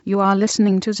You are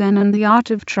listening to Zen and the Art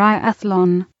of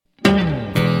Triathlon.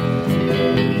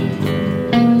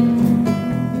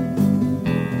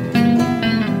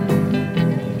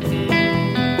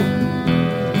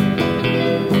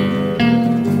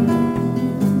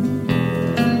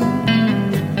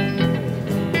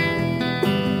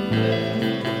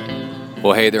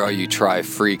 Well, hey there, all you tri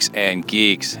freaks and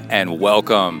geeks, and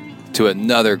welcome to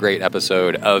another great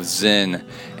episode of Zen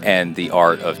and the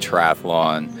Art of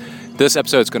Triathlon. This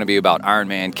episode is going to be about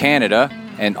Ironman Canada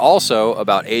and also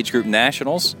about age group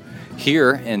nationals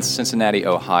here in Cincinnati,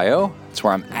 Ohio. That's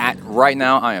where I'm at right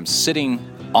now. I am sitting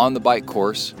on the bike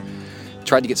course.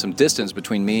 Tried to get some distance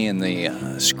between me and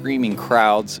the screaming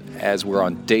crowds as we're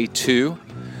on day 2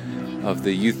 of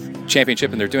the youth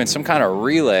championship, and they're doing some kind of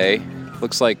relay.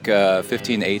 Looks like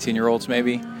 15 to 18-year-olds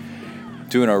maybe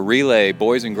doing a relay,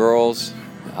 boys and girls.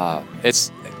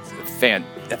 It's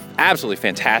absolutely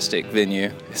fantastic venue.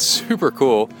 It's super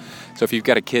cool. So if you've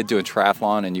got a kid doing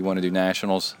triathlon and you want to do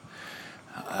nationals,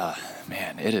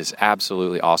 man, it is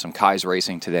absolutely awesome. Kai's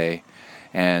racing today.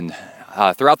 And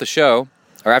throughout the show,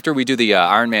 or after we do the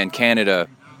Ironman Canada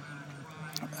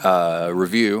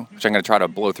review, which I'm going to try to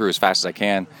blow through as fast as I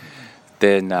can,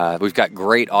 then we've got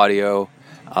great audio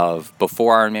of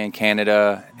before Ironman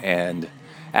Canada and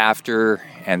after,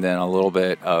 and then a little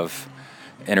bit of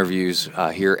interviews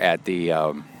here at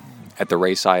the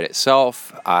race site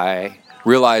itself. I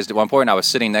realized at one point I was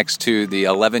sitting next to the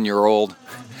 11-year-old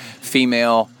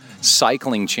female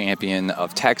cycling champion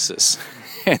of Texas,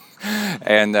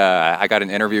 and I got an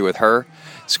interview with her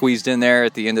squeezed in there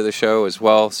at the end of the show as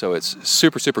well, so it's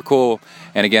super, super cool.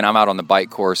 And again, I'm out on the bike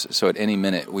course, so at any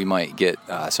minute we might get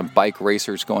some bike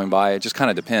racers going by. It just kind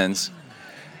of depends.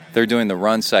 They're doing the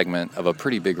run segment of a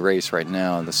pretty big race right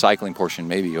now, and the cycling portion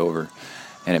may be over,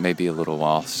 and it may be a little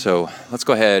while. So let's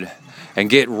go ahead and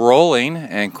get rolling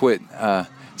and quit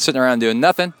sitting around doing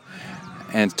nothing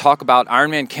and talk about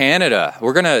Ironman Canada.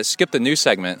 We're going to skip the news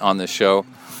segment on this show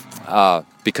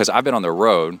because I've been on the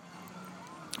road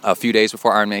a few days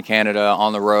before Ironman Canada,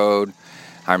 on the road,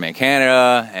 Ironman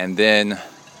Canada, and then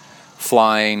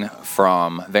flying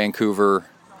from Vancouver.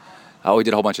 We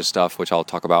did a whole bunch of stuff, which I'll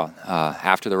talk about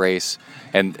after the race,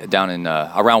 and down in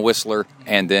around Whistler,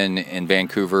 and then in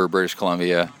Vancouver, British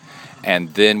Columbia,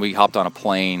 and then we hopped on a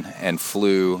plane and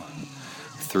flew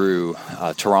through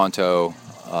Toronto,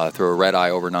 through a red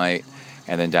eye overnight,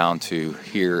 and then down to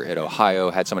here at Ohio.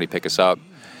 Had somebody pick us up,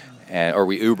 or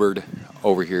we Ubered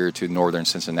over here to northern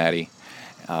Cincinnati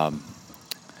from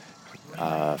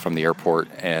the airport,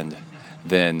 and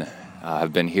then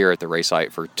have been here at the race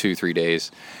site for 2-3 days,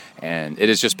 and it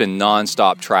has just been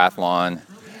non-stop triathlon.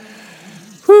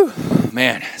 Whew,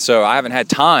 man. So I haven't had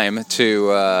time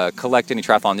to collect any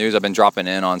triathlon news. I've been dropping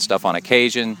in on stuff on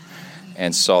occasion,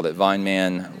 and saw that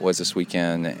Vineman was this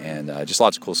weekend, and just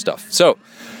lots of cool stuff. So,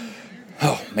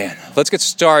 oh man, let's get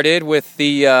started with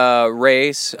the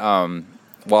race.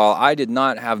 While I did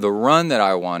not have the run that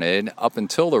I wanted, up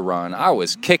until the run, I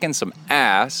was kicking some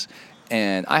ass,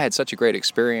 and I had such a great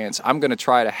experience. I'm going to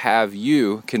try to have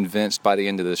you convinced by the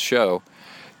end of this show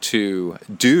to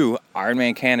do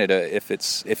Ironman Canada.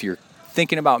 If you're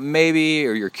thinking about maybe,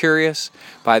 or you're curious,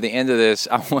 by the end of this,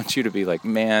 I want you to be like,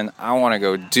 man, I want to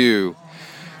go do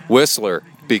Whistler,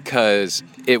 because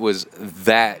it was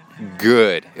that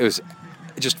good. It was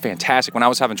just fantastic. When I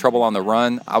was having trouble on the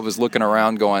run, I was looking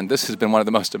around going, this has been one of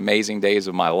the most amazing days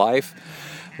of my life,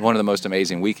 one of the most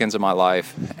amazing weekends of my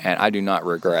life, and I do not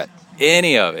regret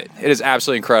any of it. It is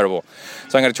absolutely incredible.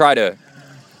 So I'm going to try to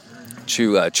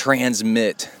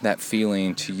transmit that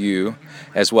feeling to you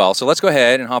as well. So let's go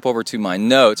ahead and hop over to my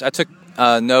notes. I took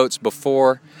notes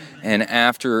before and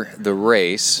after the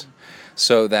race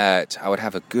so that I would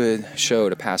have a good show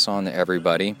to pass on to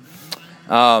everybody.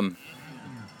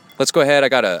 Let's go ahead. I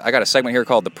got a segment here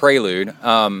called The Prelude.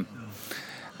 I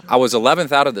was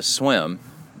 11th out of the swim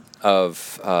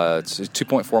of it's a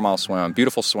 2.4 mile swim,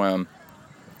 beautiful swim,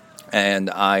 and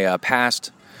I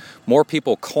passed more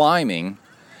people climbing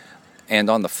and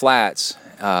on the flats,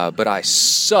 but I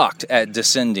sucked at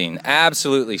descending.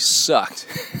 Absolutely sucked.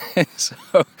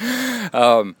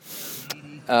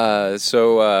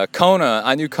 So Kona,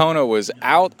 I knew Kona was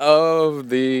out of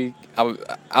the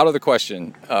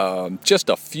question, just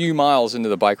a few miles into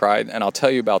the bike ride, and I'll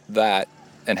tell you about that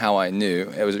and how I knew.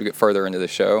 It was a bit further into the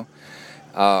show.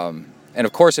 And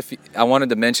of course, I wanted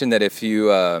to mention that if you,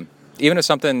 even if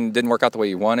something didn't work out the way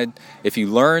you wanted, if you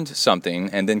learned something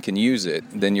and then can use it,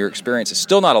 then your experience is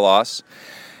still not a loss.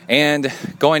 And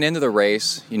going into the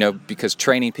race, because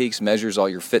Training Peaks measures all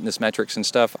your fitness metrics and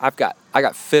stuff, I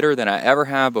got fitter than I ever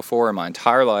have before in my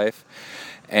entire life.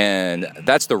 And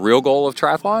that's the real goal of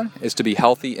triathlon, is to be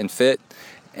healthy and fit.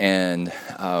 And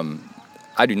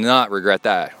I do not regret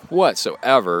that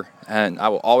whatsoever. And I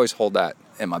will always hold that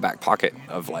in my back pocket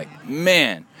of like,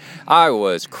 man, I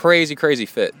was crazy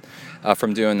fit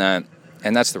from doing that.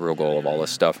 And that's the real goal of all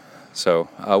this stuff. So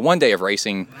one day of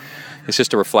racing is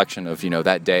just a reflection of,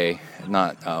 that day,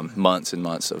 not months and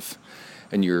months of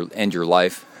your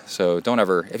life. So don't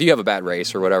ever, if you have a bad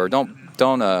race or whatever, don't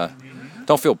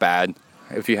feel bad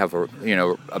if you have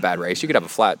a bad race. You could have a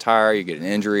flat tire, you get an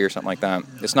injury or something like that.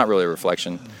 It's not really a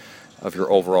reflection of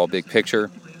your overall big picture.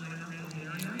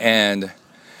 And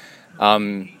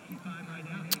the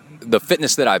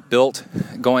fitness that I built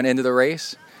going into the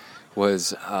race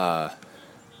was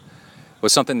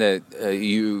something that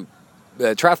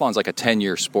triathlon's like a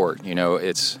 10-year sport.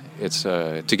 It's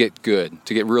to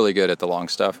get really good at the long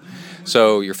stuff.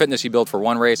 So your fitness you build for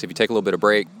one race, if you take a little bit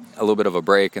of a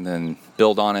break and then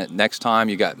build on it next time,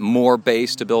 you got more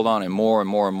base to build on and more and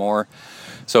more and more.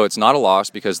 So it's not a loss,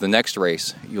 because the next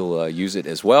race you'll use it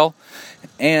as well.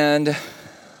 And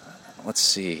let's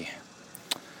see.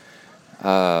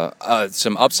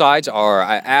 Some upsides are,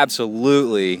 I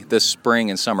absolutely this spring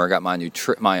and summer got my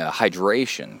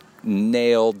hydration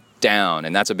nailed down,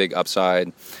 and that's a big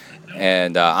upside.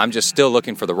 And I'm just still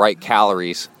looking for the right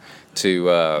calories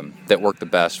that work the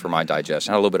best for my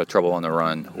digestion. I had a little bit of trouble on the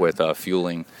run with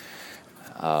fueling,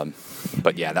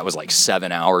 but yeah, that was like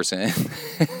 7 hours in.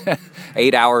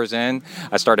 8 hours in,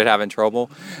 I started having trouble.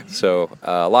 So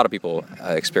a lot of people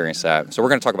experience that. So we're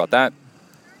going to talk about that.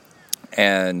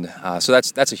 And so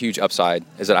that's a huge upside,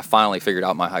 is that I finally figured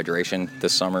out my hydration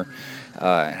this summer,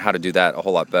 and how to do that a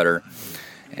whole lot better.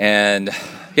 And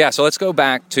yeah, so let's go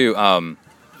back to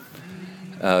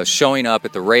showing up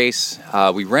at the race.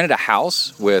 We rented a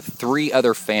house with 3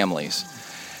 other families,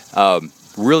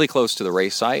 really close to the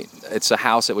race site. It's a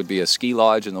house that would be a ski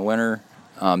lodge in the winter.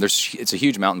 It's a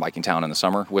huge mountain biking town in the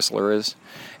summer, Whistler is.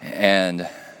 And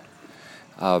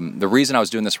the reason I was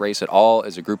doing this race at all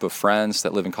is a group of friends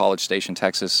that live in College Station,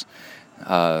 Texas,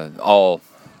 all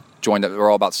joined up. We're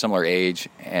all about similar age,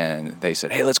 and they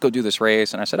said, hey, let's go do this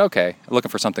race. And I said, okay, I'm looking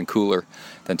for something cooler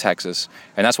than Texas.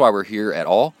 And that's why we're here at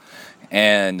all.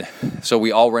 And so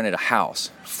we all rented a house,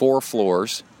 4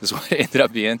 floors is what it ended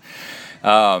up being.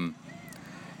 And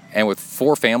with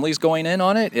 4 families going in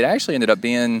on it, it actually ended up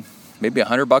being maybe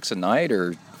 $100 a night,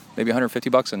 or maybe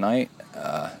 $150 a night.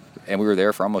 And we were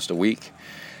there for almost a week.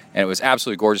 And it was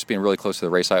absolutely gorgeous being really close to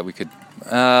the race site. We could,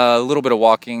 a little bit of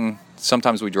walking.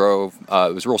 Sometimes we drove.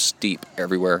 It was real steep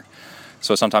everywhere.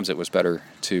 So sometimes it was better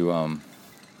to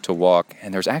walk.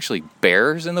 And there's actually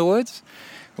bears in the woods,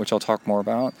 which I'll talk more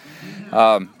about.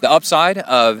 The upside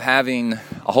of having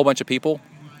a whole bunch of people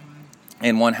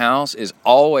in one house is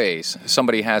always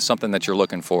somebody has something that you're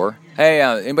looking for. Hey,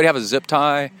 anybody have a zip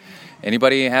tie?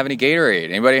 Anybody have any Gatorade?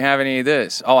 Anybody have any of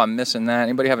this? Oh, I'm missing that.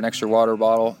 Anybody have an extra water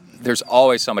bottle? There's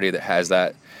always somebody that has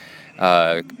that.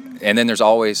 And then there's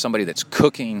always somebody that's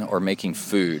cooking or making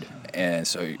food. And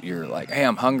so you're like, hey,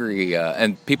 I'm hungry.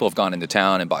 And people have gone into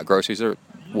town and bought groceries. They're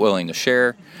willing to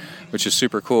share, which is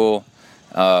super cool.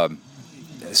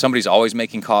 Somebody's always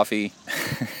making coffee.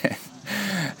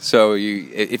 So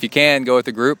if you can, go with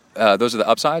the group. Those are the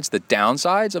upsides. The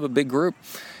downsides of a big group,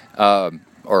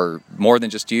 or more than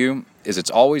just you, is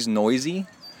it's always noisy.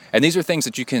 And these are things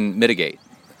that you can mitigate.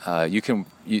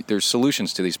 There's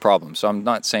solutions to these problems. So I'm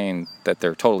not saying that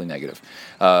they're totally negative.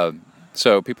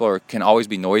 So people can always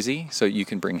be noisy. So you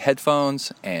can bring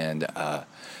headphones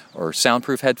or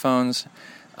soundproof headphones.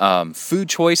 Food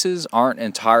choices aren't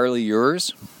entirely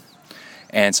yours.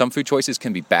 And some food choices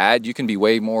can be bad. You can be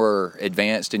way more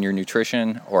advanced in your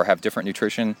nutrition or have different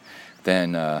nutrition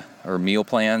than or meal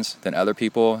plans than other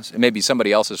people. It may be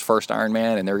somebody else's first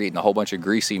Ironman and they're eating a whole bunch of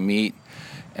greasy meat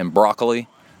and broccoli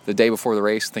the day before the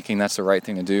race, thinking that's the right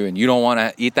thing to do, and you don't want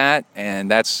to eat that, and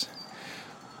that's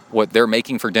what they're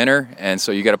making for dinner, and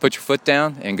so you got to put your foot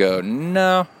down and go,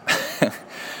 no,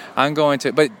 I'm going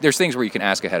to. But there's things where you can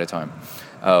ask ahead of time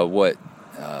what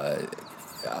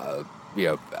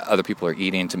other people are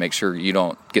eating to make sure you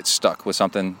don't get stuck with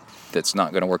something that's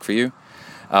not going to work for you.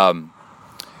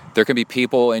 There can be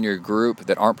people in your group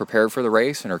that aren't prepared for the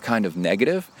race and are kind of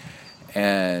negative,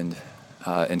 and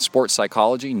in sports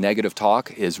psychology, negative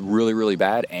talk is really, really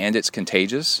bad, and it's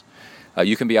contagious.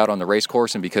 You can be out on the race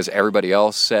course, and because everybody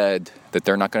else said that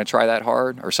they're not going to try that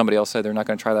hard, or somebody else said they're not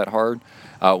going to try that hard,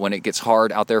 when it gets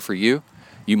hard out there for you,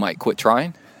 you might quit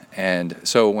trying. And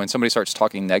so when somebody starts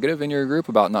talking negative in your group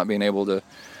about not being able to,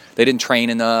 they didn't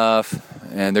train enough,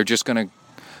 and they're just gonna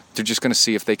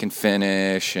see if they can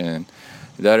finish, and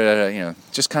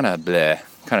just kind of bleh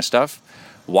kind of stuff.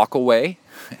 Walk away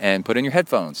and put in your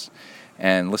headphones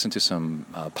and listen to some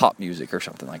pop music or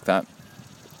something like that.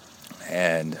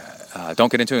 And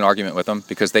don't get into an argument with them,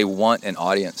 because they want an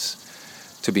audience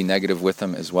to be negative with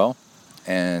them as well.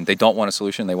 And they don't want a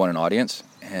solution, they want an audience.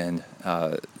 And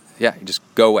you just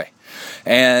go away.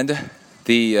 And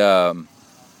you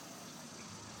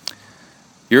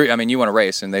want to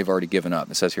race, and they've already given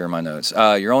up. It says here in my notes.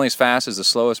 You're only as fast as the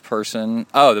slowest person.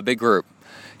 Oh, the big group.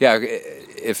 Yeah,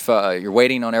 if you're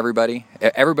waiting on everybody,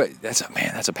 that's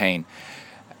a pain.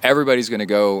 Everybody's going to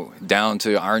go down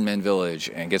to Ironman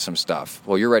Village and get some stuff.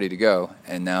 Well, you're ready to go,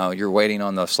 and now you're waiting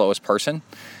on the slowest person.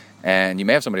 And you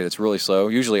may have somebody that's really slow.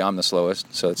 Usually I'm the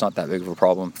slowest, so it's not that big of a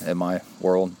problem in my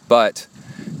world. But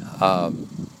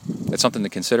it's something to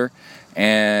consider.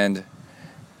 And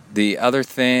the other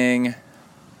thing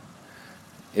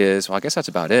is, well, I guess that's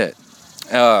about it.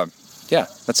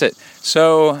 That's it.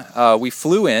 So we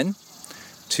flew in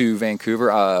to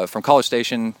Vancouver. From College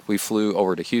Station, we flew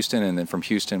over to Houston, and then from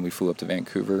Houston, we flew up to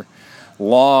Vancouver.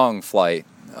 Long flight.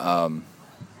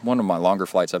 One of my longer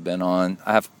flights I've been on.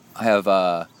 I have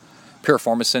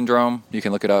piriformis syndrome. You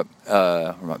can look it up.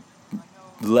 My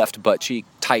left butt cheek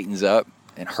tightens up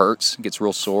and hurts. It gets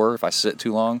real sore if I sit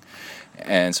too long.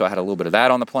 And so I had a little bit of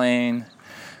that on the plane,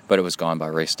 but it was gone by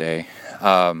race day.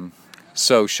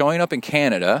 So showing up in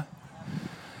Canada,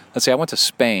 let's see, I went to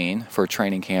Spain for a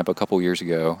training camp a couple years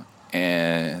ago,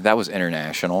 and that was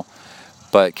international.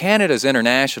 But Canada's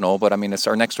international, but I mean, it's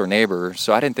our next door neighbor,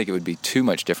 so I didn't think it would be too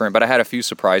much different. But I had a few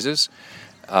surprises.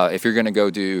 If you're going to go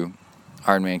do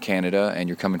Ironman Canada and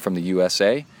you're coming from the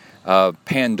USA,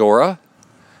 Pandora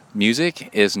music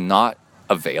is not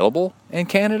available in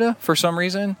Canada for some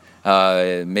reason.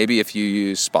 Maybe if you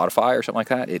use Spotify or something like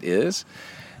that, it is.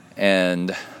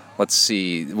 And let's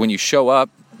see, when you show up,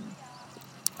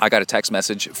 I got a text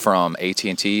message from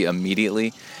AT&T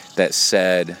immediately that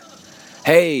said,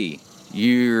 hey,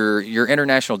 your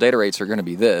international data rates are going to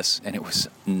be this. And it was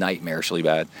nightmarishly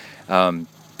bad.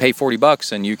 Pay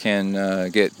 $40 and you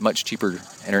can get much cheaper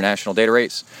international data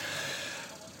rates.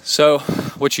 So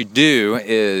what you do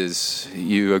is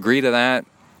you agree to that,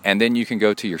 and then you can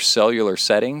go to your cellular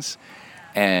settings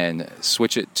and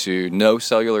switch it to no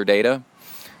cellular data.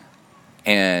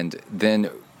 And then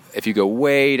if you go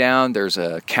way down, there's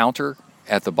a counter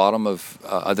at the bottom of,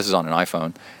 this is on an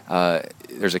iPhone,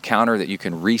 there's a counter that you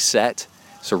can reset.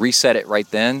 So reset it right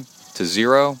then to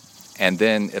 0, and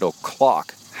then it'll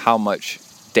clock how much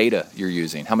data you're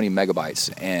using, how many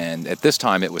megabytes. And at this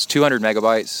time it was 200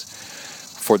 megabytes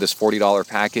for this $40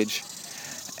 package.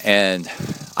 And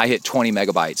I hit 20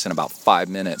 megabytes in about 5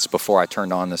 minutes before I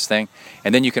turned on this thing.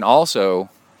 And then you can also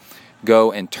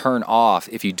go and turn off,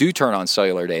 if you do turn on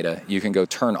cellular data, you can go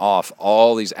turn off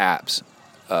all these apps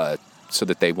so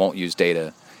that they won't use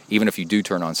data, even if you do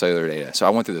turn on cellular data. So I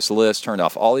went through this list, turned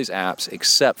off all these apps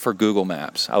except for Google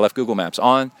Maps. I left Google Maps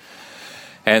on.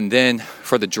 And then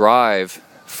for the drive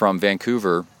from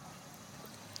Vancouver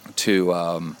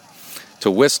to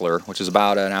Whistler, which is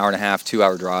about an hour and a half,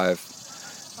 2-hour drive,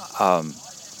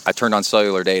 I turned on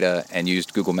cellular data and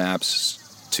used Google Maps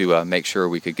to make sure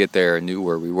we could get there and knew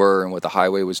where we were and what the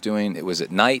highway was doing. It was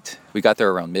at night. We got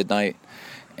there around midnight,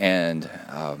 and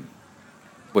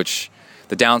which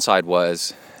the downside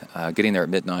was getting there at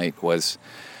midnight was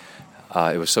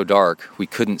it was so dark we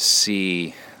couldn't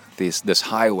see this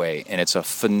highway, and it's a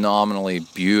phenomenally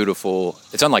beautiful.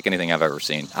 It's unlike anything I've ever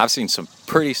seen. I've seen some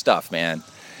pretty stuff, man,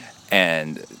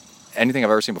 and anything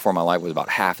I've ever seen before in my life was about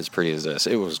half as pretty as this.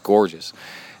 It was gorgeous.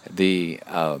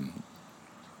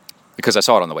 Because I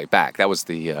saw it on the way back. That was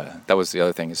the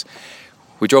other thing, is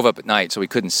we drove up at night, so we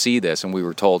couldn't see this, and we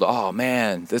were told, oh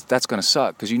man, that's going to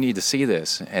suck because you need to see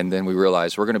this. And then we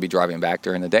realized we're going to be driving back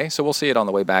during the day, so we'll see it on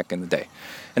the way back in the day.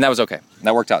 And that was okay.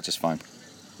 That worked out just fine.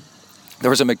 There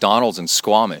was a McDonald's in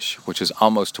Squamish, which is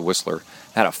almost to Whistler.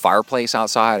 It had a fireplace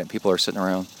outside, and people are sitting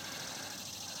around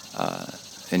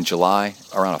in July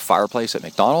around a fireplace at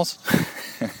McDonald's.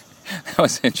 That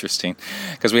was interesting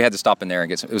because we had to stop in there and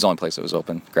get some. It was the only place that was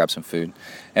open, grab some food.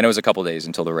 And it was a couple days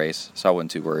until the race, so I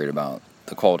wasn't too worried about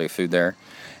the quality of food there.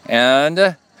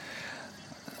 And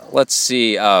let's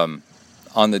see, on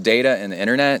the data and the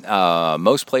internet,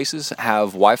 most places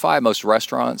have Wi-Fi, most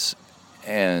restaurants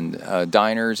and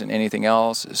diners and anything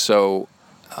else. So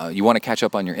you want to catch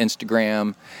up on your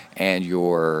Instagram and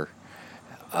your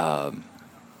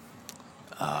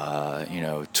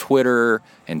Twitter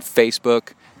and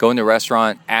Facebook. Go in the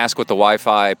restaurant, ask what the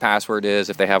Wi-Fi password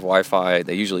is. If they have Wi-Fi,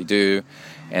 they usually do.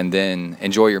 And then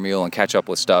enjoy your meal and catch up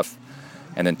with stuff.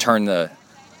 And then turn it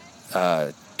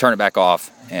back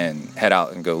off and head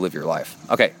out and go live your life.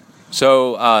 Okay,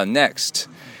 so next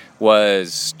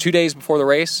was 2 days before the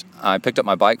race. I picked up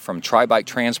my bike from Tri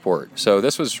Transport. So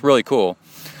this was really cool.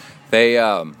 They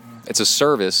it's a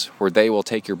service where they will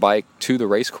take your bike to the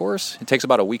race course. It takes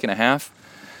about a week and a half.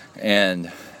 And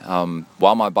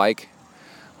while my bike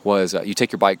was, you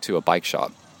take your bike to a bike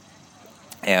shop.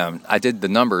 And I did the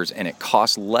numbers, and it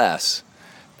costs less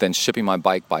than shipping my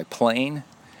bike by plane,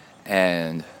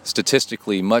 and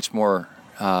statistically much more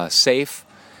safe.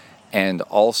 And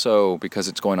also, because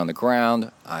it's going on the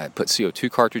ground, I put CO2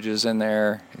 cartridges in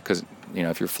there, because,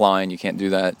 if you're flying, you can't do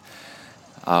that.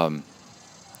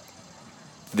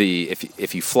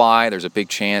 If you fly, there's a big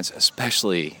chance,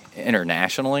 especially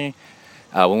internationally.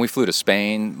 When we flew to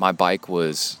Spain, my bike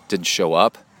didn't show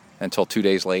up until 2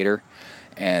 days later,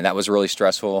 and that was really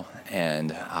stressful,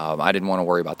 and I didn't want to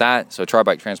worry about that. So Tri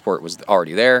Transport was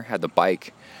already there, had the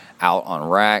bike out on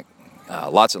rack,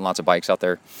 lots and lots of bikes out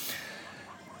there.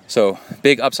 So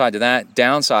big upside to that.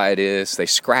 Downside is they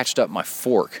scratched up my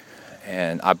fork,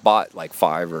 and I bought like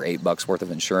 $5 or $8 worth of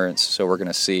insurance. So we're going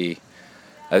to see,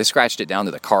 they scratched it down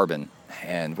to the carbon,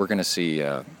 and we're going to see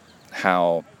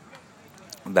how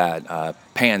that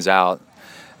pans out.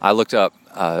 I looked up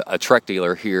a Trek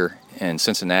dealer here in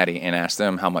Cincinnati and asked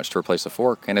them how much to replace the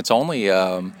fork, and it's only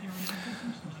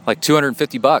like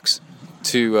 $250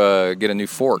 to get a new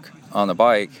fork on the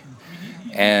bike.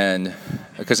 And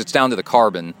because it's down to the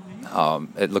carbon,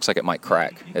 it looks like it might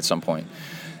crack at some point.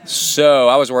 So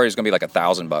I was worried it was going to be like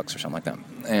 $1,000 or something like that.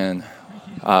 And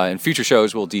in future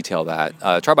shows, we'll detail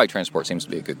that. Tri Transport seems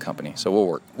to be a good company, so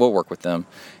we'll work with them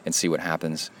and see what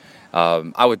happens.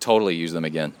 I would totally use them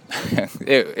again.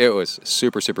 It was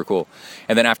super, super cool.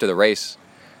 And then after the race,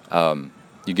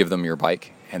 you give them your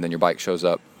bike, and then your bike shows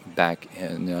up back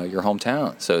in your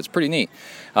hometown. So it's pretty neat.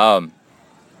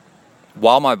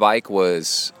 While my bike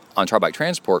was on Tri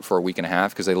Transport for a week and a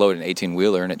half, because they load an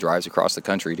 18-wheeler and it drives across the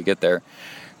country to get there,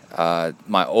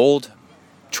 my old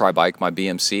Tri-Bike, my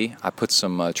BMC, I put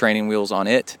some training wheels on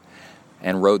it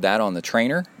and rode that on the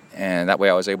trainer, and that way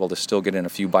I was able to still get in a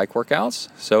few bike workouts,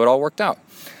 so it all worked out.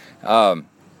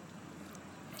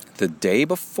 The day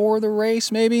before the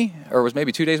race, maybe, or it was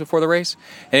maybe 2 days before the race.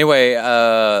 Anyway,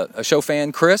 a show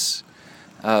fan, Chris,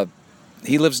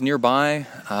 he lives nearby,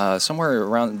 somewhere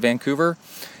around Vancouver,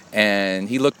 and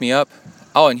he looked me up.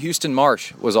 Oh, and Houston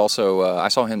Marsh was also, I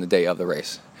saw him the day of the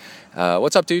race.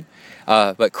 What's up, dude?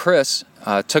 But Chris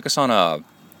took us on a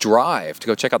drive to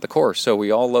go check out the course, so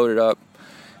we all loaded up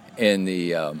in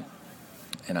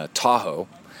in a Tahoe,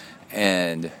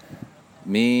 and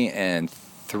me and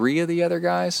three of the other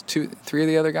guys, I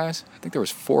think there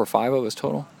was 4 or 5 of us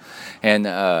total, and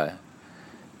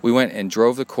we went and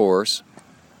drove the course,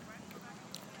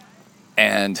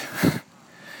 and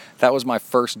that was my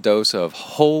first dose of,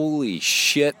 holy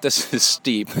shit, this is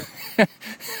steep.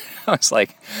 I was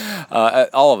like,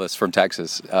 all of us from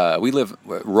Texas, we live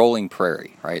rolling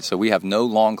prairie, right? So we have no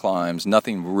long climbs,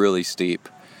 nothing really steep.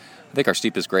 I think our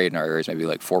steepest grade in our area is maybe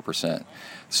like 4%.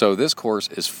 So this course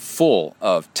is full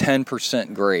of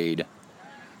 10% grade,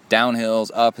 downhills,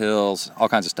 uphills, all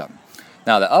kinds of stuff.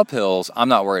 Now the uphills, I'm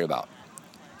not worried about.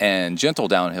 And gentle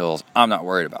downhills, I'm not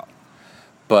worried about.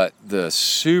 But the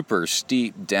super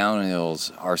steep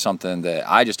downhills are something that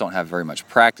I just don't have very much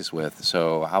practice with.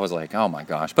 So I was like, oh my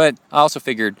gosh. But I also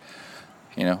figured,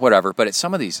 whatever. But at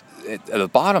the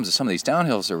bottoms of some of these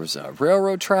downhills, there was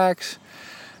railroad tracks.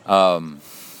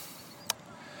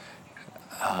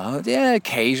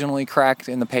 Occasionally cracked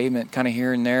in the pavement, kind of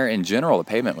here and there. In general, the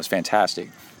pavement was fantastic.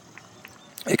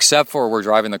 Except for we're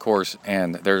driving the course,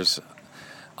 and there's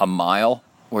a mile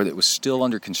where it was still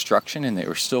under construction, and they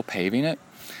were still paving it.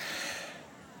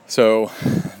 So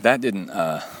that didn't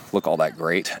look all that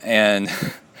great, and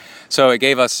so it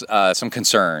gave us some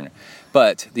concern.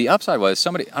 But the upside was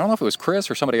I don't know if it was Chris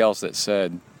or somebody else that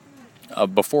said,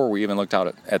 before we even looked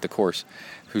out at the course,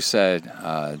 who said,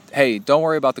 hey, don't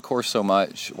worry about the course so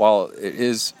much. While it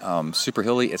is super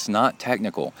hilly, it's not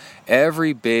technical.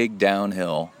 Every big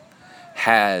downhill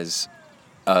has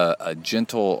a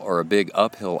gentle or a big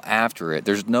uphill after it.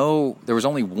 There was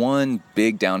only one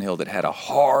big downhill that had a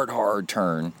hard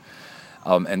turn,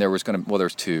 and there's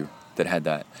 2 that had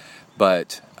that.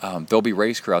 But there'll be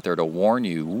race crew out there to warn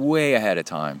you way ahead of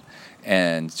time,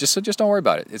 and just don't worry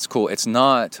about it. It's cool. It's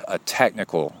not a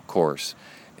technical course.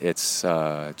 It's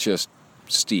just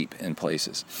steep in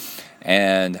places.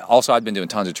 And also, I'd been doing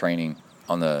tons of training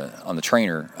on the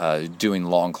trainer, doing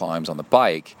long climbs on the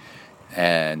bike.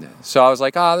 And so I was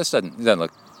like, this doesn't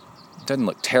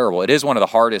look terrible. It is one of the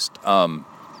hardest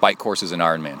bike courses in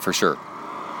Ironman, for sure.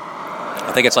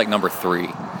 I think it's like number 3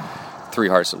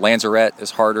 hardest. Lanzarote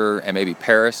is harder, and maybe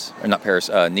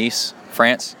Nice,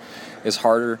 France is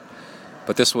harder.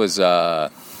 But this was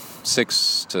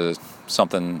 6 to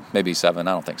something, maybe 7,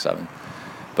 I don't think 7,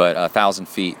 but 1,000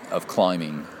 feet of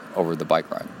climbing over the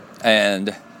bike ride.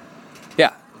 And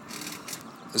yeah,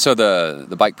 so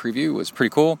the bike preview was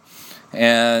pretty cool.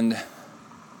 And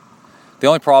the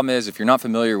only problem is if you're not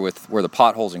familiar with where the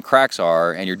potholes and cracks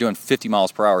are and you're doing 50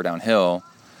 miles per hour downhill,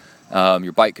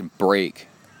 your bike can break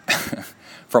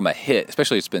from a hit,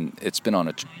 especially it's been on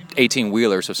a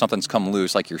 18-wheeler, so something's come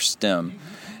loose, like your stem,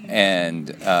 and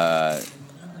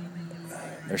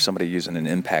there's somebody using an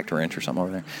impact wrench or something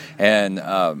over there,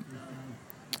 and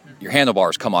your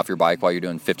handlebars come off your bike while you're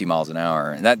doing 50 miles an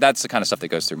hour, and that's the kind of stuff that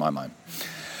goes through my mind.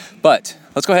 But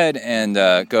let's go ahead and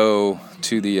go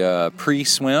to the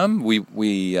pre-swim. We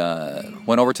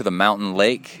went over to the mountain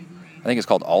lake. I think it's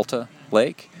called Alta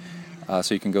Lake,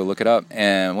 so you can go look it up,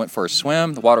 and went for a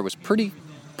swim. The water was pretty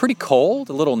cold,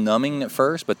 a little numbing at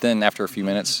first, but then after a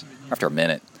minute,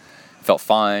 it felt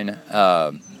fine.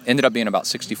 Ended up being about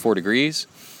 64 degrees.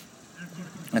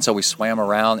 And so we swam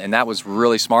around, and that was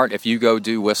really smart. If you go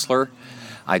do Whistler,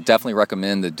 I definitely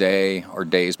recommend the day or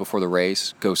days before the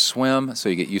race, go swim so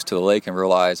you get used to the lake and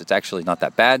realize it's actually not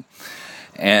that bad.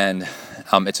 And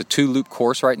it's a 2-loop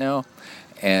course right now.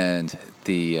 And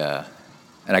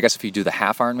I guess if you do the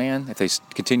half Ironman, if they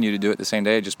continue to do it the same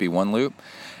day, it'd just be 1 loop.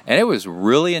 And it was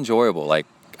really enjoyable. Like,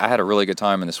 I had a really good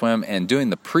time in the swim, and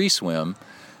doing the pre-swim,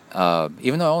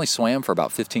 even though I only swam for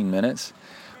about 15 minutes,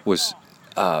 was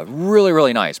really,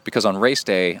 really nice, because on race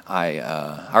day, I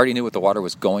already knew what the water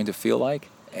was going to feel like,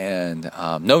 and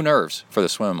no nerves for the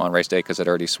swim on race day because I'd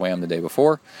already swam the day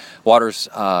before. Water's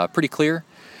pretty clear.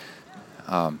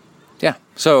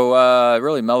 So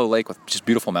really mellow lake with just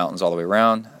beautiful mountains all the way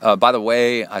around. By the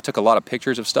way, I took a lot of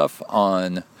pictures of stuff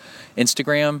on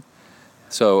Instagram.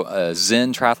 So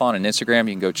ZenTri on Instagram,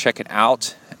 you can go check it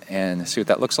out and see what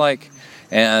that looks like.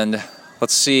 And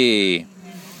let's see.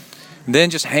 Then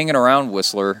just hanging around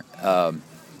Whistler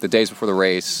the days before the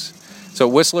race. So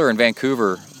Whistler and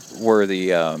Vancouver were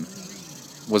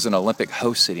was an Olympic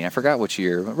host city. I forgot which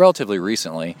year, but relatively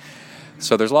recently.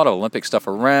 So there's a lot of Olympic stuff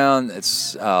around.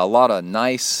 It's a lot of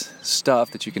nice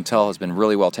stuff that you can tell has been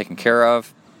really well taken care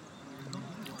of.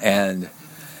 And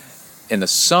in the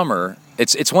summer,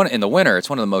 in the winter, it's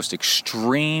one of the most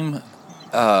extreme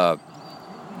snow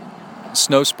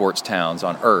sports towns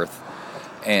on Earth.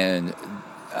 And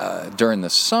during the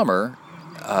summer,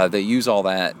 they use all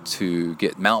that to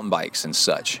get mountain bikes and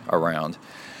such around.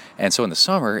 And so in the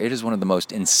summer, it is one of the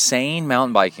most insane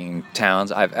mountain biking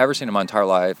towns I've ever seen in my entire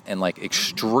life, and like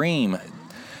extreme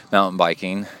mountain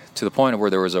biking to the point of where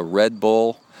there was a Red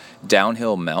Bull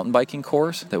downhill mountain biking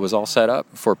course that was all set up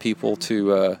for people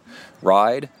to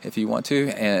ride if you want to.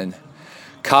 And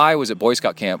Kai was at Boy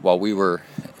Scout camp while we were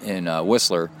in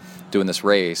Whistler doing this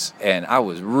race, and I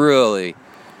was really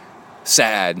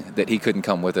sad that he couldn't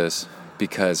come with us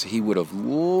because he would have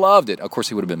loved it. Of course,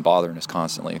 he would have been bothering us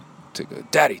constantly to go,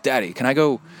 Daddy, can I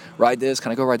go ride this?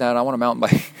 Can I go ride that? I want a mountain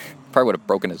bike. Probably would have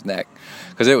broken his neck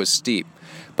because it was steep.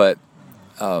 But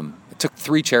it took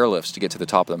 3 chairlifts to get to the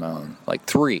top of the mountain, like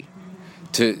 3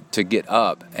 to get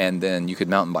up, and then you could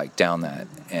mountain bike down that.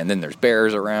 And then there's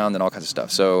bears around and all kinds of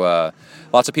stuff. So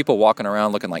lots of people walking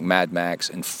around looking like Mad Max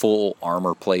in full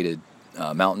armor-plated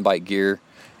mountain bike gear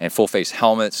and full-face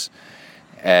helmets.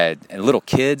 And little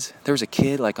kids. There was a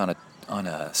kid like on a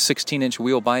 16-inch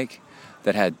wheel bike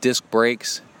that had disc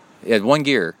brakes. He had 1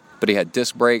 gear, but he had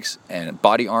disc brakes and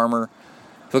body armor.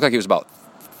 He looked like he was about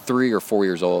 3 or 4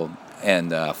 years old,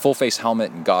 and full-face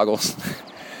helmet and goggles.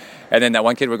 And then that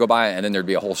one kid would go by, and then there'd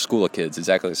be a whole school of kids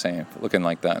exactly the same, looking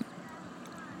like that.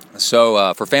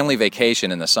 So for family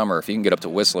vacation in the summer, if you can get up to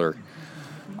Whistler,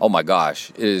 oh my gosh,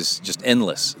 it is just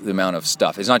endless, the amount of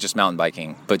stuff. It's not just mountain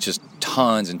biking, but just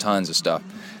tons and tons of stuff.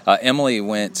 Emily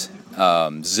went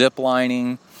zip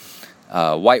lining,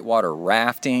 whitewater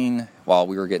rafting while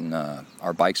we were getting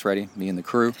our bikes ready, me and the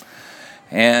crew.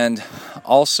 And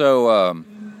also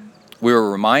we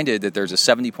were reminded that there's a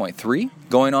 70.3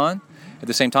 going on at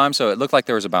the same time. So it looked like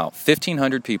there was about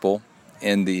 1,500 people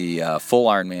in the full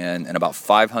Ironman and about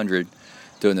 500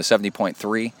 doing the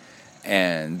 70.3.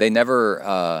 And they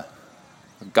never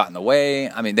got in the way.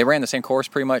 I mean, they ran the same course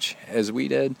pretty much as we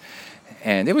did.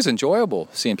 And it was enjoyable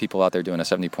seeing people out there doing a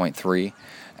 70.3.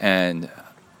 And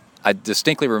I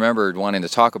distinctly remembered wanting to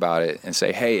talk about it and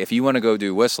say, hey, if you want to go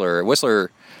do Whistler,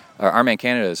 Ironman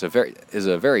Canada is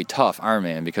a very tough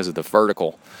Ironman because of the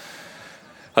vertical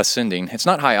ascending. It's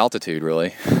not high altitude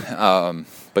really,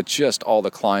 but just all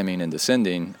the climbing and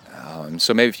descending.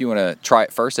 So maybe if you want to try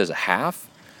it first as a half,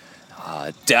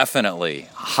 definitely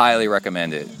highly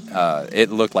recommend it. It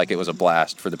looked like it was a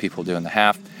blast for the people doing the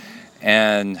half.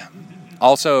 And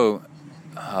also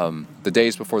the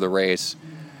days before the race,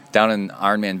 down in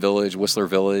Ironman Village, Whistler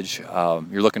Village,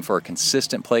 you're looking for a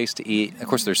consistent place to eat. Of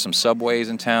course, there's some Subways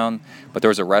in town, but there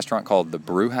was a restaurant called the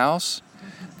Brew House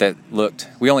that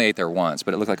we only ate there once,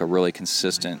 but it looked like a really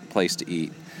consistent place to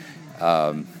eat,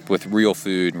 with real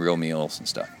food and real meals and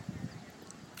stuff.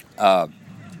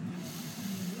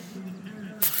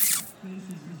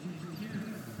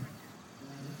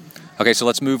 Okay, so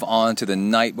let's move on to the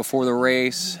night before the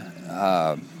race.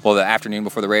 The afternoon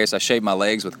before the race. I shaved my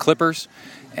legs with clippers,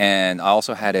 and I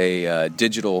also had a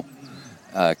digital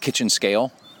kitchen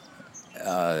scale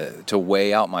to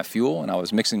weigh out my fuel, and I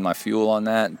was mixing my fuel on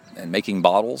that and making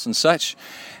bottles and such.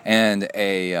 And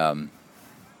a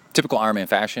typical Ironman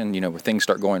fashion, where things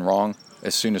start going wrong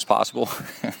as soon as possible.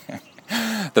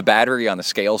 The battery on the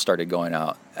scale started going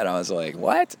out, and I was like,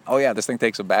 "What? Oh yeah, this thing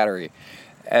takes a battery."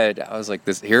 And I was like,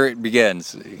 here it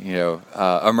begins,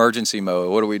 emergency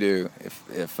mode. What do we do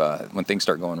if when things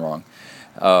start going wrong?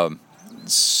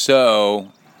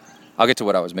 So I'll get to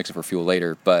what I was mixing for fuel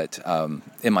later. But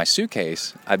in my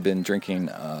suitcase, I've been drinking.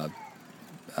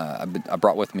 I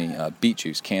brought with me beet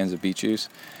juice, cans of beet juice,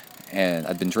 and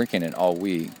I've been drinking it all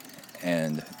week.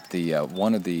 And the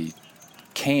one of the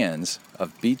cans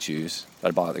of beet juice that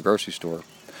I bought at the grocery store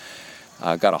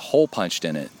got a hole punched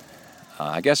in it.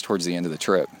 I guess towards the end of the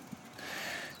trip.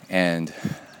 And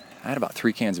I had about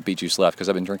 3 cans of beet juice left because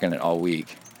I've been drinking it all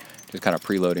week, just kind of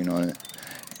preloading on it.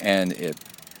 And it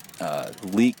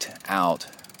leaked out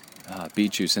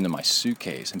beet juice into my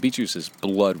suitcase. And beet juice is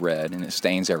blood red and it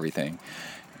stains everything.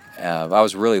 I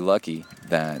was really lucky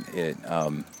that it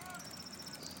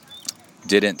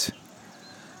didn't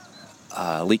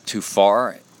leak too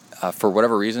far. For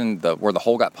whatever reason, where the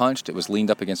hole got punched, it was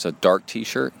leaned up against a dark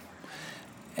t-shirt.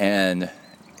 And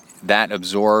that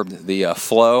absorbed the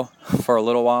flow for a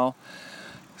little while.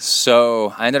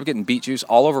 So I ended up getting beet juice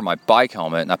all over my bike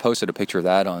helmet, and I posted a picture of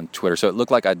that on Twitter. So it looked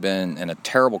like I'd been in a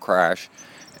terrible crash,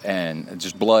 and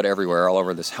just blood everywhere all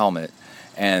over this helmet.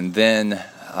 And then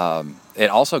it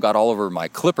also got all over my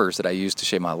clippers that I used to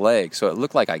shave my legs. So it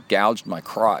looked like I gouged my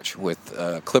crotch with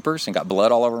clippers and got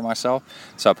blood all over myself.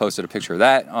 So I posted a picture of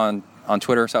that on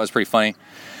Twitter. So that was pretty funny.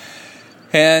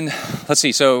 And let's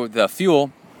see, so the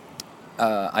fuel,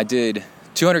 I did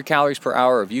 200 calories per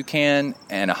hour of UCAN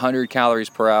and 100 calories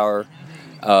per hour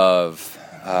of,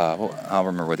 I don't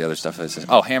remember what the other stuff is.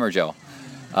 Oh, Hammer Gel,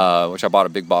 which I bought a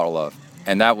big bottle of.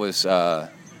 And that was, I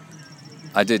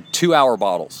did 2-hour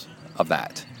bottles of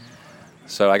that.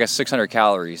 So I guess 600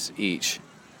 calories each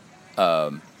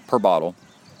per bottle.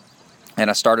 And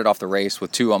I started off the race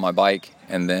with 2 on my bike,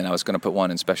 and then I was going to put 1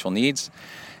 in special needs.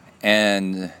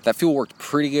 And that fuel worked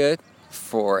pretty good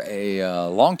for a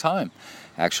long time,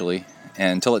 actually,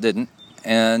 until it didn't.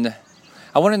 And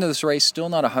I went into this race still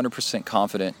not 100%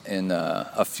 confident in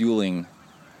a fueling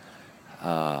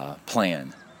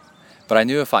plan. But I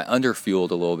knew if I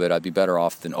underfueled a little bit, I'd be better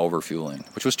off than overfueling,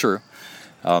 which was true.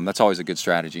 That's always a good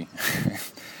strategy.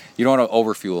 You don't want to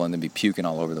overfuel and then be puking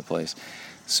all over the place.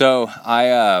 So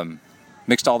I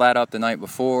mixed all that up the night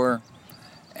before.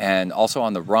 And also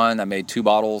on the run, I made 2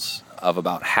 bottles of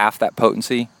about half that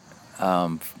potency,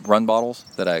 run bottles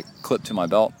that I clipped to my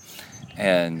belt.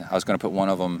 And I was going to put one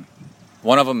of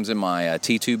them's in my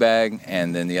T2 bag,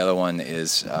 and then the other one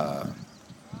is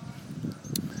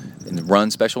in the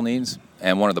run special needs,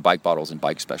 and one of the bike bottles in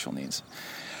bike special needs.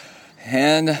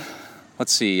 And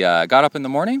let's see, I got up in the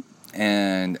morning,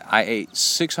 and I ate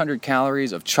 600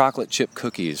 calories of chocolate chip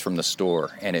cookies from the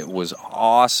store, and it was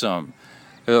awesome.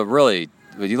 Really,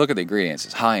 when you look at the ingredients,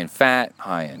 it's high in fat,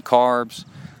 high in carbs,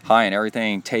 high in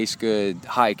everything, tastes good,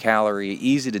 high calorie,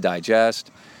 easy to digest.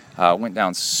 Went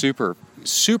down super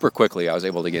quickly. I was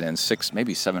able to get in 600,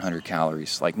 maybe 700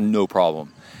 calories, like no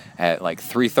problem, at like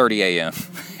 3:30 a.m.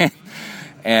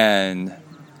 And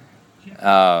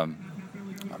I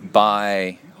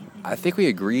think we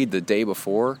agreed the day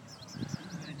before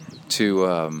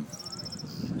to,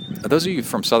 those of you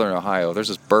from Southern Ohio, there's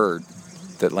this bird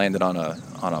that landed on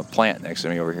a plant next to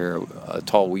me over here, a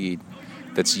tall weed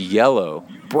that's yellow,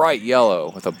 bright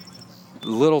yellow, with a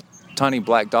little tiny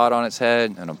black dot on its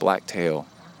head and a black tail.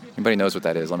 Anybody knows what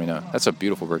that is? Let me know. That's a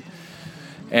beautiful bird.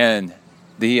 And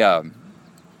I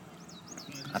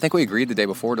think we agreed the day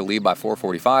before to leave by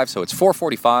 4:45, so it's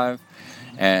 4:45,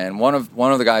 and one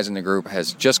of the guys in the group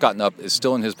has just gotten up, is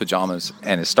still in his pajamas,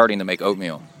 and is starting to make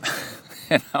oatmeal.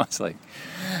 And I was like,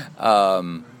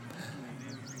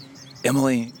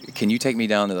 Emily, can you take me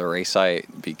down to the race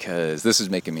site, because this is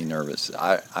making me nervous.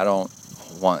 I don't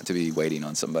want to be waiting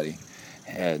on somebody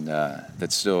and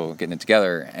that's still getting it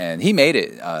together. And he made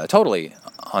it totally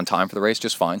on time for the race,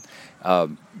 just fine.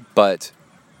 But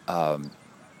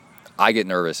I get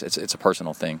nervous. It's a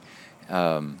personal thing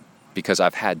because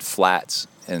I've had flats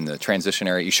in the transition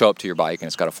area. You show up to your bike and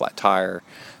it's got a flat tire.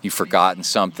 You've forgotten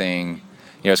something.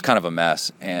 It's kind of a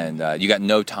mess, and you got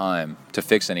no time to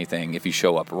fix anything if you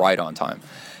show up right on time.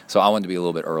 So I wanted to be a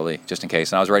little bit early just in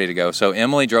case, and I was ready to go. So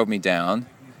Emily drove me down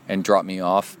and dropped me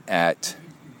off at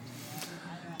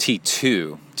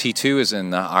T2. T2 is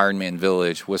in the Ironman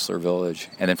Village, Whistler Village,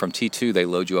 and then from T2 they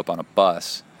load you up on a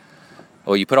bus.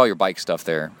 Well, you put all your bike stuff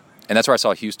there, and that's where I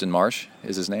saw Houston Marsh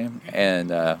is his name,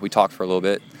 and we talked for a little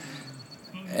bit.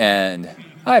 And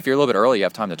if you're a little bit early, you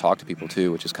have time to talk to people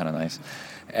too, which is kind of nice.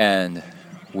 And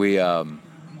I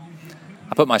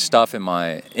put my stuff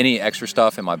any extra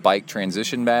stuff in my bike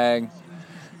transition bag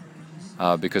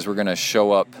because we're going to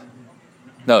show up.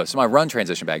 No, it's my run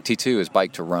transition bag. T2 is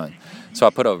bike to run. So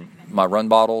I put my run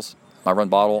bottle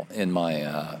in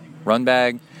my run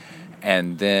bag,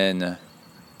 and then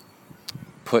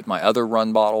put my other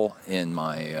run bottle in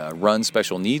my run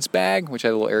special needs bag, which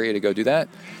had a little area to go do that.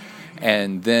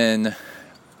 And then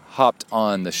hopped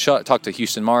on the talked to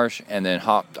Houston Marsh, and then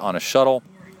hopped on a shuttle.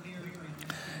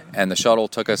 And the shuttle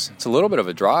took us, it's a little bit of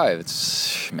a drive.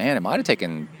 It might have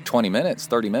taken 20 minutes,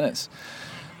 30 minutes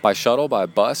by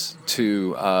bus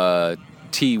to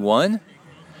T1,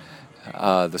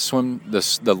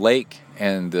 the lake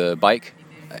and the bike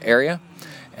area.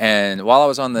 And while I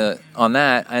was on that,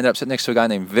 I ended up sitting next to a guy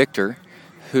named Victor,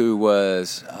 who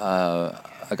was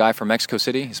a guy from Mexico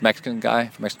City. He's a Mexican guy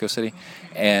from Mexico City.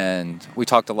 And we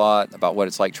talked a lot about what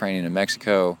it's like training in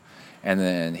Mexico. And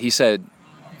then he said,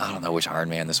 I don't know which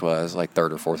Ironman this was, like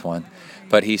third or fourth one.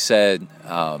 But he said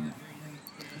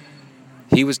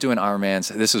he was doing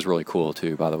Ironmans. This is really cool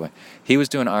too, by the way. He was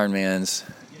doing Ironmans.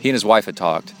 He and his wife had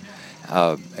talked.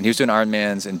 And he was doing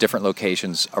Ironmans in different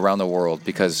locations around the world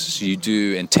because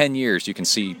in 10 years, you can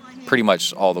see pretty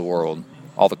much all the world,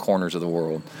 all the corners of the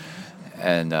world.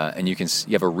 And you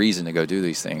have a reason to go do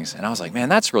these things. And I was like, man,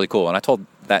 that's really cool. And I told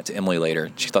that to Emily later.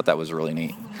 She thought that was really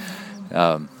neat.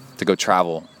 To go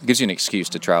travel. It gives you an excuse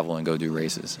to travel and go do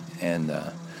races. And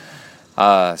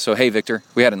so, hey, Victor,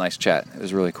 we had a nice chat. It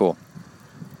was really cool.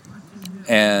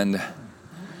 And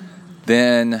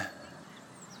then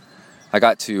I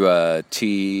got to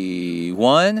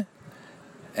T1,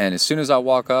 and as soon as I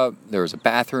walk up, there was a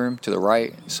bathroom to the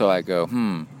right. So I go,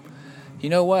 you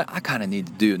know what? I kind of need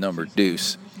to do a number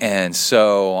deuce. And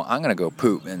so I'm going to go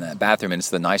poop in that bathroom. And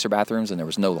it's the nicer bathrooms, and there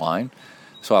was no line.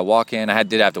 So I walk in. I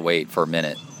did have to wait for a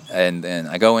minute. And then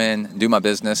I go in, do my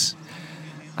business.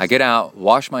 I get out,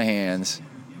 wash my hands,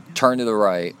 turn to the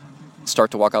right,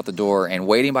 start to walk out the door. And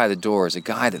waiting by the door is a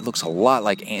guy that looks a lot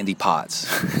like Andy Potts.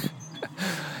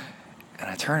 And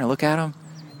I turn and look at him.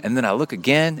 And then I look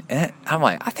again. And I'm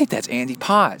like, I think that's Andy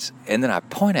Potts. And then I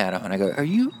point at him and I go, Are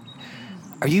you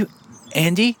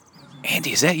Andy?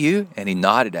 Andy, is that you? And he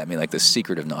nodded at me like this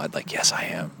secretive nod, like, yes, I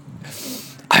am.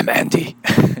 I'm Andy.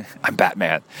 I'm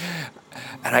Batman.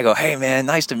 And I go, hey, man,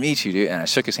 nice to meet you, dude. And I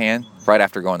shook his hand right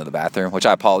after going to the bathroom, which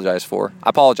I apologize for. I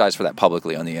apologize for that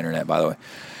publicly on the internet, by the way.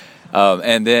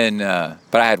 And then,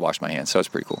 but I had washed my hands, so it's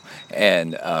pretty cool.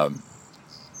 And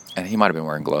he might have been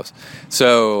wearing gloves.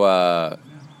 So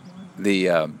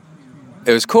it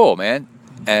was cool, man.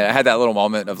 And I had that little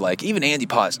moment of like, even Andy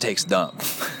Potts takes dump.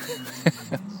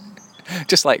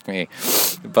 Just like me.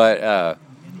 But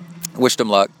wished him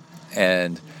luck.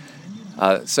 And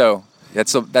so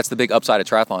that's the big upside of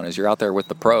triathlon is you're out there with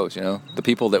the pros, the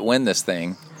people that win this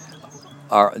thing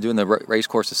are doing the race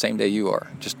course the same day you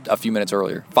are, just a few minutes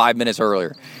earlier, 5 minutes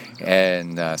earlier.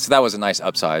 And so that was a nice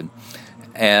upside.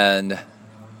 And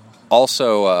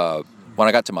also when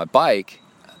I got to my bike,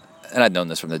 and I'd known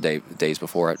this from the days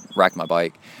before, I racked my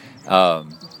bike.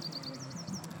 I'm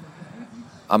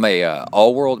a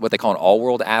what they call an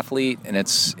all-world athlete, and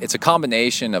it's a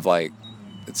combination of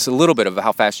it's a little bit of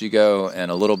how fast you go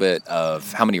and a little bit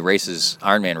of how many races,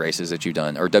 Ironman races that you've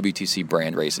done, or WTC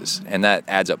brand races, and that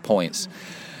adds up points.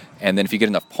 And then if you get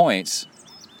enough points,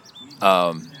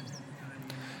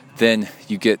 then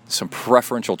you get some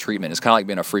preferential treatment. It's kind of like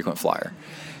being a frequent flyer.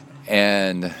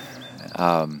 And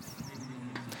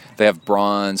they have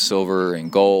bronze, silver,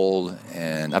 and gold,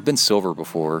 and I've been silver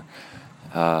before,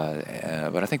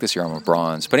 but I think this year I'm a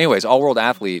bronze. But anyways, all-world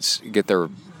athletes get their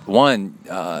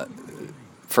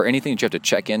for anything that you have to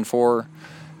check in for,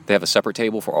 they have a separate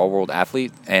table for all-world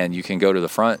athlete, and you can go to the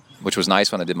front, which was nice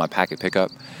when I did my packet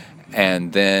pickup.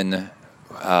 And then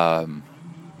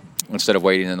instead of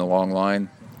waiting in the long line,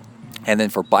 and then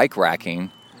for bike racking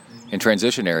in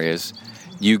transition areas,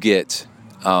 you get,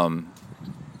 and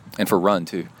for run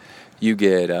too, you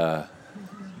get a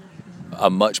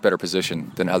much better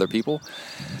position than other people.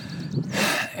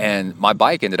 And my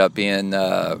bike ended up being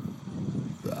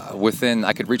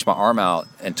I could reach my arm out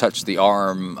and touch the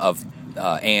arm of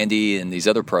Andy and these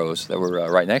other pros that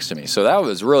were right next to me. So that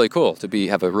was really cool to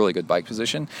have a really good bike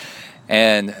position.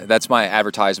 And that's my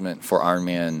advertisement for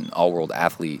Ironman All-World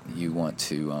Athlete. You want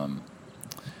to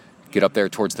get up there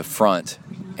towards the front,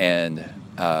 and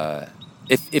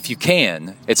if you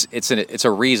can, it's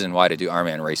a reason why to do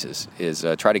Ironman races, is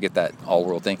try to get that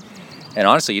all-world thing. And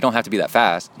honestly, you don't have to be that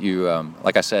fast. You,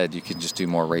 like I said, you can just do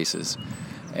more races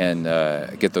and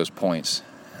get those points.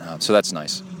 So that's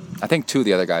nice. I think 2 of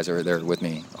the other guys that are there with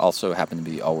me also happen to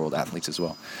be all-world athletes as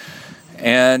well.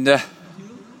 And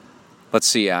let's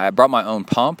see, I brought my own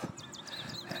pump.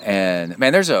 And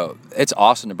man, it's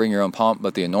awesome to bring your own pump,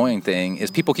 but the annoying thing is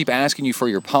people keep asking you for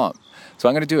your pump. So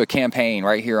I'm going to do a campaign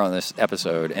right here on this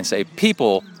episode and say,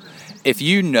 people, if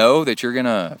you know that you're going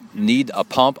to need a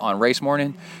pump on race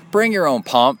morning, bring your own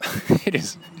pump. It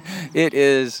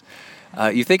is,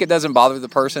 you think it doesn't bother the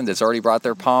person that's already brought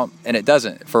their pump, and it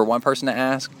doesn't for one person to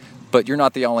ask, but you're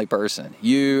not the only person.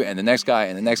 You and the next guy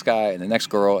and the next guy and the next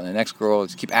girl and the next girl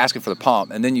just keep asking for the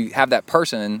pump, and then you have that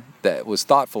person that was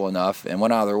thoughtful enough and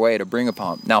went out of their way to bring a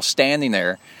pump, now standing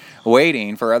there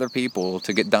waiting for other people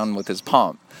to get done with his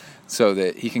pump so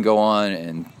that he can go on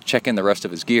and check on the rest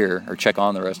of his gear.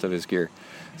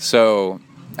 So,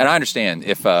 and I understand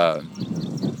if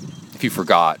you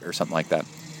forgot or something like that,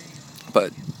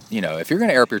 but if you're going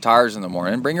to air up your tires in the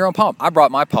morning, bring your own pump. I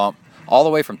brought my pump all the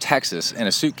way from Texas in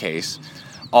a suitcase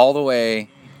all the way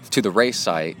to the race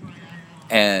site,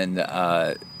 and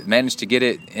managed to get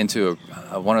it into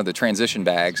one of the transition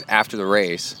bags after the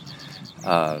race,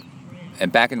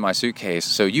 and back into my suitcase.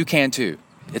 So you can too.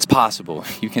 It's possible.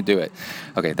 You can do it.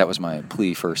 Okay, that was my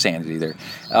plea for sanity there.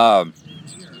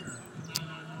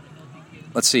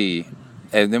 Let's see.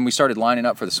 And then we started lining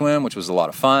up for the swim, which was a lot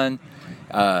of fun.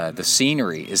 The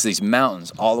scenery is these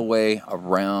mountains all the way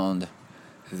around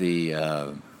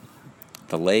the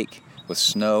lake with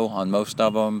snow on most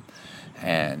of them,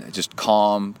 and just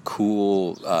calm,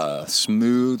 cool,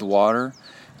 smooth water.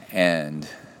 And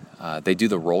they do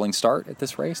the rolling start at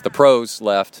this race. The pros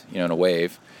left, in a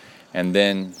wave, and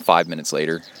then 5 minutes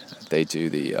later, they do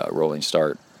the rolling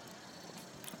start.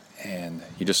 And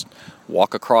you just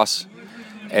walk across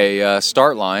a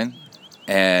start line,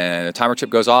 and the timer chip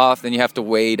goes off. Then you have to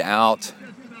wade out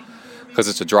because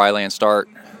it's a dry land start.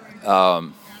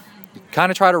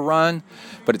 Kind of try to run,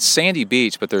 but it's sandy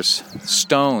beach, but there's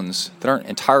stones that aren't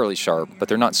entirely sharp, but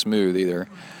they're not smooth either.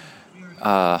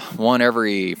 One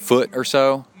every foot or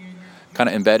so, kind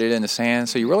of embedded in the sand,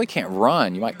 so you really can't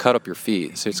run. You might cut up your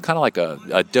feet. So it's kind of like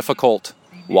a difficult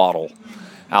waddle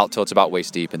out till it's about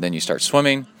waist deep, and then you start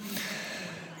swimming.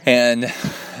 And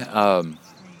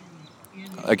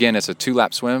again, it's a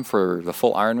 2-lap swim for the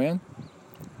full Ironman.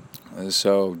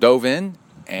 So dove in,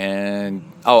 and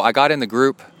I got in the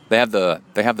group. They have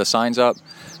the signs up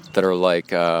that are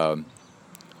like 1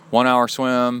 hour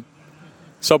swim,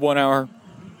 sub 1 hour,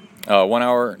 1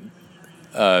 hour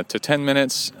to 10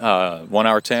 minutes, 1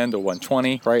 hour 10 to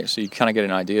 120, right? So you kind of get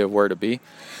an idea of where to be,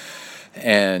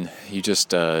 and you just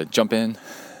jump in,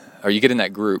 or you get in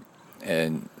that group,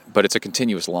 but it's a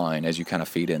continuous line as you kind of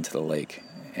feed into the lake,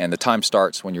 and the time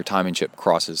starts when your timing chip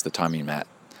crosses the timing mat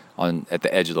at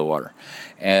the edge of the water.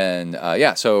 And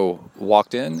so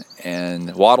walked in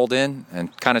and waddled in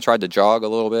and kind of tried to jog a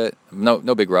little bit.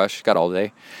 No big rush, got all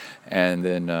day. And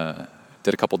then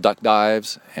did a couple duck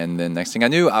dives, and then next thing I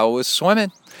knew, I was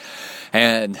swimming.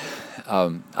 And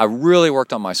I really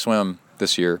worked on my swim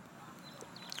this year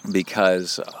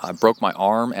because I broke my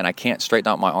arm, and I can't straighten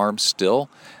out my arm still,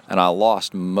 and I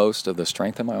lost most of the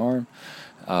strength in my arm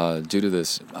due to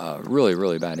this really,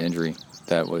 really bad injury.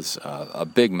 That was a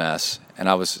big mess, and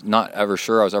I was not ever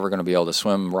sure I was ever going to be able to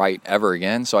swim right ever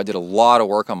again. So I did a lot of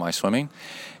work on my swimming,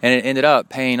 and it ended up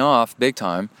paying off big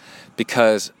time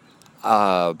because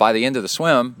by the end of the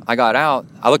swim, I got out.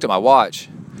 I looked at my watch.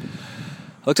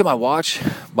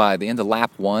 By the end of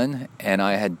lap 1, and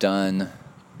I had done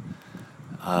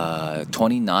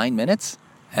 29 minutes,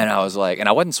 and I was like, and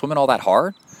I wasn't swimming all that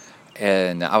hard,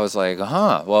 and I was like,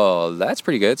 well, that's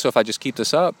pretty good. So if I just keep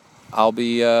this up, I'll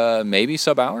be maybe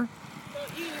sub-hour,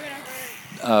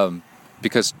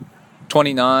 because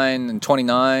 29 and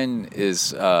 29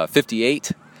 is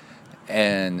 58,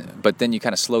 but then you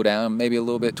kind of slow down maybe a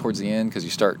little bit towards the end because you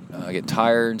start getting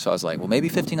tired. So I was like, well, maybe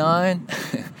 59,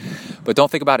 but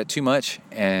don't think about it too much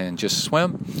and just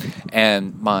swim.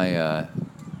 And my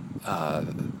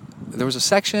there was a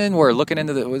section where looking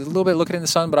into the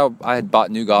sun, but I had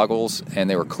bought new goggles and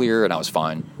they were clear and I was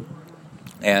fine.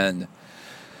 And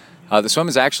the swim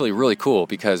is actually really cool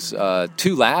because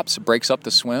 2 laps breaks up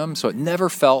the swim, so it never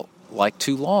felt like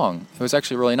too long. It was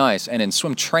actually really nice. And in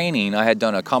swim training, I had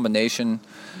done a combination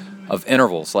of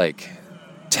intervals, like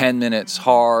 10 minutes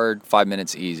hard, 5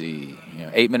 minutes easy,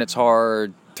 8 minutes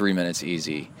hard, 3 minutes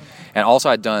easy. And also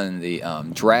I'd done the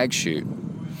drag chute.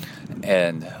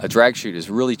 And a drag chute is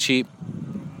really cheap,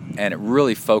 and it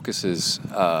really focuses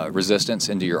resistance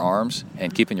into your arms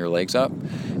and keeping your legs up.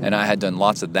 And I had done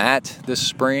lots of that this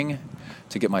spring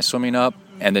to get my swimming up,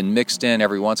 and then mixed in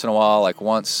every once in a while, like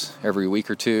once every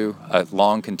week or two, a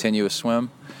long continuous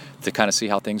swim to kind of see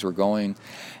how things were going.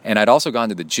 And I'd also gone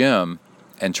to the gym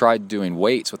and tried doing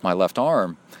weights with my left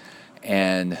arm,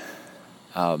 and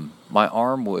my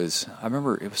arm was, I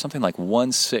remember it was something like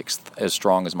 1/6 as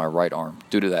strong as my right arm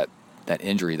due to that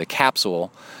injury. The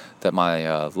capsule that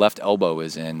my left elbow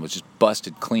is in was just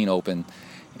busted clean open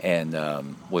and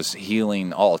was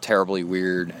healing all terribly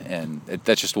weird, and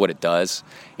that's just what it does.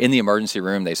 In the emergency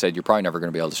room, they said, you're probably never going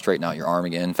to be able to straighten out your arm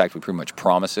again. In fact, we pretty much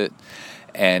promise it.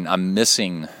 And I'm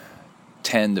missing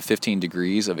 10 to 15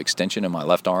 degrees of extension in my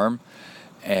left arm.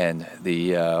 And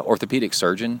the orthopedic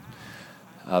surgeon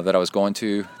that I was going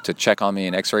to check on me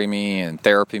and x-ray me and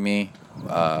therapy me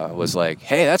was like,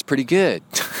 hey, that's pretty good.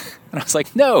 And I was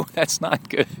like, no, that's not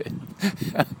good.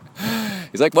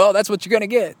 He's like, well, that's what you're going to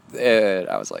get. And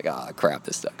I was like, crap,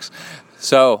 this sucks.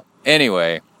 So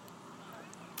anyway,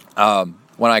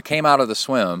 when I came out of the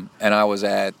swim and I was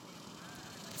at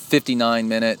 59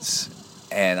 minutes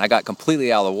and I got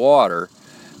completely out of the water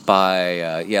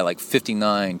by, like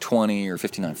 59:20 or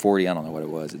 59:40, I don't know what it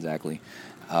was exactly.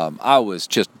 I was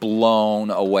just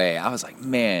blown away. I was like,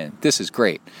 man, this is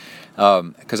great.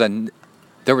 Because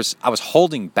I was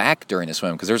holding back during the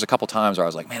swim because there was a couple times where I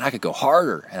was like, man, I could go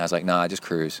harder. And I was like, nah, I just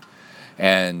cruise.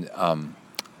 And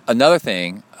another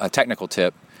thing, a technical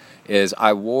tip, is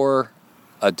I wore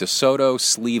a DeSoto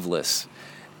sleeveless.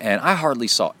 And I hardly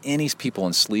saw any people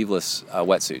in sleeveless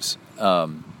wetsuits.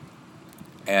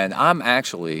 And I'm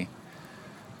actually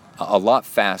a lot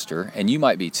faster, and you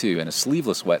might be too, in a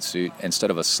sleeveless wetsuit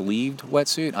instead of a sleeved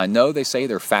wetsuit. I know they say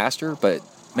they're faster, but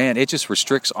man, it just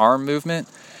restricts arm movement.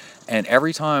 And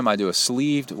every time I do a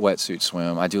sleeved wetsuit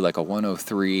swim, I do like a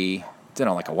 103, then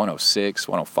I'm like a 106,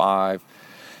 105,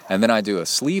 and then I do a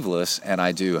sleeveless and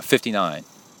I do a 59,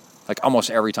 like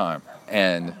almost every time.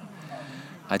 And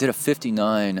I did a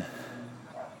 59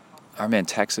 Ironman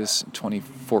Texas in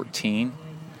 2014,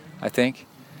 I think.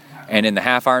 And in the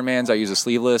half Ironmans, I use a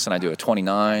sleeveless and I do a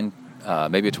 29,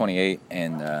 maybe a 28.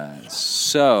 And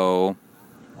so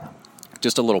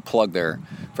just a little plug there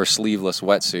for sleeveless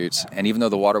wetsuits. And even though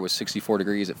the water was 64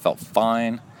 degrees, it felt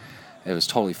fine. It was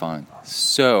totally fine.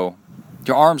 So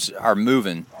your arms are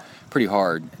moving pretty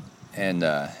hard, and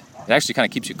it actually kind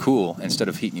of keeps you cool instead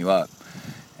of heating you up.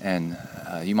 And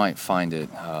you might find it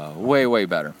way, way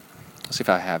better. Let's see if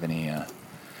I have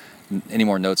any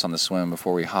more notes on the swim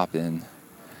before we hop in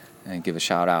and give a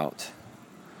shout out.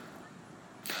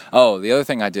 Oh, the other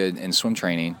thing I did in swim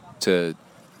training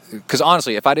because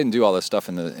honestly, if I didn't do all this stuff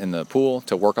in the pool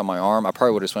to work on my arm, I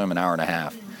probably would have swum an hour and a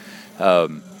half.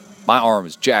 My arm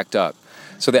was jacked up.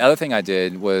 So the other thing I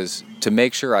did was to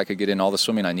make sure I could get in all the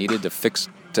swimming I needed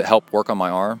to help work on my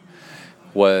arm,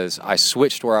 was I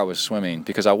switched where I was swimming,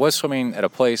 because I was swimming at a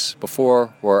place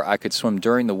before where I could swim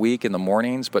during the week in the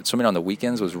mornings, but swimming on the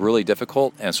weekends was really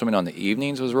difficult, and swimming on the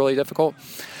evenings was really difficult.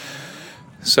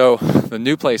 So the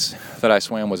new place that I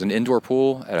swam was an indoor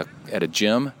pool at a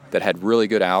gym that had really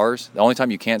good hours. The only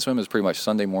time you can't swim is pretty much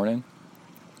Sunday morning.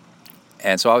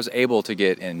 And so I was able to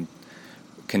get in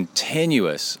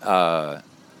continuous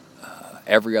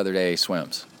every other day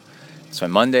swims. So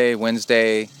Monday,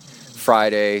 Wednesday,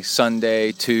 Friday,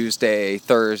 Sunday, Tuesday,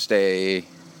 Thursday,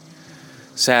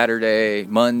 Saturday,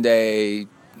 Monday,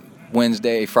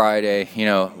 Wednesday, Friday,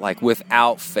 like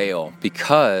without fail,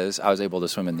 because I was able to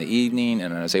swim in the evening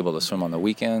and I was able to swim on the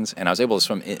weekends, and I was able to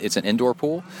swim. It's an indoor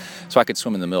pool, so I could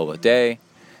swim in the middle of the day.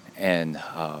 And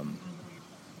I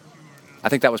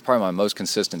think that was probably my most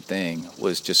consistent thing,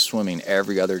 was just swimming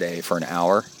every other day for an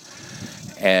hour.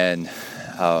 And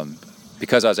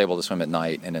because I was able to swim at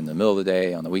night and in the middle of the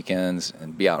day on the weekends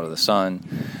and be out of the sun,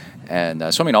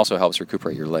 and swimming also helps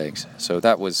recuperate your legs. So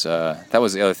that was the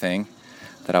other thing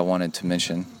that I wanted to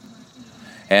mention.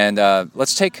 And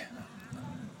let's take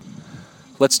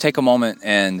a moment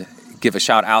and give a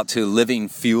shout out to Living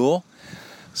Fuel.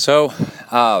 So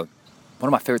one of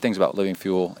my favorite things about Living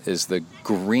Fuel is the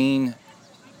green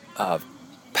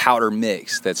powder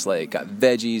mix that's like got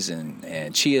veggies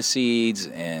and chia seeds,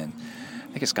 and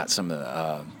I think it's got some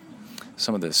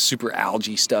of the super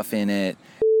algae stuff in it.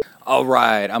 All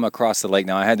right, I'm across the lake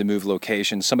now. I had to move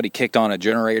location. Somebody kicked on a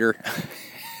generator.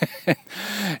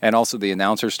 And also the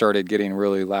announcer started getting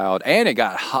really loud, and it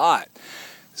got hot.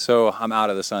 So I'm out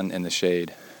of the sun in the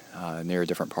shade near a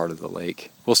different part of the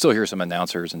lake. We'll still hear some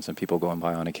announcers and some people going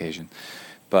by on occasion.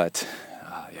 But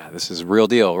yeah, this is real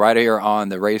deal right here on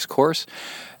the race course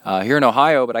here in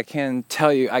Ohio. But I can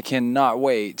tell you, I cannot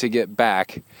wait to get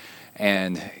back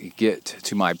and get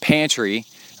to my pantry,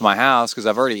 my house, because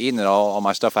I've already eaten it all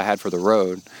my stuff I had for the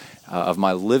road, of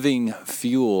my Living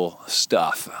Fuel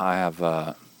stuff. I have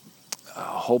a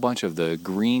whole bunch of the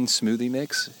green smoothie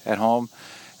mix at home,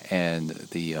 and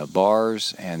the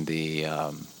bars, and the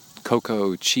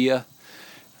cocoa chia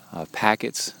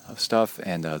packets of stuff,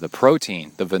 and the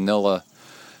protein, the vanilla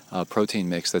protein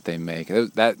mix that they make.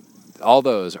 All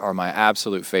those are my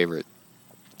absolute favorite.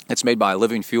 It's made by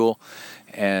Living Fuel,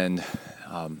 and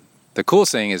the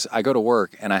coolest thing is I go to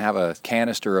work and I have a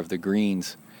canister of the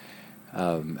greens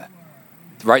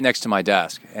right next to my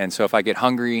desk. And so if I get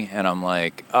hungry and I'm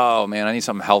like, oh man, I need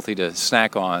something healthy to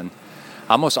snack on,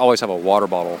 I almost always have a water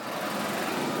bottle.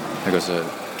 There goes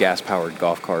a gas-powered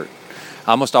golf cart.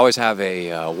 I almost always have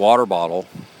a water bottle,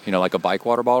 like a bike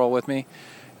water bottle with me.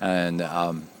 And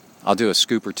I'll do a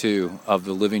scoop or two of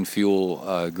the Living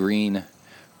Fuel green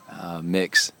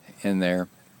mix in there.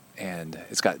 And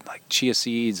it's got like chia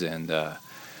seeds and the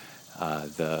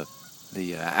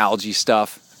algae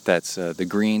stuff. That's the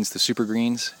greens, the super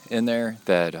greens in there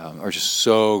that are just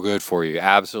so good for you.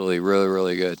 Absolutely, really,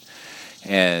 really good.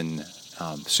 And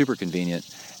super convenient.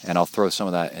 And I'll throw some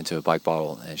of that into a bike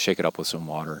bottle and shake it up with some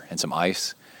water and some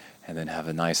ice, and then have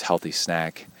a nice healthy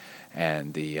snack.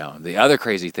 And the other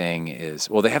crazy thing is,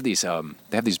 well, they have these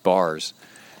bars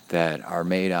that are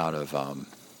made out of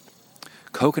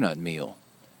coconut meal,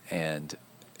 and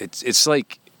it's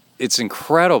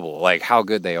incredible, like how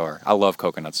good they are. I love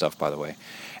coconut stuff, by the way.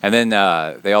 And then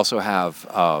they also have,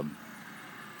 and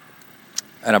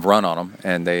I've run on them,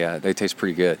 and they taste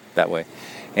pretty good that way.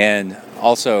 And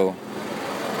also,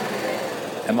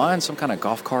 am I on some kind of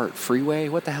golf cart freeway?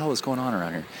 What the hell is going on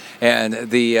around here? And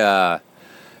they have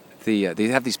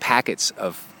these packets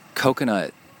of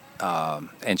coconut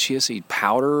and chia seed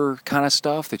powder kind of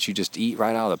stuff that you just eat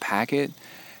right out of the packet.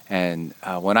 And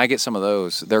when I get some of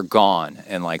those, they're gone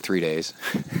in like 3 days.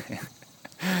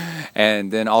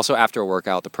 And then also after a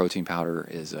workout, the protein powder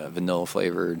is vanilla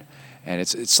flavored, and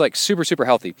it's like super, super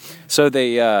healthy. So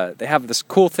they have this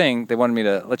cool thing they wanted me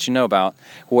to let you know about,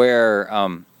 where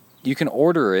you can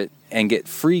order it and get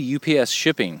free UPS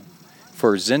shipping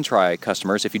for ZenTri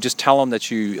customers if you just tell them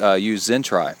that you use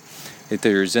ZenTri. If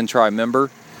they're a ZenTri member,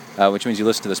 which means you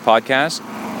listen to this podcast.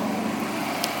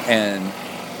 And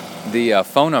the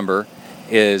phone number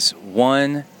is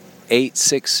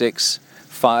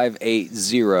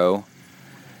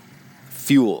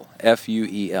 1-866-580-FUEL,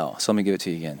 F-U-E-L. So let me give it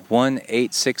to you again.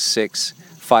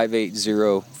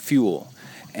 1-866-580-FUEL.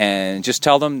 And just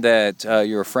tell them that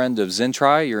you're a friend of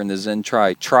ZenTri, you're in the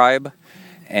ZenTri tribe,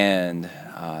 and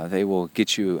they will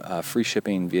get you free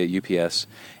shipping via UPS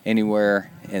anywhere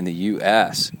in the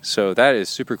U.S. So that is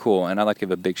super cool, and I'd like to give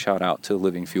a big shout out to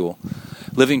Living Fuel.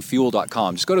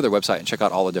 LivingFuel.com. Just go to their website and check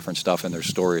out all the different stuff in their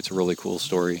story. It's a really cool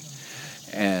story.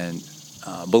 And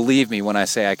believe me when I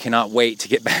say I cannot wait to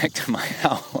get back to my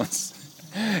house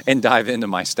and dive into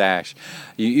my stash.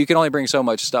 You can only bring so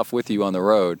much stuff with you on the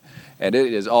road, and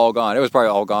it is all gone. It was probably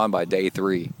all gone by day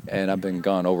 3, and I've been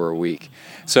gone over a week.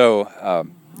 So,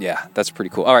 yeah, that's pretty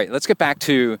cool. All right, let's get back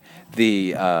to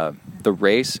the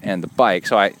race and the bike.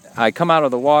 So I come out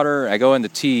of the water, I go into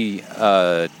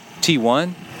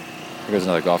T1. There goes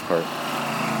another golf cart.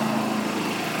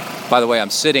 By the way, I'm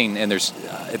sitting, and there's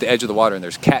at the edge of the water, and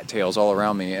there's cattails all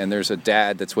around me, and there's a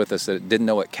dad that's with us that didn't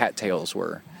know what cattails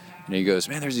were. And he goes,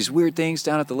 man, there's these weird things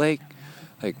down at the lake,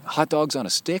 like hot dogs on a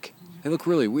stick. They look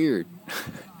really weird.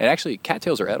 And actually,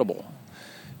 cattails are edible.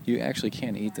 You actually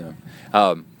can eat them.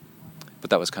 But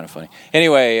that was kind of funny.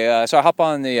 Anyway, so I hop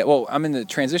on I'm in the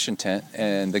transition tent,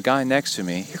 and the guy next to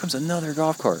me, here comes another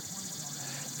golf cart.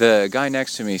 The guy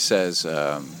next to me says,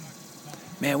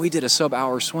 man, we did a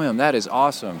sub-hour swim. That is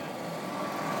awesome.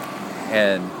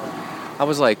 And I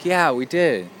was like, yeah, we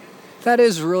did. That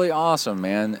is really awesome,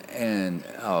 man. And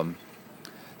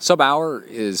sub-hour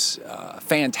is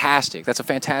fantastic. That's a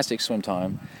fantastic swim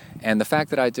time. And the fact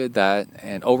that I did that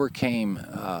and overcame,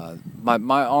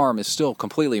 my arm is still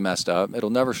completely messed up. It'll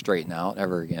never straighten out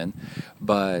ever again.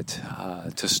 But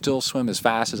to still swim as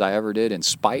fast as I ever did in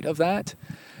spite of that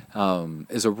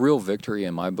is a real victory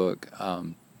in my book.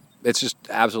 It's just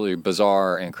absolutely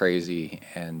bizarre and crazy,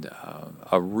 and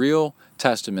a real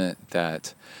testament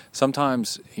that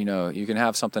sometimes, you can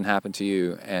have something happen to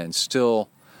you and still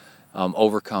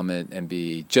overcome it and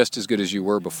be just as good as you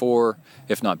were before,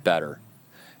 if not better.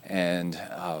 And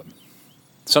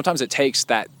sometimes it takes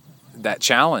that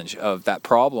challenge of that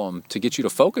problem to get you to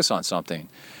focus on something.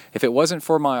 If it wasn't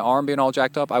for my arm being all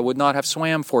jacked up, I would not have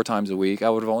swam 4 times a week. I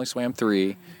would have only swam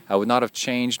 3. I would not have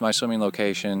changed my swimming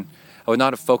location. I would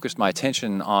not have focused my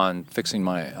attention on fixing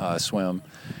my swim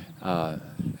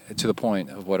to the point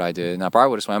of what I did. And I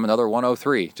probably would have swam another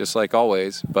 103, just like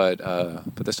always. But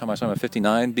this time I swam at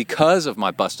 59 because of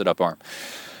my busted up arm.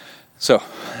 So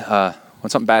when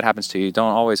something bad happens to you,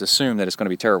 don't always assume that it's going to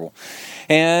be terrible.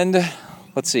 And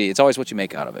let's see, it's always what you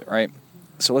make out of it, right?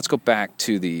 So let's go back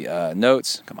to the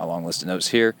notes. Got my long list of notes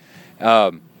here.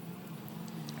 Got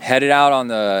on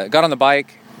the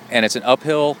bike, and it's an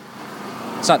uphill.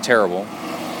 It's not terrible,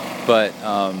 but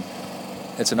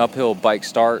it's an uphill bike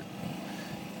start.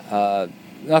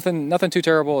 Nothing too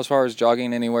terrible as far as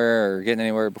jogging anywhere or getting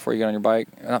anywhere before you get on your bike.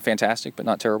 Not fantastic, but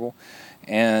not terrible.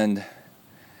 And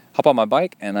hop on my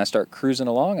bike, and I start cruising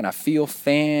along, and I feel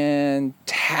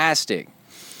fantastic.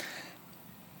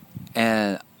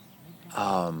 And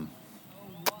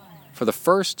for the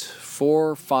first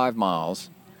 4 or 5 miles,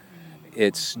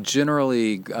 it's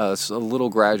generally a little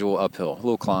gradual uphill, a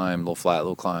little climb, a little flat, a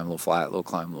little climb, a little flat, a little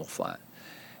climb, a little flat.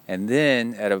 And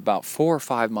then at about 4 or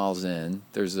 5 miles in,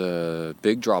 there's a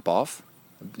big drop-off,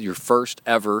 your first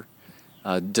ever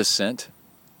descent,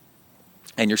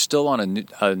 and you're still on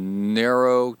a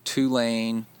narrow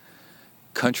 2-lane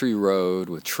country road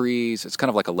with trees. It's kind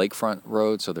of like a lakefront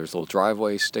road, so there's little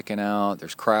driveways sticking out.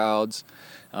 There's crowds.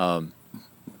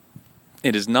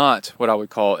 It is not what I would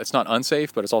call, it's not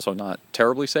unsafe, but it's also not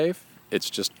terribly safe. It's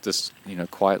just this,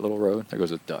 quiet little road. There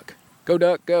goes a duck. Go,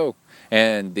 duck, go.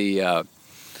 And so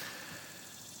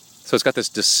it's got this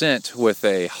descent with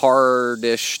a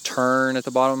hardish turn at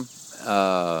the bottom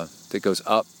that goes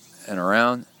up and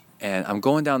around. And I'm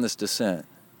going down this descent,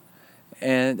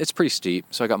 and it's pretty steep.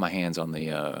 So I got my hands on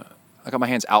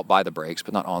out by the brakes,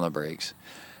 but not on the brakes.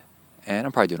 And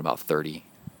I'm probably doing about 30,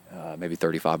 maybe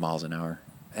 35 miles an hour,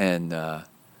 and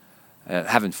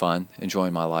having fun,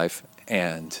 enjoying my life.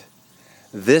 And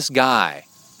this guy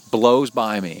blows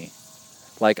by me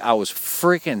like I was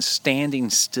freaking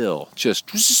standing still, just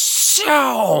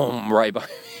right by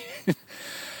me.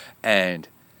 And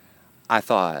I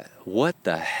thought, what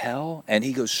the hell? And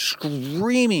he goes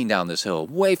screaming down this hill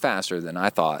way faster than I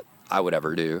thought I would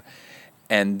ever do.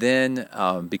 And then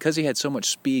because he had so much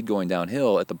speed going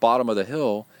downhill, at the bottom of the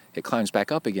hill, it climbs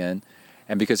back up again.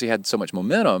 And because he had so much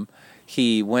momentum,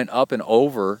 he went up and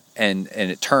over and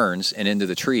it turns and into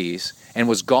the trees and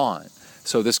was gone.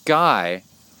 So this guy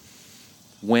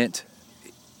went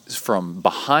from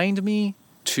behind me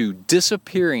to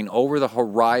disappearing over the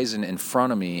horizon in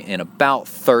front of me in about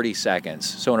 30 seconds.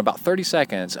 So in about 30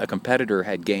 seconds, a competitor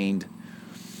had gained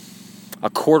a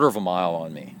quarter of a mile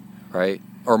on me, right?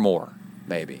 Or more,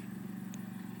 maybe.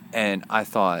 And I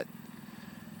thought,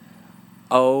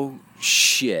 oh,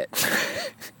 shit.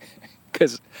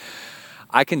 Because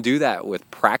I can do that with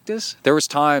practice. There was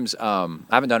times, I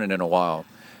haven't done it in a while,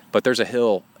 but there's a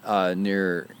hill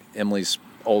near Emily's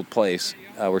old place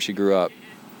where she grew up,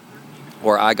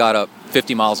 where I got up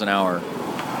 50 miles an hour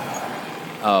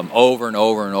over and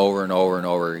over and over and over and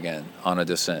over again on a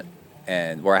descent,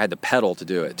 and where I had to pedal to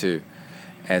do it too.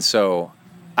 And so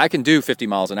I can do 50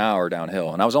 miles an hour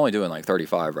downhill, and I was only doing like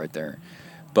 35 right there.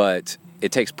 But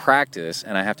it takes practice,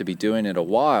 and I have to be doing it a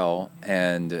while,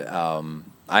 and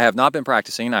I have not been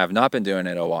practicing. I have not been doing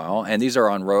it a while, and these are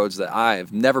on roads that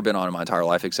I've never been on in my entire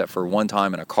life except for one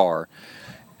time in a car.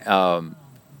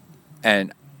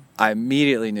 And I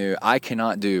immediately knew I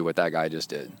cannot do what that guy just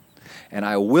did. And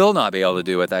I will not be able to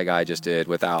do what that guy just did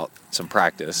without some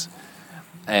practice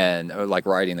and like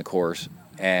riding the course.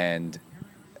 And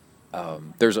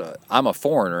I'm a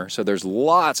foreigner, so there's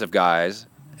lots of guys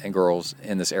and girls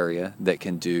in this area that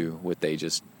can do what they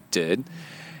just did.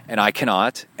 And I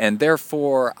cannot. And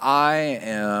therefore, I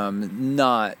am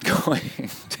not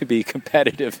going to be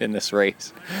competitive in this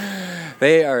race.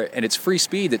 And it's free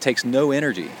speed that takes no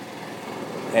energy.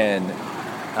 And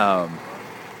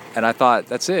I thought,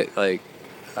 that's it. Like,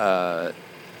 I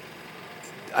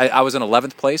was in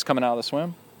 11th place coming out of the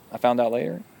swim. I found out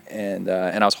later, and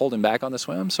I was holding back on the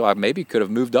swim, so I maybe could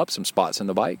have moved up some spots in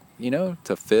the bike, to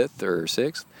 5th or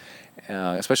 6th,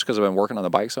 especially because I've been working on the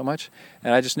bike so much.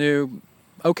 And I just knew,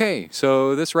 okay,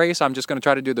 so this race, I'm just going to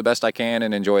try to do the best I can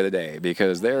and enjoy the day,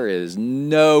 because there is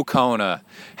no Kona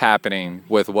happening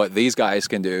with what these guys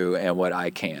can do and what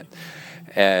I can't.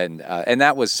 And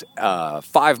that was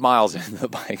 5 miles into the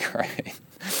bike ride.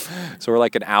 So we're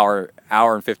like an hour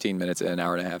and 15 minutes in, an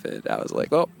hour and a half in. I was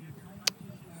like, well,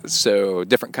 So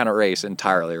different kind of race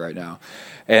entirely right now.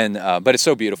 And but it's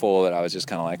so beautiful that I was just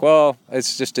kind of like, well,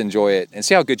 let's just enjoy it and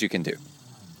see how good you can do.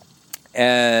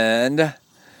 And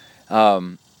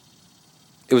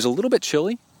it was a little bit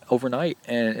chilly overnight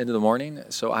and into the morning,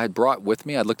 so I had brought with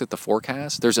me, I looked at the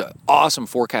forecast. There's an awesome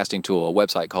forecasting tool, a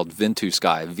website called Ventu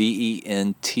Sky,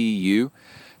 VENTU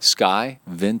Sky,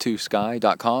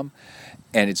 VentuSky.com,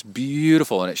 and it's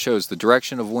beautiful, and it shows the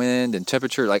direction of wind and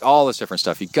temperature, like all this different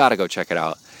stuff. You got to go check it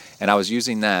out. And I was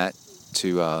using that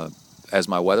to as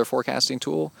my weather forecasting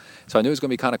tool, so I knew it was going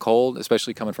to be kind of cold,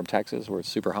 especially coming from Texas where it's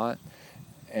super hot.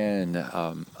 And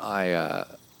I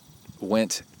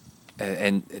went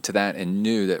and to that and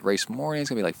knew that race morning is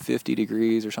going to be like 50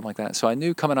 degrees or something like that. So I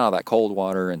knew coming out of that cold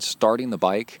water and starting the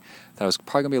bike that I was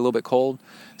probably going to be a little bit cold.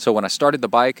 So when I started the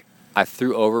bike, I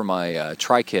threw over my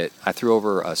tri-kit. I threw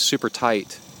over a super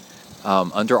tight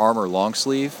Under Armour long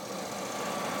sleeve,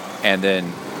 and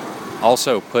then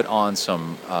also put on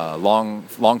some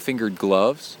long-fingered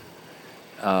gloves.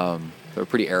 They were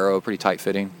pretty pretty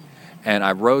tight-fitting. And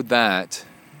I rode that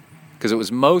because it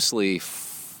was mostly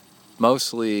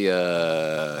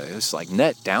it was like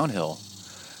net downhill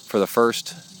for the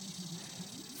first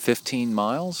 15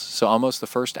 miles, so almost the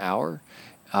first hour.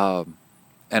 And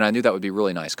I knew that would be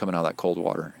really nice coming out of that cold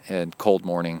water and cold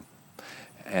morning.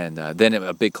 And then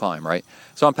a big climb, right?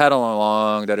 So I'm pedaling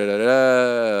along,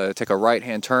 take a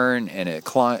right-hand turn, and it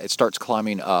starts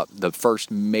climbing up the first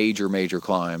major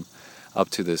climb up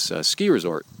to this ski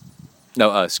resort.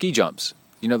 No, ski jumps.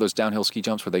 You know those downhill ski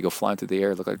jumps where they go flying through the air,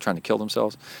 look like they're trying to kill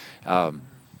themselves?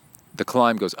 The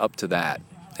climb goes up to that,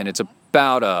 and it's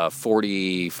about a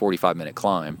 45 minute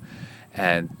climb.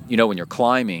 And you know, when you're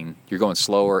climbing, you're going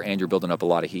slower and you're building up a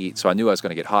lot of heat. So I knew I was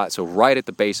going to get hot. So right at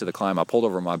the base of the climb, I pulled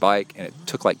over my bike, and it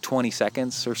took like 20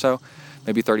 seconds or so,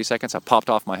 maybe 30 seconds. I popped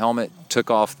off my helmet, took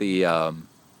off the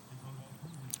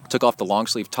long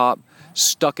sleeve top,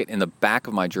 stuck it in the back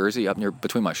of my jersey up near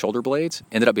between my shoulder blades.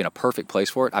 Ended up being a perfect place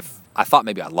for it. I thought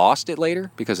maybe I lost it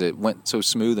later because it went so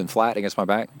smooth and flat against my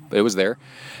back, but it was there.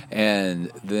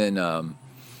 And then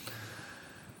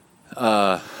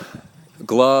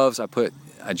gloves,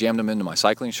 I jammed them into my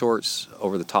cycling shorts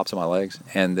over the tops of my legs,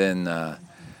 and then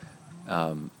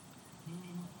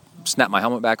snapped my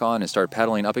helmet back on and started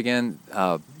pedaling up again.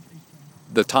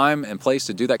 The time and place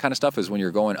to do that kind of stuff is when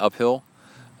you're going uphill,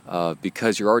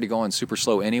 because you're already going super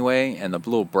slow anyway, and the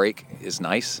little break is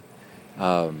nice.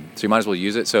 So you might as well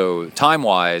use it. So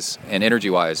time-wise and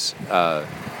energy-wise,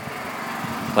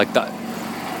 like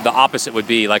the opposite would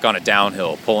be like on a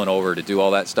downhill, pulling over to do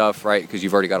all that stuff, right? Because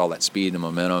you've already got all that speed and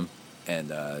momentum,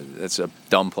 and it's a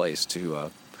dumb place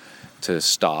to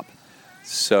stop.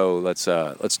 So let's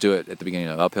do it at the beginning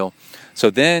of uphill.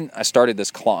 So then I started this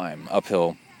climb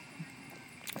uphill,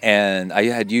 and I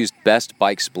had used Best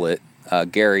Bike Split.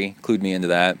 Gary clued me into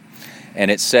that,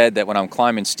 and it said that when I'm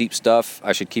climbing steep stuff,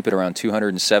 I should keep it around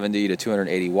 270 to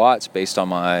 280 watts based on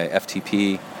my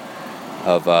FTP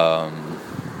of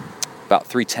about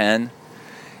 310,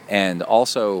 and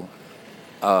also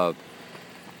for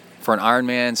an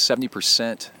Ironman,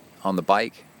 70% on the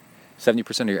bike,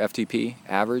 70% of your FTP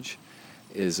average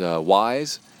is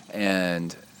wise,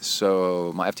 and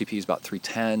so my FTP is about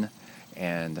 310.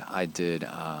 And I did,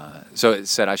 so it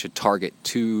said I should target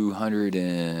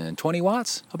 220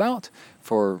 watts about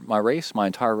for my race, my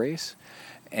entire race.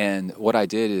 And what I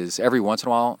did is every once in a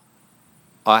while,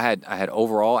 I had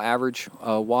overall average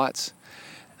watts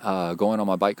going on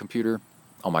my bike computer.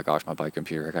 Oh my gosh, my bike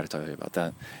computer, I got to tell you about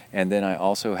that. And then I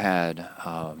also had,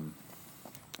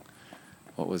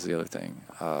 what was the other thing?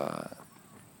 A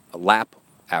lap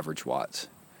average watts.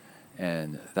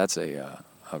 And that's a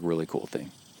really cool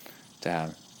thing to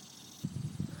have,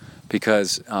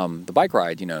 because the bike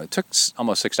ride, it took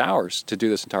almost 6 hours to do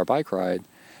this entire bike ride,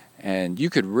 and you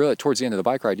could really, towards the end of the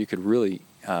bike ride, you could really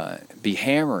be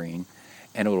hammering,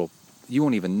 and you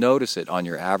won't even notice it on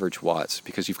your average watts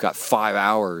because you've got 5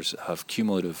 hours of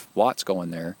cumulative watts going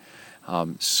there.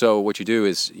 So what you do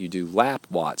is you do lap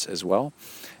watts as well,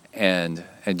 and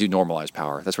do normalized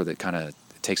power. That's where that kind of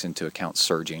takes into account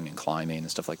surging and climbing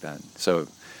and stuff like that. So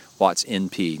watts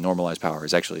NP, normalized power,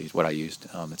 is actually what I used.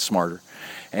 It's smarter.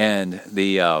 And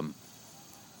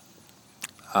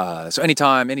so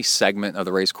any segment of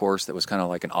the race course that was kind of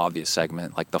like an obvious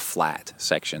segment, like the flat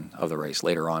section of the race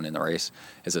later on in the race,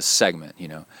 is a segment.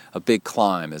 A big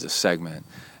climb is a segment.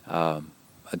 A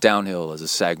downhill is a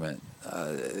segment.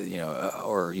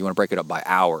 Or you want to break it up by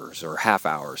hours or half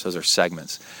hours. Those are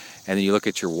segments. And then you look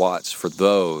at your watts for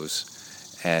those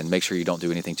and make sure you don't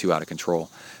do anything too out of control.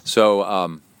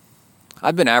 So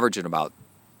I've been averaging about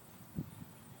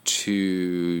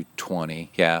 220,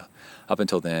 yeah. up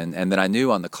until then. And then I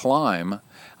knew on the climb,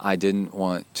 I didn't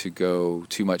want to go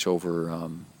too much over,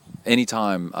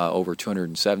 anytime over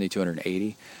 270,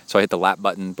 280. So I hit the lap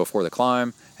button before the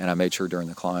climb, and I made sure during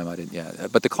the climb I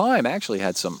didn't, but the climb actually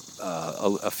had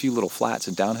a few little flats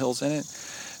and downhills in it.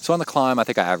 So on the climb, I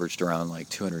think I averaged around like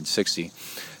 260.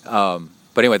 But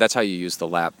anyway, that's how you use the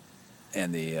lap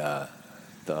and the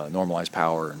normalized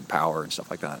power and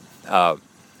stuff like that.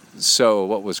 So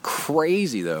what was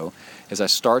crazy though is I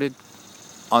started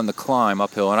on the climb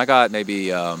uphill, and I got maybe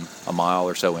a mile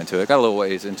or so into it. Got a little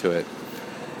ways into it,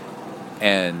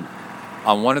 and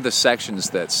on one of the sections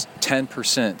that's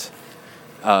 10%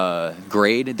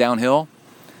 grade downhill,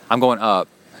 I'm going up,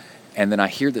 and then I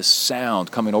hear this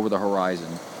sound coming over the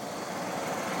horizon,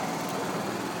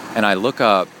 and I look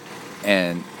up,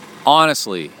 and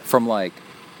honestly, from like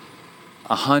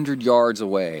 100 yards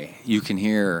away, you can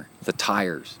hear the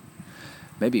tires,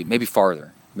 maybe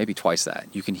farther, maybe twice that.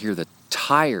 You can hear the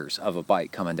tires of a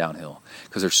bike coming downhill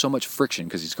because there's so much friction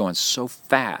because he's going so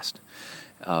fast.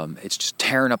 It's just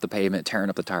tearing up the pavement, tearing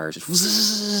up the tires,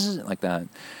 just like that.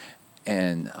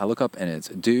 And I look up, and it's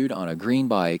a dude on a green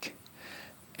bike,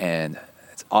 and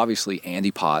it's obviously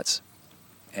Andy Potts,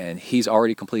 and he's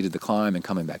already completed the climb and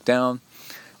coming back down.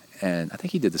 And I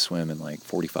think he did the swim in like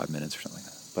 45 minutes or something like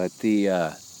that. But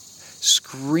the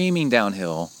screaming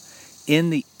downhill in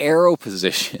the arrow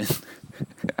position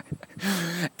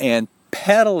and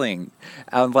pedaling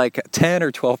on like 10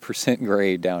 or 12%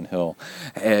 grade downhill.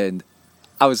 And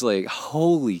I was like,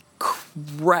 holy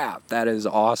crap, that is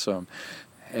awesome.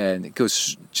 And it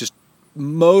goes just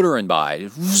motoring by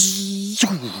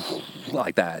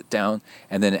like that down.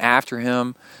 And then after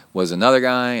him was another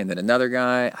guy, and then another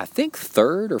guy. I think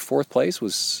third or fourth place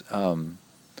was...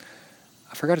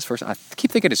 I forgot his first. I keep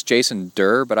thinking it's Jason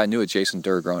Durr, but I knew it's Jason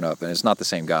Durr growing up, and it's not the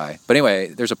same guy. But anyway,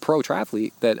 there's a pro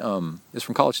triathlete that is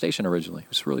from College Station originally. It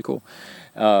was really cool.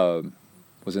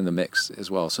 Was in the mix as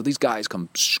well. So these guys come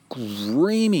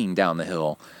screaming down the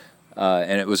hill,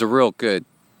 and it was a real good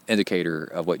indicator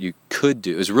of what you could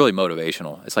do. It was really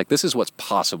motivational. It's like, this is what's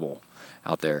possible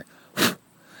out there.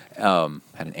 Had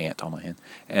an ant on my hand,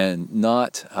 and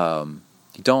not.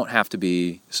 You don't have to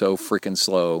be so freaking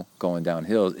slow going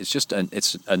downhill. It's just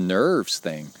it's a nerves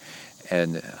thing.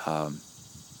 And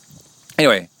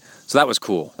anyway, so that was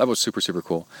cool. That was super, super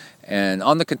cool. And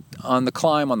on the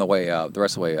climb on the way up, the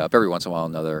rest of the way up, every once in a while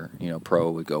another pro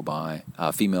would go by.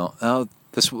 Female.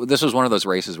 This was one of those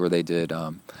races where they did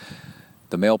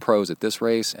the male pros at this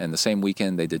race, and the same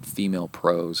weekend they did female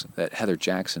pros that Heather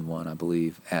Jackson won, I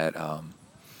believe, at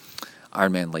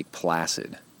Ironman Lake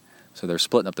Placid. So they're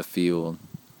splitting up the field.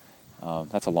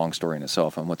 That's a long story in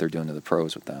itself on what they're doing to the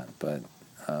pros with that. But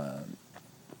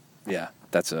yeah,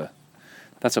 that's a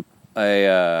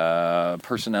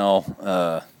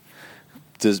personnel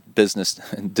business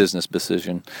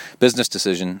decision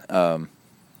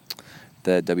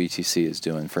that WTC is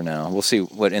doing for now. We'll see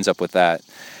what ends up with that.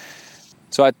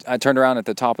 So I turned around at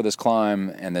the top of this climb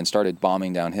and then started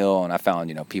bombing downhill, and I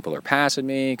found people are passing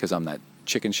me because I'm that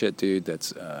chicken shit dude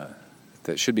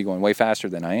that should be going way faster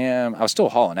than I am. I was still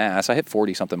hauling ass. I hit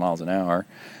 40-something miles an hour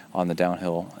on the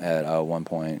downhill at one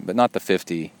point, but not the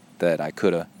 50 that I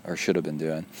could have or should have been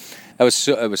doing. It was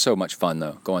so much fun,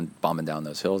 though, bombing down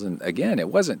those hills. And again, it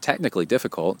wasn't technically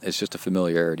difficult. It's just a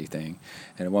familiarity thing.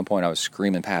 And at one point, I was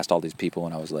screaming past all these people,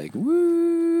 and I was like,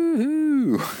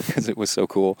 woo-hoo, because it was so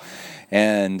cool.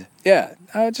 And yeah,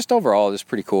 just overall, it's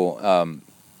pretty cool.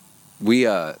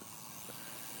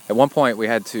 At one point, we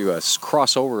had to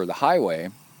cross over the highway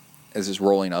as it's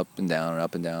rolling up and down and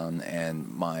up and down,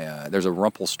 and there's a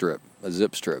rumple strip, a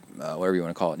zip strip, whatever you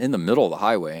want to call it, in the middle of the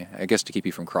highway, I guess to keep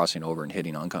you from crossing over and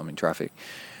hitting oncoming traffic.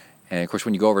 And, of course,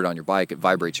 when you go over it on your bike, it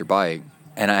vibrates your bike.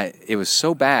 And it was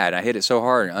so bad, I hit it so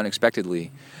hard and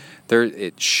unexpectedly,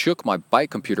 it shook my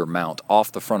bike computer mount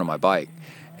off the front of my bike.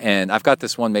 And I've got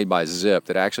this one made by Zip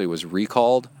that actually was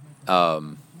recalled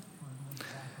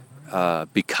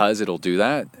because it'll do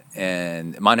that.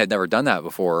 And mine had never done that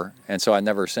before, and so I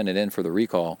never sent it in for the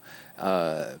recall.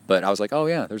 But I was like, oh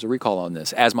yeah, there's a recall on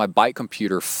this. As my bike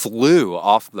computer flew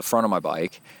off the front of my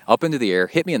bike, up into the air,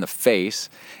 hit me in the face,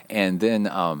 and then,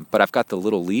 but I've got the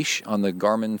little leash on the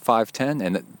Garmin 510,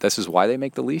 and this is why they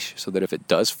make the leash, so that if it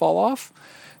does fall off,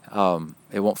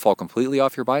 it won't fall completely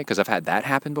off your bike, because I've had that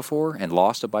happen before and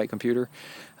lost a bike computer.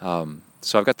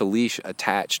 So I've got the leash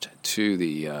attached to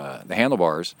the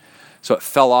handlebars. So it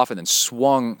fell off and then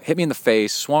hit me in the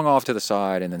face, swung off to the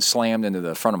side, and then slammed into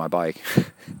the front of my bike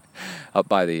up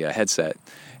by the headset.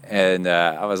 And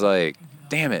I was like,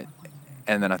 damn it.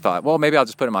 And then I thought, well, maybe I'll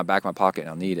just put it in my back of my pocket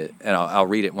and I'll need it. And I'll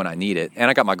read it when I need it. And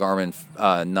I got my Garmin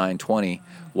 920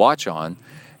 watch on.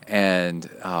 And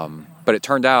but it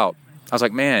turned out, I was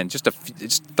like, man, just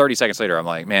 30 seconds later, I'm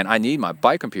like, man, I need my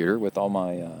bike computer with all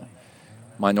my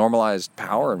my normalized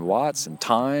power and watts and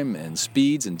time and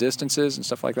speeds and distances and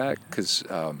stuff like that, because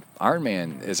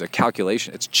Ironman is a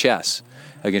calculation. It's chess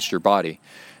against your body.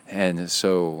 And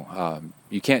so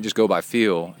you can't just go by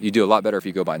feel. You do a lot better if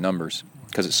you go by numbers,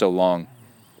 because it's so long.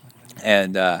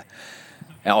 And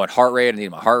heart rate, I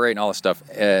needed my heart rate and all this stuff.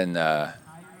 And I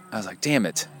was like, damn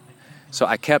it. So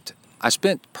I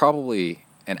spent probably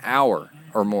an hour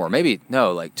or more,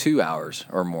 like 2 hours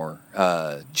or more,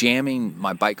 jamming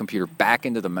my bike computer back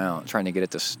into the mount, trying to get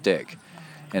it to stick.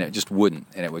 And it just wouldn't.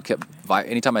 And it would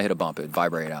anytime I hit a bump, it'd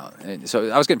vibrate out. And so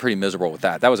I was getting pretty miserable with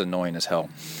that. That was annoying as hell.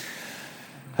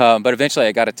 But eventually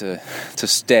I got it to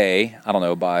stay, I don't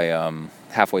know, by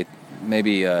halfway,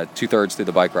 maybe 2/3 through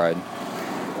the bike ride.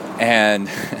 And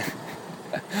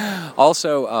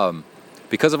also,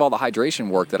 because of all the hydration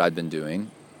work that I'd been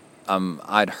doing,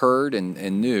 I'd heard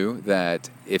and knew that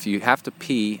if you have to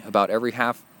pee about every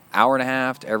hour and a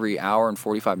half to every hour and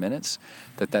 45 minutes,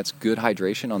 that's good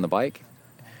hydration on the bike,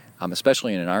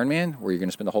 especially in an Ironman where you're going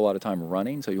to spend a whole lot of time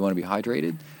running, so you want to be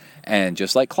hydrated. And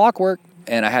just like clockwork,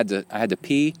 and I had to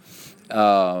pee.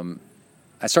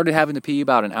 I started having to pee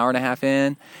about an hour and a half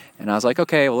in, and I was like,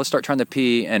 okay, well, let's start trying to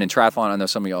pee. And in triathlon, I know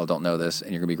some of y'all don't know this,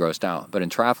 and you're going to be grossed out, but in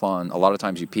triathlon, a lot of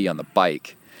times you pee on the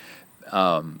bike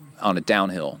on a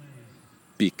downhill,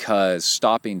 because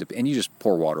stopping and you just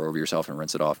pour water over yourself and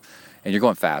rinse it off, and you're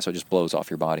going fast, so it just blows off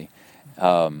your body.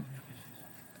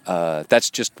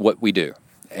 That's just what we do.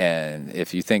 And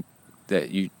if you think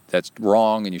that's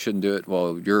wrong and you shouldn't do it,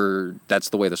 well, that's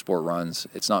the way the sport runs.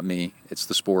 It's not me, it's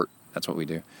the sport. That's what we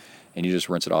do. And you just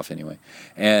rinse it off anyway.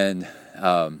 And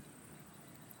on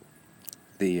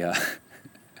the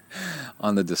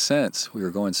descents, we were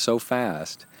going so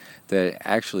fast that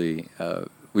actually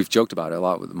we've joked about it a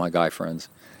lot with my guy friends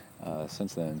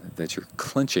since then, that you're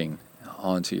clenching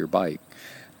onto your bike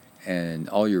and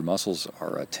all your muscles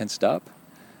are tensed up,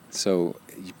 so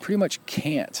you pretty much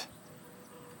can't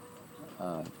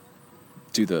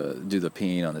do the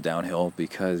peeing on the downhill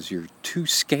because you're too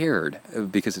scared,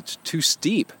 because it's too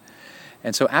steep.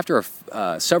 And so after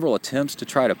several attempts to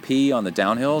try to pee on the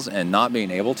downhills and not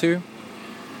being able to,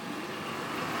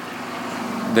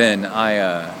 then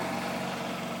I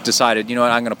decided, you know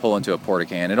what, I'm going to pull into a porta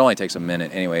can. It only takes a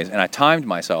minute anyways. And I timed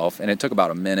myself, and it took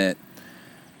about a minute,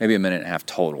 maybe a minute and a half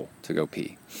total to go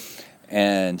pee.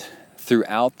 And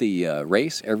throughout the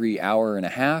race, every hour and a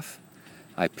half,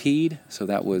 I peed. So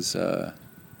that was, hour,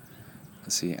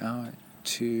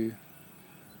 2.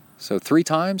 So 3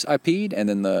 times I peed, and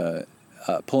then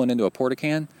pulling into a porta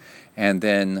can. And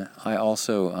then I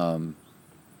also,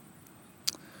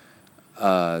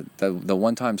 the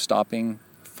one time stopping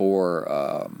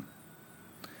for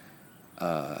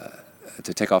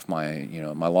to take off my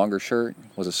my longer shirt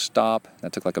was a stop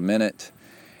that took like a minute,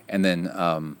 and then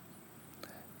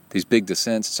these big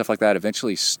descents and stuff like that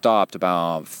eventually stopped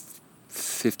about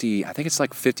 50. I think it's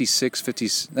like 56, 50.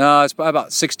 No, it's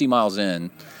about 60 miles in.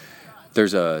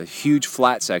 There's a huge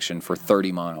flat section for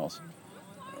 30 miles,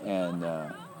 and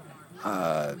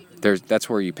that's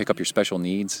where you pick up your special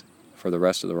needs for the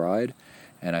rest of the ride.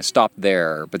 And I stopped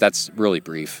there, but that's really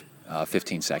brief,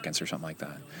 15 seconds or something like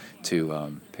that,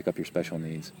 to pick up your special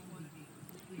needs.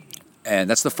 And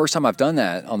that's the first time I've done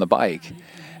that on the bike,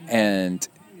 and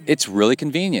it's really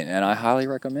convenient, and I highly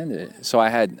recommend it. So I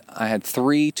had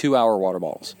 3 2-hour water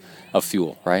bottles of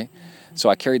fuel, right? So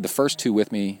I carried the first 2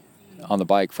 with me on the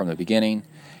bike from the beginning,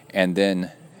 and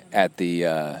then at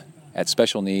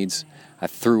special needs, I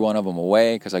threw one of them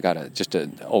away because I got just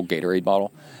an old Gatorade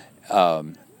bottle.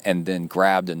 And then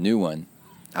grabbed a new one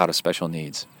out of special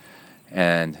needs.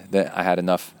 And then I had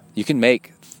enough. You can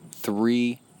make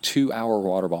 3 2-hour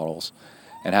water bottles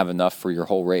and have enough for your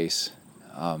whole race,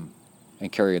 and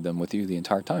carry them with you the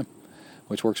entire time,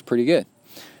 which works pretty good.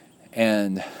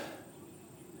 And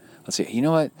let's see, you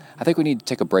know what? I think we need to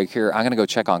take a break here. I'm going to go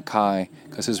check on Kai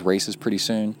because his race is pretty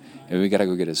soon. And we got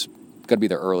to be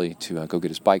there early to go get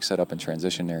his bike set up in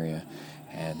transition area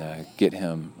and get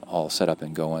him all set up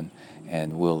and going.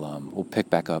 And we'll pick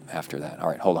back up after that. All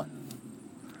right, hold on.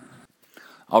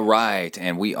 All right,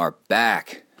 and we are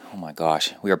back. Oh my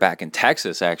gosh, we are back in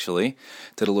Texas, actually.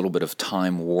 Did a little bit of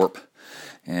time warp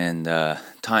and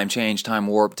time change, time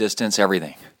warp, distance,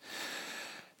 everything.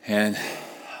 And,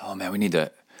 oh man, we need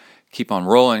to keep on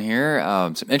rolling here.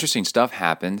 Some interesting stuff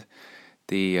happened.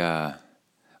 I'm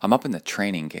up in the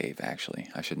training cave, actually.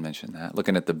 I should mention that.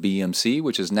 Looking at the BMC,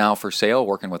 which is now for sale,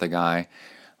 working with a guy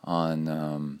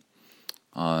on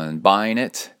buying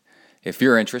it. If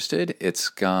you're interested, it's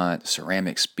got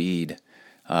ceramic speed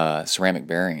ceramic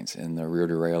bearings in the rear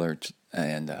derailleur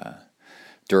and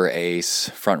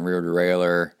prerace front and rear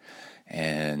derailleur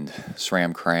and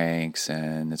SRAM cranks,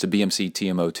 and it's a BMC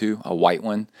TMO2, a white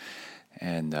one,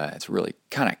 and it's really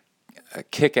kind of a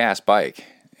kick-ass bike,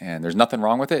 and there's nothing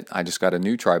wrong with it. I just got a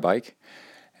new tri-bike,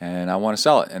 and I want to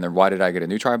sell it. And then why did I get a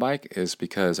new tri-bike? Is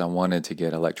because I wanted to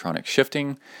get electronic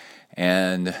shifting,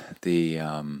 and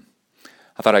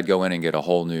I thought I'd go in and get a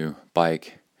whole new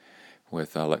bike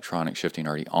with electronic shifting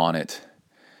already on it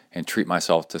and treat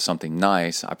myself to something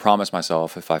nice. I promised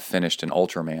myself if I finished an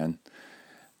Ultraman,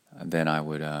 then I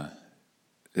would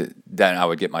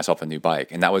get myself a new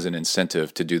bike, and that was an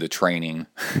incentive to do the training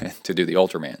to do the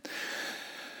Ultraman.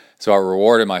 So I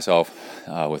rewarded myself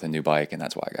with a new bike, and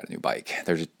that's why I got a new bike.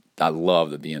 I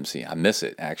love the BMC. I miss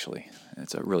it, actually.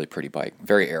 It's a really pretty bike,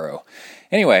 very aero.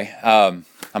 Anyway, I'm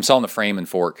selling the frame and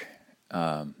fork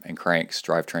and cranks,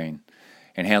 drivetrain,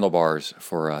 and handlebars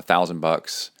for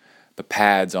 $1,000. The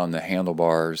pads on the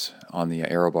handlebars, on the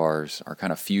aero bars, are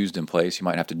kind of fused in place. You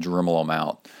might have to Dremel them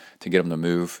out to get them to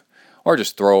move, or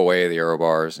just throw away the aero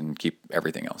bars and keep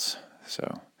everything else.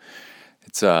 So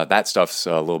it's that stuff's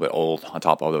a little bit old on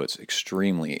top, although it's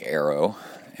extremely aero,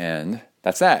 and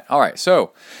that's that. All right,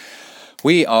 so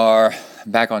we are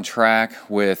back on track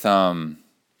with a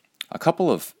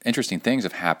couple of interesting things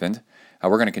have happened.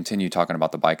 We're going to continue talking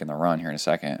about the bike and the run here in a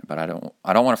second, but I don't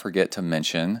want to forget to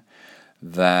mention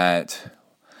that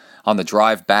on the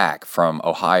drive back from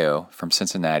Ohio, from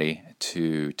Cincinnati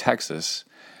to Texas,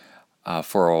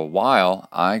 for a while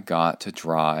I got to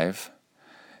drive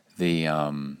the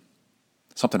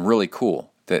something really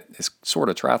cool that is sort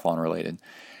of triathlon related,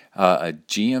 a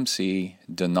GMC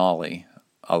Denali,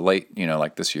 a late,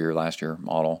 like last year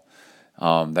model,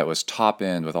 that was top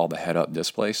end with all the head-up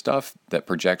display stuff that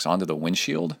projects onto the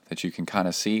windshield that you can kind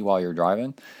of see while you're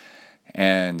driving.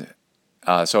 And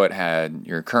so it had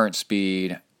your current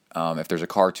speed, if there's a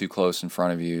car too close in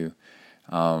front of you,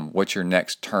 what your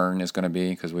next turn is going to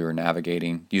be, because we were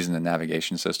navigating, using the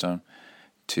navigation system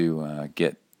to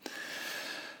get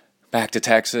back to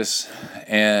Texas.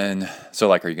 And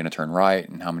so, are you going to turn right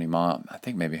and how many miles? I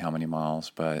think maybe how many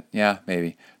miles, but yeah,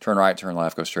 maybe. Turn right, turn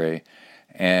left, go straight.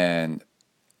 And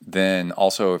then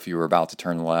also if you were about to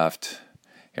turn left,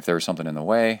 if there was something in the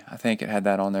way, I think it had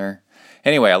that on there.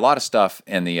 Anyway, a lot of stuff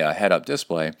in the head-up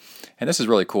display. And this is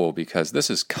really cool because this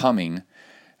is coming.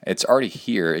 It's already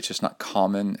here. It's just not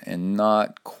common and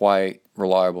not quite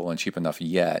reliable and cheap enough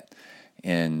yet.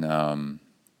 I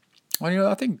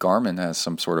think Garmin has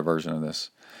some sort of version of this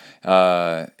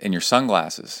in your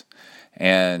sunglasses.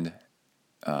 And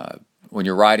when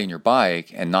you're riding your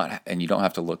bike and you don't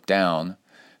have to look down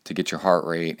to get your heart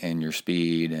rate and your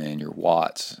speed and your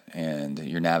watts and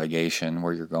your navigation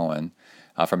where you're going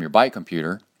from your bike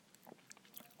computer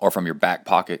or from your back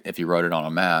pocket if you wrote it on a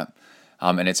map,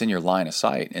 and it's in your line of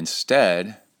sight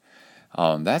instead,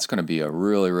 that's going to be a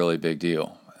really, really big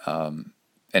deal.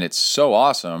 And it's so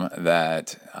awesome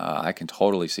that I can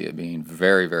totally see it being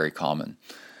very, very common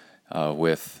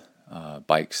with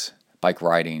bike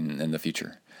riding in the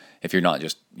future. If you're not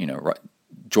just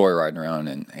joyriding around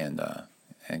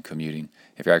and commuting,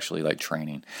 if you're actually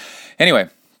training. Anyway,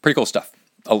 pretty cool stuff.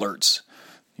 Alerts,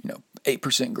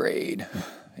 8% grade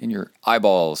in your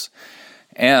eyeballs.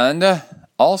 And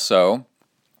also,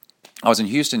 I was in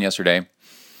Houston yesterday,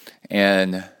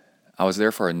 and I was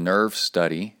there for a nerve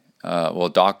study. A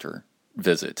doctor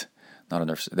visit, not a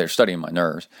nurse. They're studying my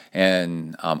nerves,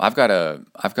 and I've got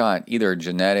either a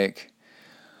genetic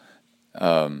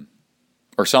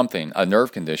or something, a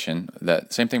nerve condition,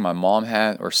 that same thing my mom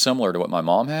had, or similar to what my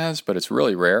mom has, but it's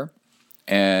really rare.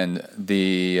 And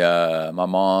my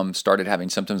mom started having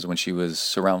symptoms when she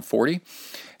was around 40,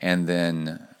 and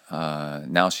then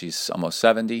now she's almost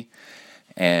 70,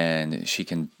 and she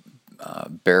can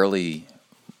not barely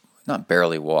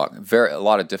walk, a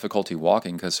lot of difficulty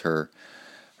walking because her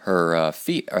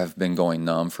feet have been going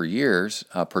numb for years,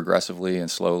 progressively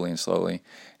and slowly,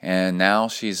 and now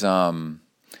she's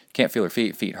can't feel her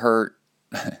feet. Feet hurt.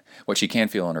 What she can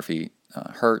feel on her feet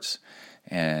hurts,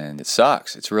 and it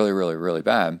sucks. It's really, really, really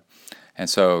bad. And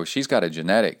so she's got a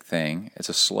genetic thing. It's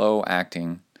a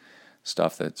slow-acting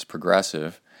stuff that's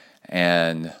progressive,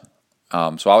 and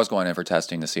so I was going in for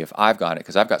testing to see if I've got it,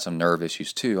 because I've got some nerve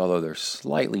issues too, although they're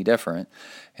slightly different,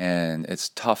 and it's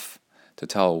tough to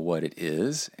tell what it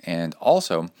is. And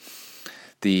also,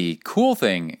 the cool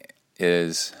thing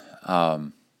is a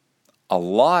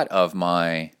lot of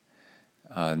my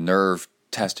nerve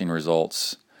testing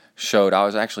results showed I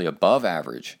was actually above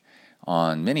average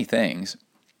on many things.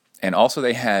 And also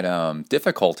they had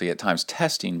difficulty at times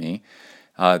testing me.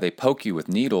 They poke you with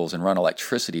needles and run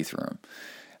electricity through them.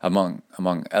 among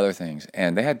other things.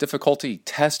 And they had difficulty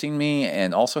testing me,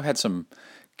 and also had some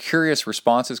curious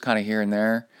responses kind of here and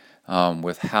there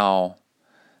with how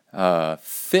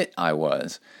fit I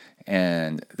was.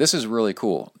 And this is really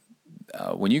cool.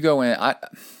 When you go in,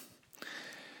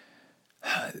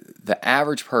 the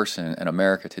average person in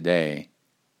America today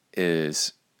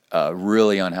is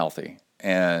really unhealthy,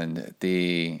 and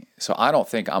so I don't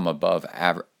think I'm above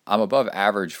average. I'm above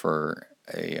average for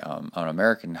an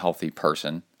American healthy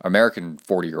person, American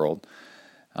 40-year-old,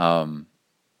 and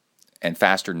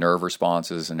faster nerve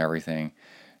responses and everything,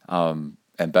 and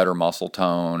better muscle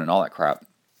tone and all that crap.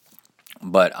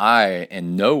 But I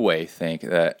in no way think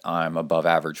that I'm above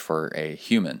average for a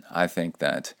human. I think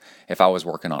that if I was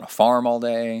working on a farm all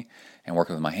day and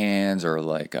working with my hands, or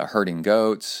like herding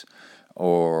goats,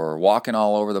 or walking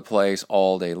all over the place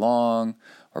all day long,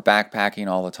 or backpacking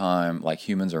all the time like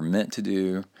humans are meant to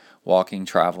do, walking,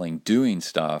 traveling, doing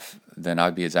stuff, then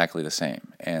I'd be exactly the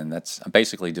same. And I'm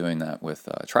basically doing that with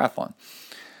triathlon.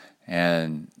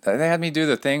 And they had me do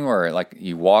the thing where like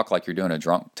you walk like you're doing a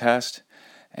drunk test.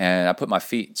 And I put my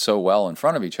feet so well in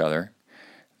front of each other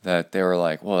that they were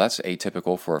like, well, that's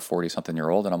atypical for a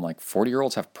 40-something-year-old. And I'm like,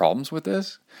 40-year-olds have problems with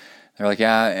this? They're like,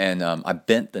 yeah. And I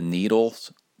bent the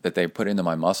needles that they put into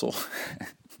my muscle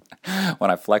when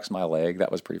I flexed my leg.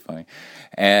 That was pretty funny.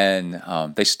 And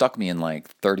they stuck me in like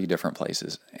 30 different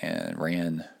places and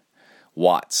ran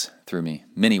watts through me.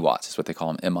 Mini watts is what they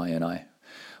call them, MINI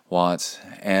watts.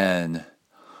 And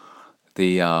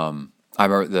I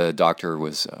remember the doctor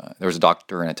was, there was a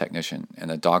doctor and a technician, and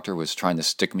the doctor was trying to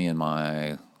stick me in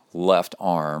my left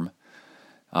arm.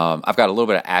 I've got a little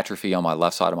bit of atrophy on my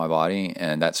left side of my body,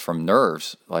 and that's from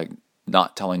nerves, like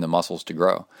not telling the muscles to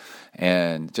grow,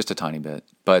 and just a tiny bit.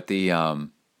 But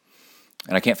and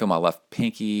I can't feel my left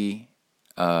pinky,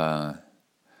 left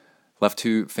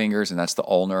two fingers, and that's the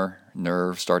ulnar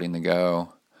nerve starting to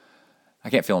go. I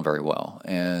can't feel them very well,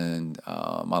 and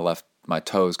my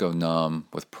toes go numb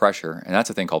with pressure, and that's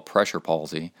a thing called pressure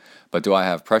palsy. But do I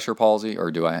have pressure palsy, or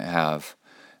do I have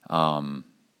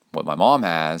what my mom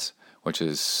has, which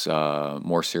is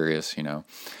more serious,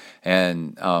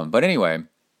 And but anyway,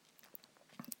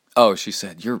 she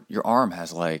said your arm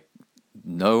has like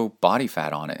no body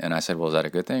fat on it, and I said, well, is that a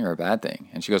good thing or a bad thing?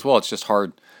 And she goes, well, it's just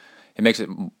hard. It makes it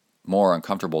more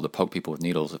uncomfortable to poke people with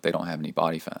needles if they don't have any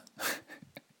body fat.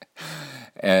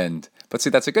 But see,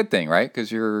 that's a good thing, right?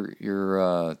 Because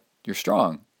you're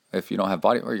strong if you don't have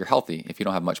body, or you're healthy if you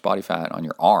don't have much body fat on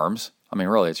your arms. I mean,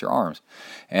 really, it's your arms.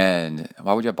 And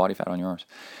why would you have body fat on your arms?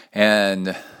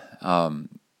 And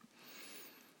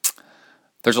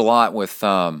there's a lot with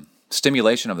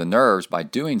stimulation of the nerves by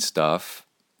doing stuff.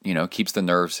 Keeps the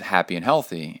nerves happy and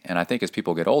healthy. And I think as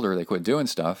people get older, they quit doing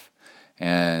stuff,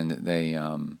 and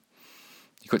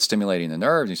you quit stimulating the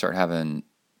nerves. And you start having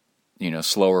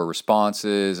slower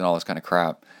responses and all this kind of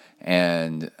crap.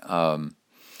 And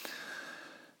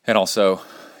also,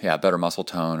 better muscle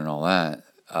tone and all that.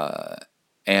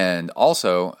 And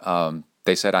also,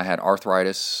 they said I had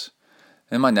arthritis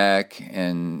in my neck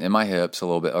and in my hips a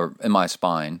little bit, or in my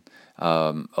spine,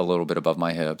 a little bit above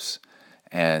my hips,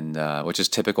 and which is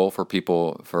typical for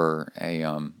people, for a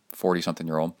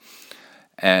 40-something-year-old.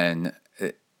 And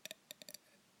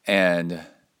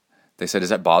they said, is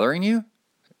that bothering you?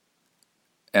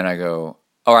 And I go,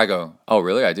 oh,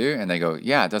 really? I do? And they go,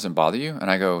 yeah, it doesn't bother you? And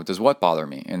I go, does what bother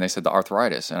me? And they said, the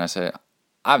arthritis. And I said,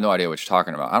 I have no idea what you're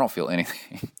talking about. I don't feel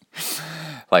anything.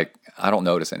 Like, I don't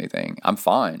notice anything. I'm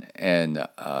fine. And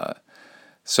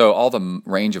so all the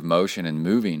range of motion and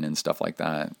moving and stuff like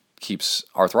that keeps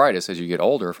arthritis as you get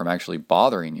older from actually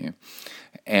bothering you.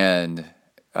 And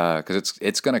because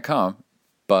it's going to come.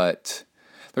 But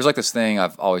there's like this thing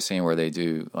I've always seen where they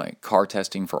do like car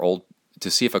testing to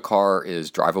see if a car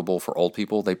is drivable for old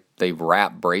people. They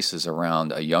wrap braces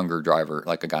around a younger driver,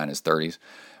 like a guy in his 30s,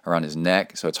 around his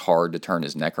neck, so it's hard to turn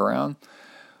his neck around.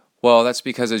 Well, that's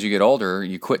because as you get older,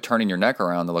 you quit turning your neck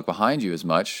around to look behind you as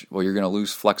much. Well, you're going to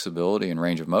lose flexibility and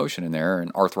range of motion in there,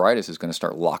 and arthritis is going to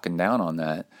start locking down on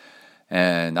that.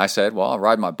 And I said, well, I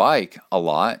ride my bike a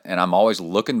lot, and I'm always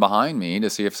looking behind me to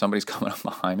see if somebody's coming up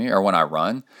behind me. Or when I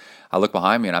run, I look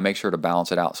behind me, and I make sure to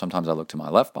balance it out. Sometimes I look to my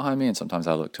left behind me, and sometimes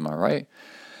I look to my right.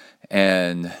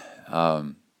 And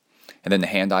then the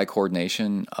hand-eye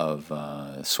coordination of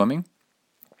swimming.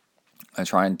 I'm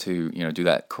trying to do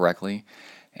that correctly.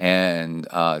 And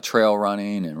trail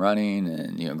running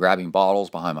and grabbing bottles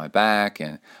behind my back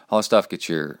and all that stuff. Get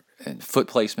your foot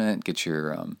placement, get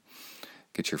your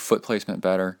foot placement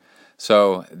better.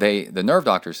 So the nerve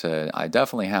doctor said I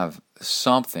definitely have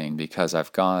something because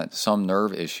I've got some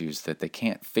nerve issues that they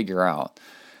can't figure out.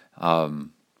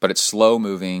 But it's slow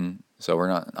moving, So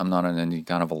I'm not on any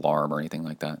kind of alarm or anything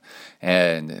like that.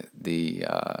 And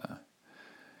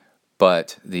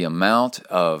but the amount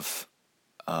of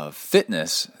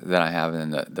fitness that I have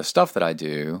and the stuff that I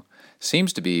do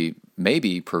seems to be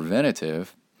maybe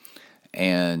preventative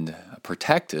and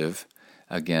protective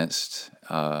against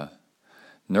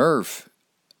nerve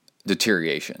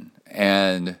deterioration.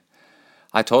 And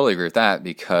I totally agree with that,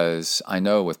 because I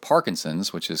know with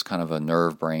Parkinson's, which is kind of a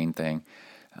nerve brain thing,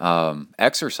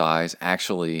 exercise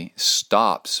actually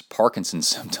stops Parkinson's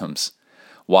symptoms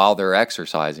while they're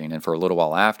exercising and for a little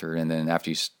while after. And then after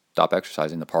you stop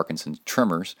exercising, the Parkinson's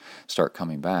tremors start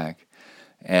coming back.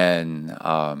 And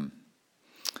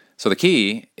so the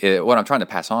key, what I'm trying to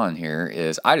pass on here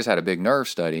is I just had a big nerve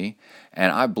study,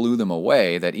 and I blew them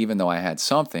away that even though I had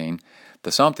something,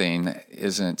 the something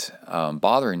isn't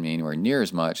bothering me anywhere near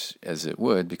as much as it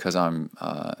would because I'm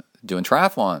doing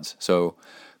triathlons. So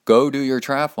go do your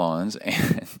triathlons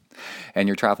and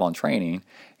your triathlon training,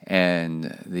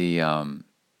 and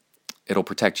it'll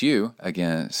protect you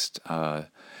against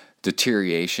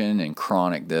deterioration and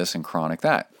chronic this and chronic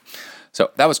that. So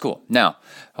that was cool. Now,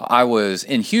 I was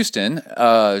in Houston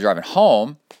driving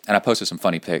home, and I posted some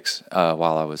funny pics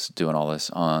while I was doing all this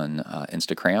on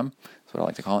Instagram. That's what I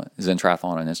like to call it,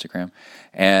 ZenTriathlon on Instagram.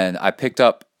 And I picked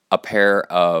up a pair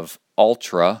of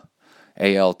Ultra,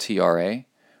 ALTRA,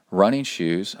 running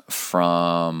shoes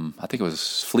from, I think it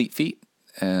was Fleet Feet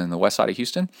in the west side of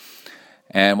Houston,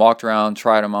 and walked around,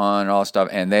 tried them on and all this stuff,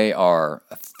 and they are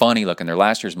funny looking. They're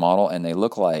last year's model, and they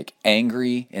look like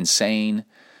angry, insane,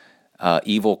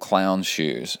 evil clown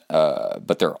shoes,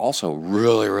 but they're also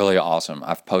really, really awesome.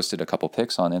 I've posted a couple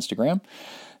pics on Instagram,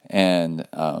 and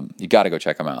you got to go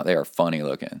check them out. They are funny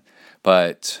looking.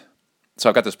 But so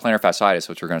I've got this plantar fasciitis,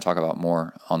 which we're going to talk about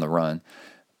more on the run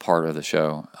part of the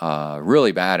show,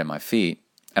 really bad in my feet,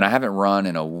 and I haven't run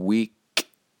in a week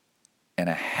and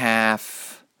a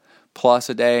half plus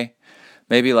a day,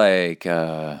 maybe like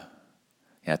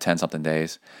 10-something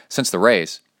days since the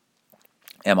race,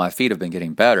 and my feet have been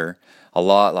getting better, a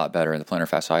lot better in the plantar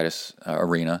fasciitis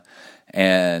arena.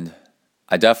 And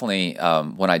I definitely,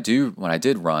 when I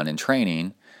did run in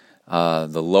training,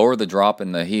 the lower the drop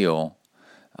in the heel,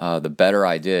 the better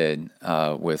I did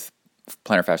with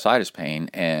plantar fasciitis pain.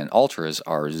 And Ultras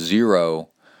are zero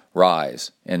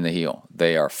rise in the heel.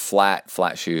 They are flat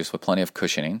shoes with plenty of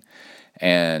cushioning.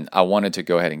 And I wanted to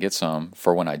go ahead and get some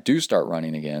for when I do start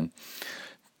running again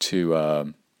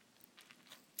to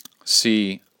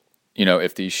see,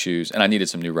 if these shoes, and I needed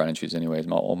some new running shoes anyways.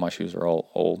 All my shoes are all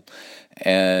old.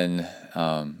 And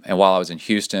while I was in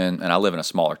Houston, and I live in a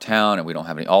smaller town, and we don't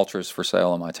have any Ultras for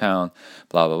sale in my town,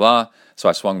 blah, blah, blah. So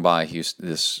I swung by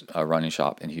this running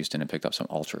shop in Houston and picked up some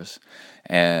Ultras.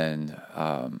 And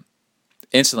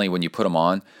instantly when you put them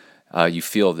on, you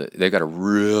feel that they've got a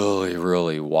really,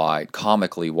 really wide,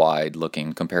 comically wide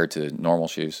looking compared to normal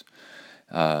shoes,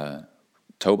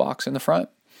 toe box in the front,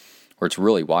 where it's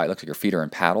really wide. It looks like your feet are in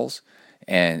paddles,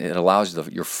 and it allows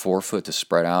your forefoot to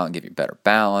spread out and give you better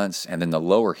balance. And then the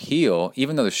lower heel,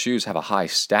 even though the shoes have a high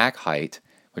stack height,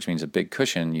 which means a big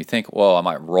cushion, you think, well, I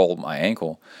might roll my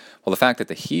ankle. Well, the fact that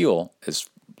the heel is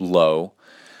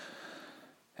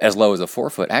as low as the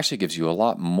forefoot, actually gives you a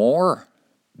lot more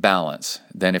balance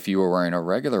than if you were wearing a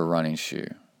regular running shoe.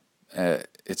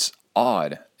 It's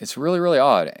odd. It's really, really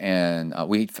odd. And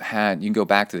you can go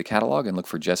back to the catalog and look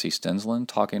for Jessie Stensland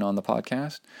talking on the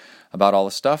podcast about all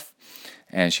this stuff.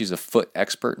 And she's a foot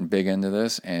expert and big into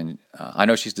this. And I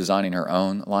know she's designing her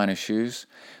own line of shoes,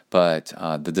 but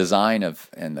the design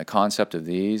and the concept of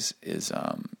these is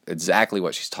exactly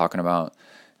what she's talking about.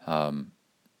 And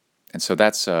so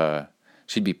that's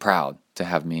she'd be proud to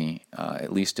have me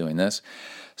at least doing this.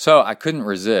 So I couldn't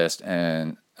resist,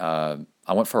 and I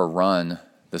went for a run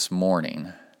this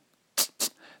morning.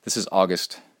 This is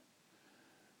August.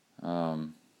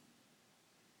 Can't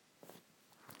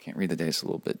read the date, it's a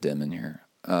little bit dim in here.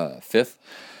 5th,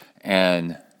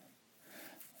 and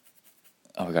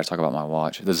we got to talk about my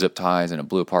watch. The zip ties, and it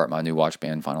blew apart. My new watch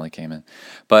band finally came in.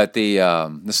 But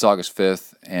this is August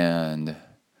 5th, and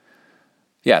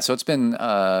so it's been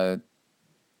a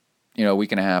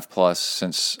week and a half plus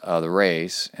since the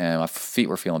race, and my feet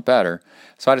were feeling better.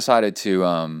 So I decided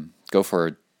to go for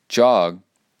a jog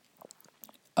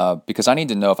because I need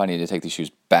to know if I need to take these shoes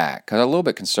back, because I'm a little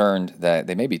bit concerned that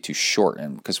they may be too short,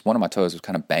 and because one of my toes was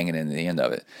kind of banging into the end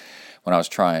of it when I was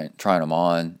trying them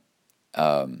on.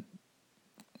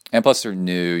 And plus they're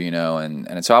new,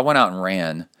 and so I went out and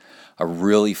ran a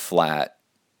really flat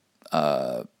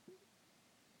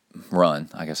run,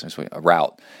 I guess a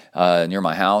route near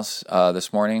my house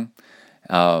this morning.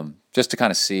 just to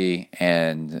kind of see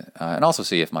and also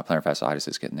see if my plantar fasciitis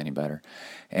is getting any better.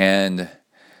 And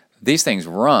these things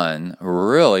run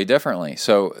really differently.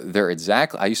 So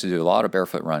I used to do a lot of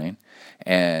barefoot running,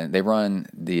 and they run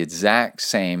the exact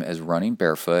same as running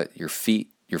barefoot.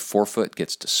 Your forefoot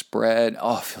gets to spread.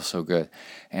 Oh, it feels so good.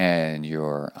 And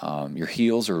your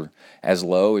heels are as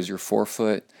low as your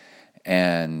forefoot.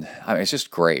 And I mean, it's just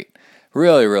great.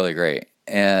 Really, really great.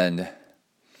 And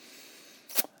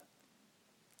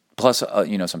plus,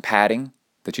 some padding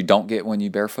that you don't get when you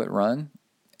barefoot run.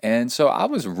 And so I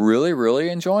was really, really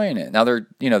enjoying it. Now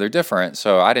they're different,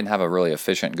 so I didn't have a really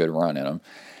efficient, good run in them.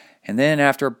 And then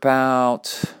after about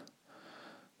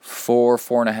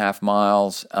 4.5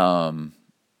 miles,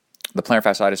 the plantar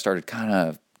fasciitis started kind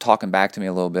of talking back to me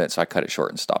a little bit, so I cut it short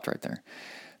and stopped right there.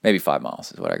 Maybe 5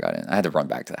 miles is what I got in. I had to run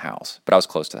back to the house, but I was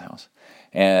close to the house.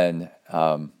 And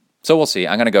so we'll see.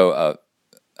 I'm going to go...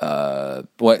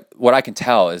 what I can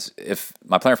tell is if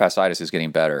my plantar fasciitis is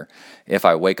getting better, if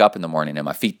I wake up in the morning and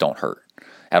my feet don't hurt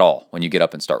at all when you get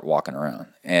up and start walking around.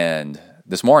 And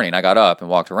this morning I got up and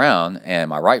walked around, and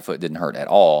my right foot didn't hurt at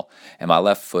all, and my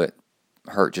left foot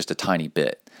hurt just a tiny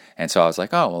bit. And so I was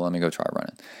like, oh, well, let me go try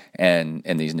running and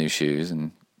in these new shoes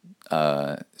and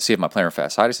see if my plantar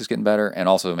fasciitis is getting better, and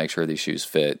also make sure these shoes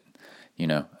fit,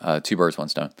 two birds, one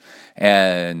stone.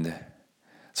 And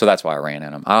so that's why I ran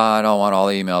in them. I don't want all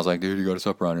the emails like, dude, you got to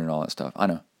stop running and all that stuff. I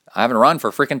know. I haven't run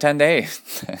for freaking 10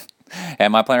 days.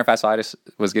 And my plantar fasciitis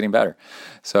was getting better.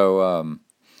 So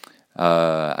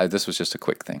this was just a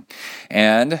quick thing.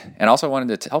 And also wanted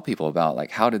to tell people about,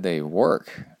 like, how did they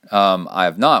work? I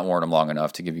have not worn them long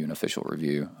enough to give you an official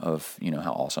review of,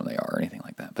 how awesome they are or anything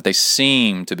like that. But they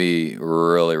seem to be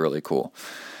really, really cool.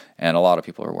 And a lot of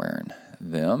people are wearing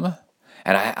them.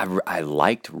 And I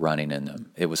liked running in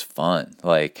them. It was fun.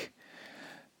 Like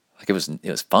it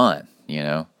was fun,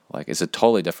 Like, it's a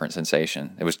totally different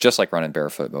sensation. It was just like running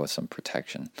barefoot, but with some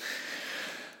protection,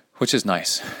 which is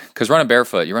nice. Because you run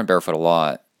barefoot a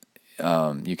lot,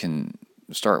 you can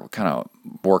start kind of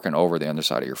working over the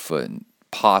underside of your foot and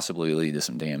possibly lead to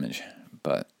some damage.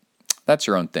 But that's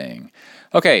your own thing.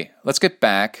 Okay, let's get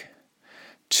back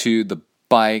to the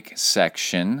bike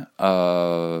section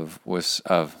of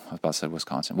Wisconsin,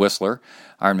 Whistler,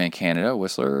 Ironman Canada,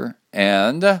 Whistler,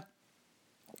 and I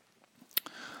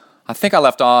think I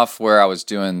left off where I was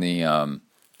doing the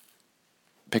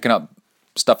picking up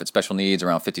stuff at Special Needs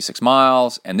around 56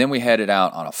 miles, and then we headed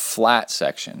out on a flat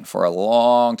section for a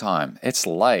long time. It's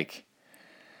like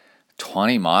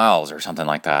 20 miles or something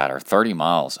like that, or 30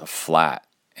 miles of flat,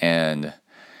 and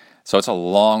so it's a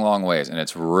long, long ways, and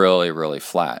it's really, really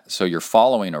flat. So you're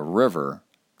following a river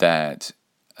and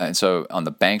so on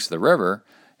the banks of the river,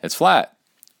 it's flat.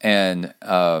 And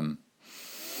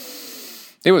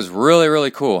it was really, really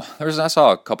cool. I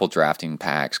saw a couple drafting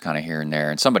packs kind of here and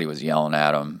there, and somebody was yelling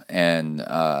at them. And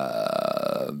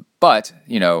but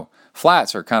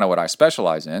flats are kind of what I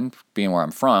specialize in, being where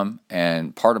I'm from,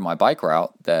 and part of my bike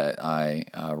route that I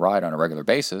ride on a regular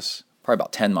basis, probably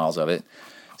about 10 miles of it,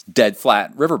 dead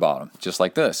flat river bottom, just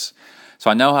like this.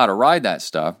 So I know how to ride that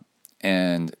stuff,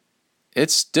 and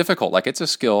it's difficult. Like, it's a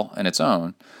skill on its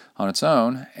own,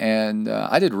 and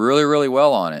I did really, really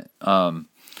well on it.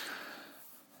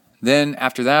 Then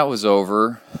after that was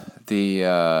over,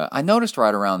 I noticed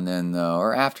right around then, though,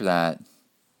 or after that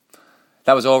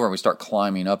was over, and we start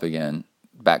climbing up again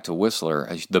back to Whistler.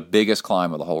 The biggest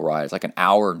climb of the whole ride. It's like an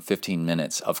hour and 15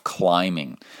 minutes of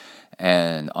climbing,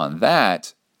 and on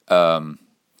that,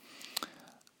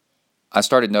 I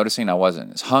started noticing I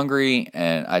wasn't as hungry,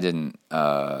 and I didn't,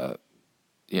 I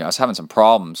was having some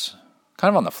problems kind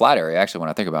of on the flat area, actually, when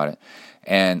I think about it.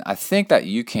 And I think that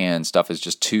UCAN stuff is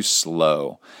just too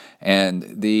slow. And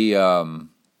so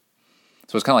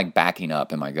it's kind of like backing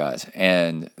up in my gut.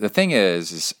 And the thing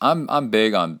is I'm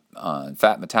big on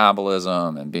fat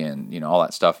metabolism and being, all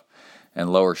that stuff,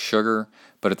 and lower sugar.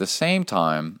 But at the same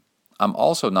time, I'm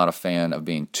also not a fan of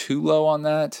being too low on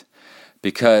that,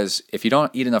 because if you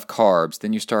don't eat enough carbs,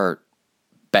 then you start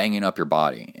banging up your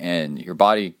body, and your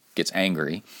body gets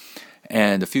angry.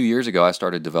 And a few years ago, I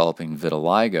started developing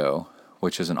vitiligo,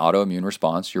 which is an autoimmune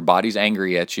response. Your body's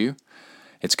angry at you.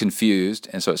 It's confused,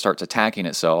 and so it starts attacking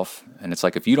itself. And it's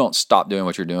like, if you don't stop doing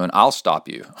what you're doing, I'll stop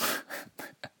you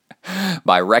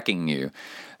by wrecking you.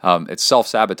 It's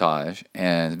self-sabotage,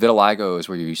 and vitiligo is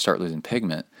where you start losing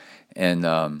pigment and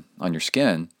on your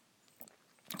skin.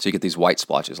 So you get these white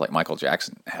splotches like Michael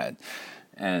Jackson had.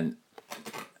 And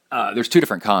there's two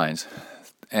different kinds.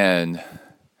 And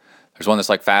there's one that's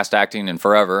like fast-acting and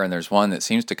forever, and there's one that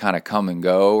seems to kind of come and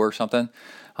go or something.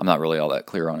 I'm not really all that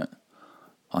clear on it.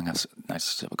 I'll have a nice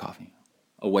sip of coffee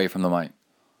away from the mic.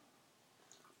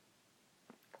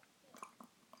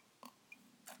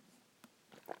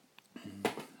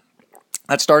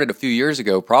 that started a few years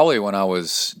ago, probably when I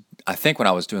was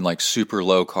doing like super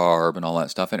low carb and all that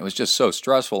stuff, and it was just so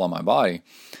stressful on my body.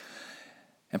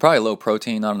 And probably low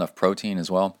protein, not enough protein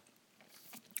as well,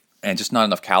 and just not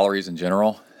enough calories in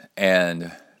general.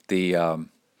 And that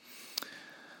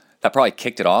probably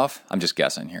kicked it off. I'm just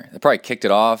guessing here. That probably kicked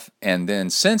it off, and then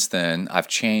since then, I've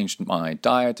changed my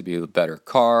diet to be better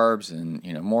carbs and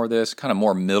more of this kind of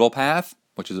more middle path,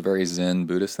 which is a very Zen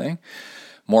Buddhist thing.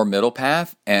 More middle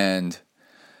path. And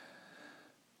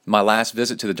my last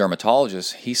visit to the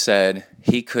dermatologist, he said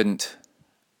he could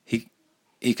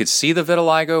see the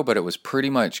vitiligo, but it was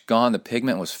pretty much gone. The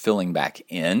pigment was filling back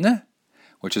in,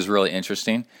 which is really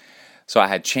interesting. So I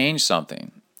had changed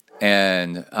something,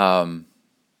 and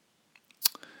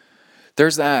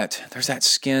there's that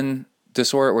skin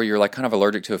disorder where you're like kind of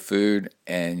allergic to a food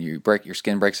and your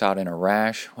skin breaks out in a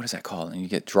rash. What is that called? And you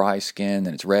get dry skin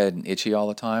and it's red and itchy all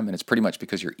the time, and it's pretty much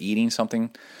because you're eating something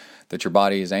that your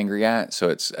body is angry at, so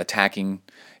it's attacking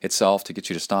itself to get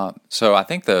you to stop. So I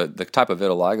think the type of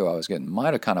vitiligo I was getting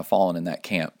might have kind of fallen in that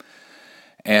camp.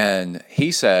 And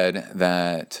he said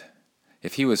that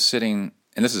if he was sitting,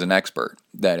 and this is an expert,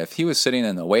 that if he was sitting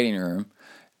in the waiting room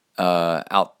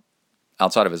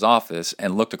outside of his office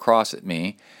and looked across at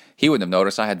me, he wouldn't have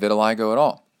noticed I had vitiligo at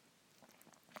all.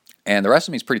 And the rest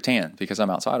of me is pretty tan because I'm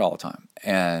outside all the time.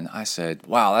 And I said,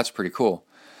 wow, that's pretty cool.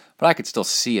 But I could still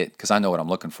see it because I know what I'm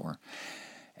looking for.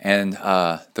 And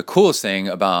the coolest thing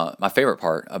my favorite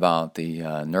part about the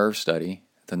nerve study,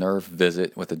 the nerve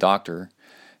visit with the doctor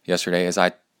yesterday is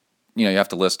you have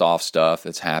to list off stuff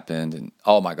that's happened. And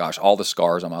oh my gosh, all the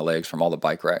scars on my legs from all the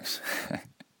bike wrecks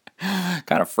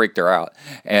kind of freaked her out.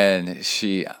 And it's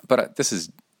a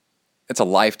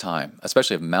lifetime,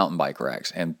 especially of mountain bike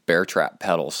wrecks and bear trap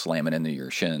pedals slamming into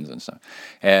your shins and stuff.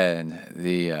 And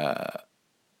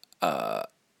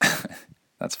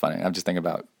that's funny. I'm just thinking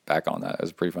back on that. It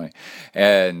was pretty funny.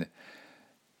 And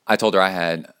I told her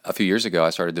a few years ago,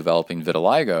 I started developing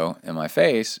vitiligo in my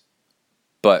face,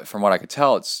 but from what I could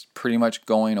tell, it's pretty much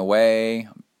going away.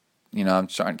 I'm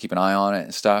trying to keep an eye on it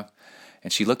and stuff.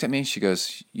 And she looked at me, she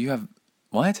goes, "You have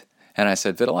what?" And I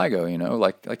said, "Vitiligo,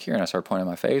 like here." And I started pointing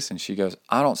at my face, and she goes,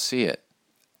 "I don't see it."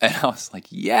 And I was like,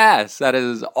 yes, that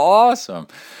is awesome.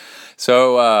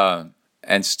 So,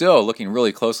 and still looking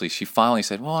really closely, she finally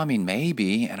said, "Well, I mean,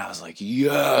 maybe." And I was like,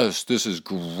 yes, this is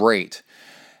great.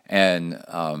 And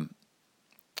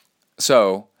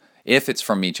so if it's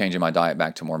from me changing my diet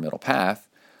back to more middle path,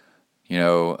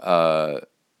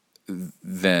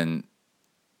 then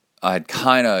I had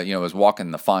kind of, was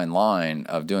walking the fine line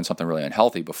of doing something really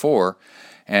unhealthy before.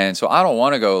 And so I don't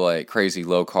want to go like crazy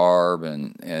low carb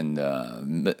and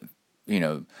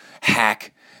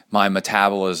hack my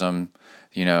metabolism,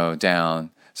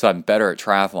 down. So I'm better at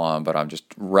triathlon, but I'm just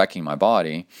wrecking my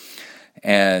body.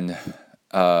 And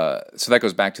so that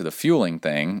goes back to the fueling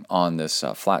thing on this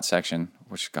flat section,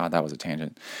 which, God, that was a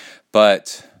tangent.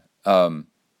 But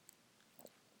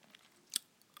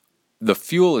the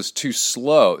fuel is too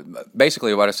slow.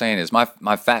 Basically, what I'm saying is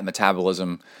my fat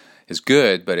metabolism is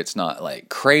good, but it's not like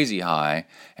crazy high,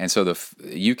 and so the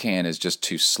UCAN is just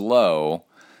too slow.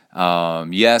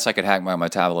 Yes, I could hack my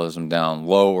metabolism down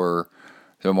lower,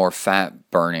 the more fat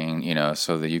burning,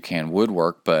 so the UCAN would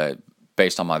work, but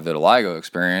based on my vitiligo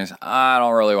experience, I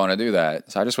don't really want to do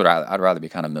that. So I'd rather be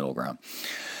kind of middle ground.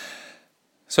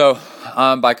 So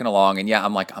I'm biking along, and yeah,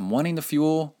 I'm wanting the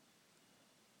fuel.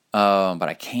 But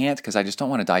I can't because I just don't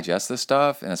want to digest this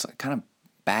stuff, and it's kind of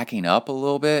backing up a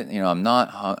little bit. I'm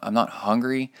not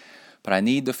hungry, but I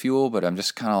need the fuel. But I'm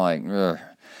just kind of like, ugh.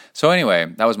 So anyway,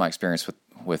 that was my experience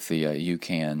with the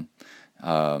UCAN,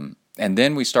 and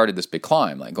then we started this big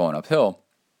climb, like going uphill,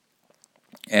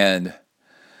 and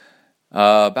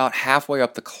about halfway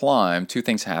up the climb, two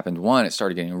things happened. One, it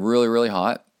started getting really, really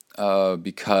hot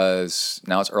because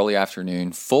now it's early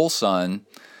afternoon, full sun,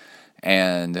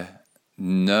 and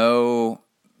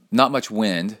not much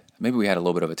wind. Maybe we had a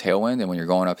little bit of a tailwind, and when you're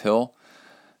going uphill,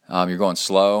 you're going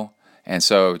slow, and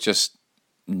so just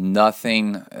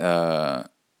nothing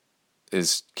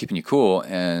is keeping you cool.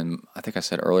 And I think I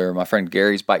said earlier, my friend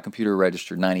Gary's bike computer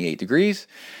registered 98 degrees,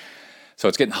 so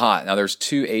it's getting hot. Now there's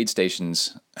 2 aid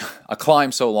stations. A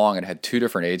climb so long, it had 2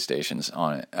 different aid stations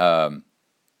on it.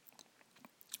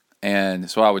 And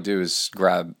so what I would do is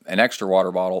grab an extra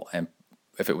water bottle, and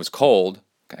if it was cold,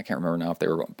 I can't remember now if they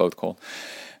were both cold,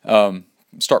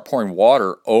 start pouring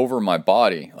water over my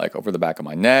body, like over the back of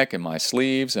my neck and my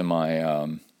sleeves and my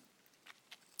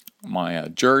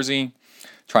jersey,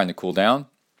 trying to cool down.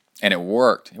 And it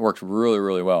worked. It worked really,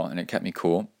 really well, and it kept me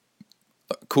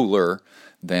cooler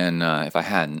than if I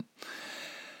hadn't.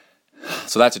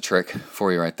 So that's a trick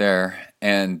for you right there.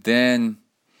 And then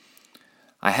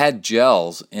I had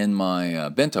gels in my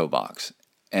bento box,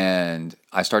 and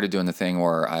I started doing the thing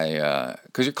where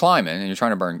because you're climbing and you're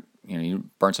trying to burn, you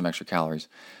burn some extra calories.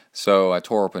 So I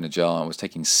tore open a gel and was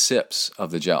taking sips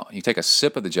of the gel. You take a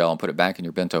sip of the gel and put it back in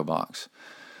your bento box.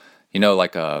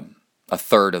 Like a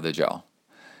third of the gel.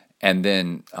 And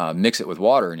then mix it with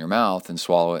water in your mouth and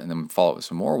swallow it, and then follow it with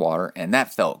some more water. And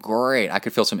that felt great. I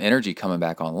could feel some energy coming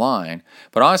back online.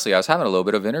 But honestly, I was having a little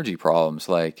bit of energy problems.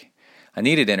 Like, I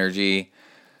needed energy,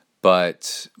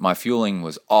 but my fueling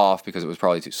was off because it was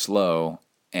probably too slow.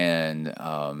 And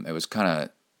it was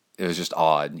just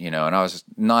odd, and I was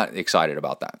not excited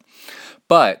about that.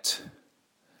 But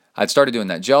I'd started doing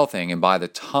that gel thing, and by the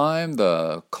time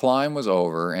the climb was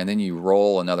over, and then you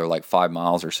roll another like 5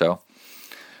 miles or so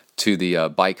to the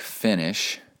bike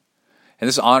finish, and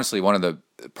this is honestly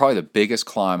probably the biggest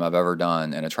climb I've ever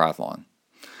done in a triathlon.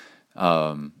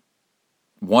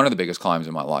 One of the biggest climbs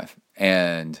in my life,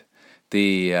 and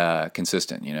the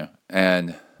consistent,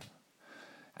 and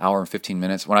hour and 15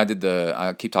 minutes. When I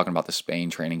keep talking about the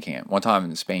Spain training camp. One time in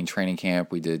the Spain training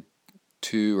camp, we did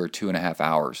 2 or 2.5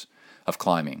 hours of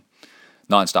climbing,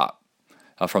 nonstop,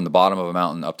 from the bottom of a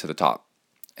mountain up to the top.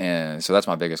 And so that's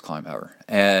my biggest climb ever.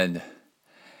 And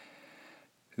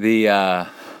and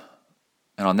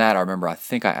on that, I remember, I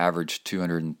think I averaged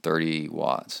 230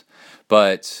 watts.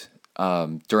 But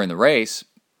during the race,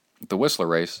 the Whistler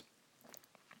race,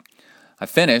 I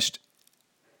finished.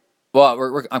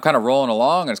 Well, I'm kind of rolling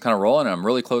along, and it's kind of rolling, and I'm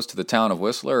really close to the town of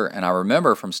Whistler. And I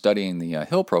remember from studying the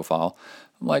hill profile,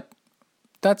 I'm like,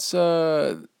 that's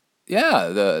the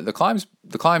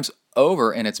climb's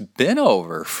over, and it's been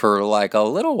over for like a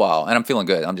little while, and I'm feeling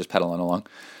good. I'm just pedaling along.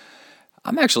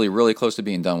 I'm actually really close to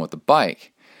being done with the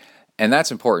bike, and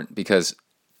that's important because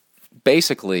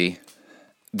basically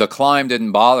the climb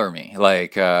didn't bother me.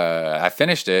 Like, I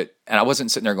finished it, and I wasn't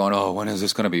sitting there going, oh, when is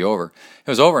this going to be over? It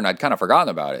was over, and I'd kind of forgotten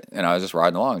about it, and I was just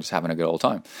riding along, just having a good old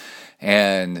time.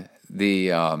 And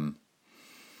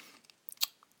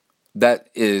that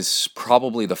is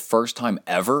probably the first time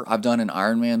ever I've done an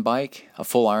Ironman bike, a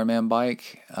full Ironman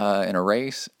bike in a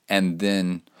race, and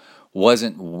then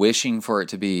wasn't wishing for it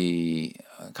to be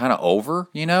kind of over,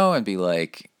 and be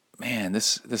like, man,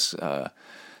 this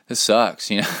sucks,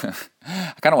 I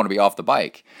kind of want to be off the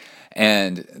bike.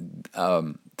 And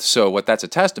so what that's a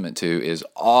testament to is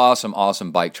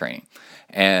awesome bike training.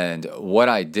 And what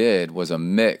I did was a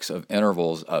mix of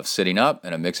intervals of sitting up,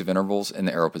 and a mix of intervals in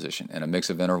the aero position, and a mix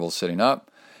of intervals sitting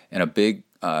up, and a big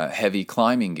heavy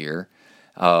climbing gear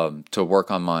to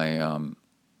work on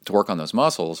those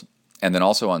muscles. And then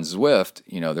also on Zwift,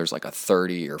 there's like a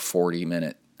 30 or 40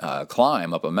 minute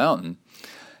climb up a mountain.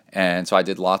 And so I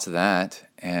did lots of that.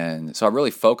 And so I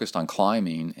really focused on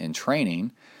climbing and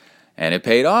training, and it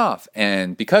paid off.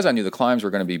 And because I knew the climbs were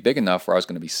going to be big enough where I was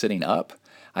going to be sitting up,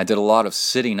 I did a lot of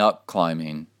sitting up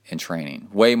climbing and training,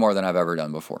 way more than I've ever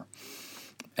done before.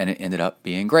 And it ended up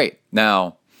being great.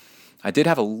 Now, I did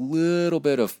have a little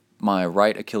bit of my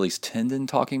right Achilles tendon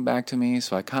talking back to me,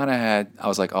 so I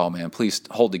was like, oh man, please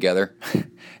hold together.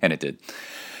 And it did.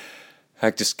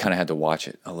 I just kind of had to watch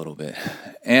it a little bit.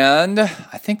 And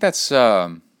I think that's it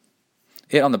on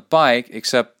the bike,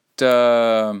 except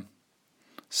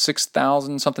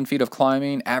 6,000 something feet of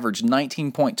climbing, averaged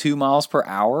 19.2 miles per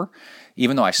hour,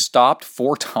 even though I stopped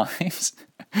 4 times.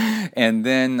 And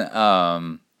then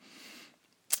I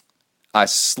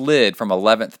slid from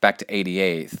 11th back to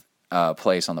 88th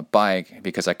place on the bike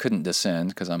because I couldn't descend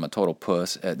because I'm a total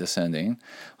puss at descending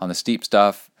on the steep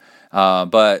stuff.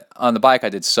 But on the bike, I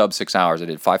did sub 6 hours. I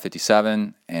did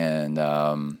 5:57, and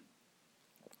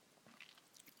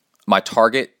my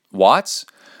target watts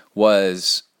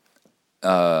was,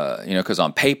 because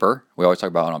on paper, we always talk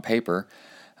about it on paper,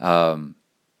 my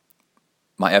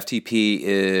FTP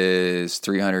is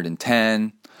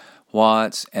 310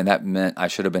 watts, and that meant I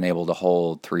should have been able to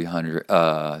hold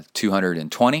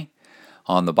 220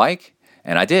 on the bike,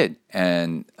 and I did,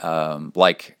 and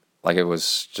like it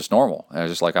was just normal. I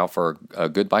was just like out for a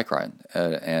good bike ride,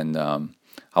 and I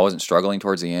wasn't struggling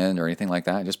towards the end or anything like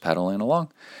that. Just pedaling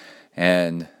along,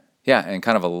 and and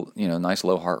kind of a nice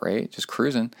low heart rate, just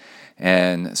cruising,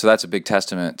 and so that's a big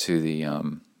testament to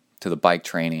the bike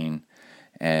training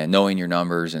and knowing your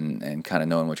numbers and kind of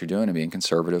knowing what you're doing and being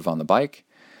conservative on the bike.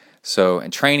 So,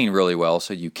 and training really well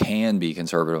so you can be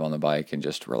conservative on the bike and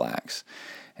just relax.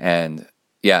 And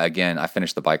again, I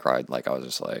finished the bike ride. Like, I was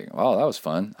just like, wow, that was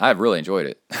fun. I really enjoyed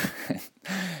it.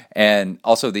 And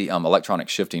also the electronic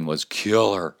shifting was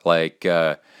killer. Like,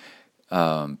 I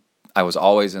was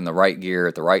always in the right gear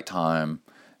at the right time.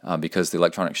 because the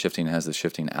electronic shifting has the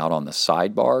shifting out on the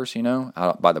sidebars,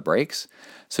 out by the brakes.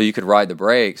 So you could ride the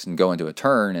brakes and go into a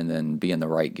turn and then be in the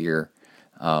right gear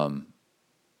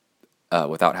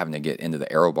without having to get into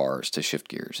the aero bars to shift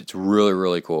gears. It's really,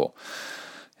 really cool.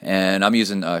 And I'm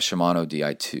using Shimano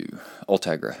Di2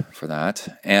 Ultegra for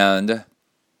that. And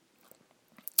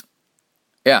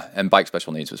yeah, and bike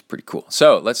special needs was pretty cool.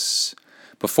 So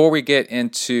before we get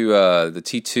into the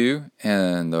T2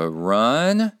 and the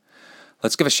run,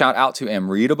 let's give a shout out to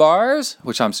Amrita Bars,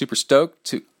 which I'm super stoked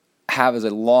to have as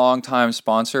a long-time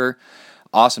sponsor.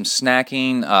 Awesome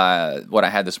snacking. What I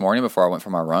had this morning before I went for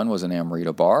my run was an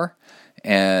Amrita bar.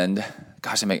 And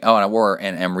gosh, and I wore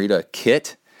an Amrita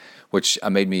kit, which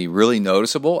made me really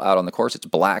noticeable out on the course. It's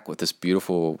black with this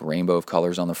beautiful rainbow of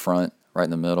colors on the front, right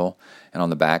in the middle, and on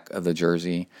the back of the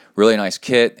jersey. Really nice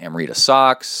kit, Amrita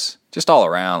socks, just all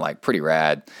around, like pretty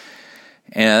rad.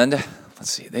 And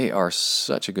let's see, they are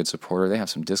such a good supporter. They have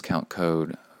some discount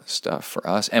code stuff for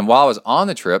us. And while I was on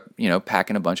the trip,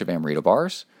 packing a bunch of Amrita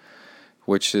bars,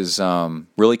 which is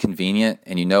really convenient,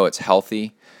 and it's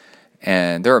healthy.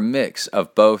 And they're a mix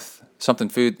of both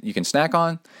food you can snack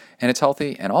on, and it's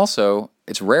healthy, and also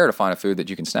it's rare to find a food that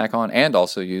you can snack on and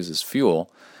also use as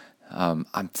fuel.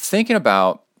 I'm thinking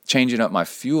about changing up my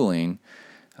fueling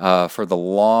for the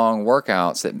long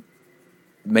workouts. That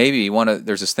maybe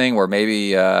there's this thing where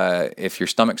maybe if your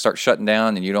stomach starts shutting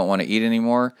down and you don't want to eat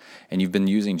anymore, and you've been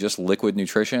using just liquid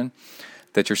nutrition,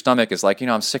 that your stomach is like,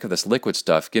 I'm sick of this liquid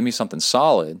stuff. Give me something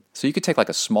solid. So you could take like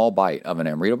a small bite of an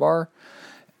Amrita bar,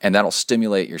 and that'll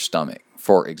stimulate your stomach,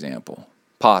 for example.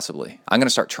 Possibly. I'm going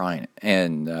to start trying it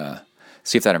and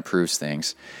see if that improves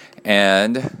things.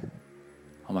 And,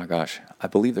 oh my gosh, I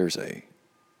believe there's a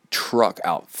truck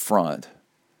out front.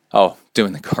 Oh,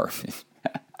 doing the garbage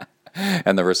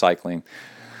and the recycling.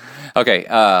 Okay,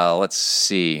 let's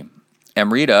see.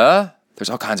 Amrita,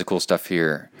 there's all kinds of cool stuff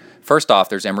here. First off,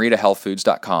 there's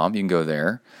amritahealthfoods.com. You can go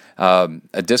there.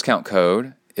 A discount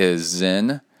code is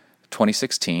Zen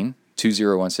 2016,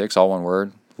 2016, all one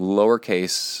word,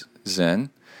 lowercase Zen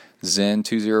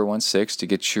 2016 to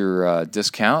get your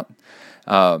discount.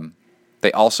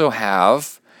 They also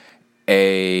have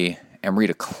a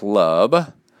Amrita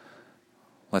Club.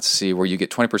 Let's see, where you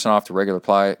get 20% off the regular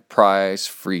price,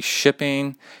 free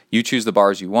shipping. You choose the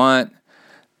bars you want,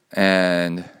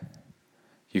 and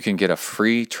you can get a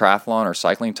free triathlon or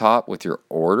cycling top with your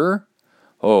order.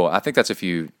 Oh, I think that's if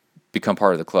you become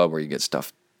part of the club where you get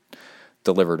stuff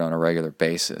delivered on a regular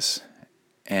basis.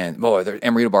 And boy, the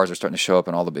Amrita bars are starting to show up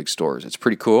in all the big stores. It's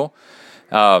pretty cool.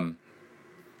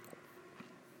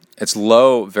 It's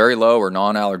low, very low or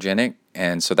non-allergenic,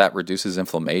 and so that reduces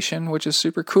inflammation, which is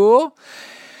super cool.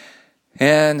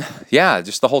 And yeah,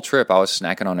 just the whole trip, I was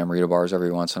snacking on Amrita bars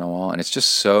every once in a while, and it's just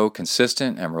so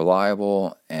consistent and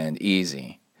reliable and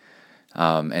easy,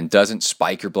 and doesn't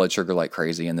spike your blood sugar like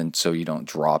crazy, and then so you don't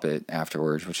drop it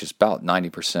afterwards, which is about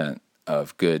 90%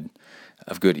 of good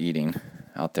eating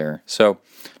out there. So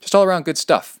just all around good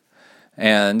stuff,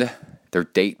 and they're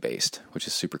date-based, which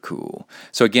is super cool.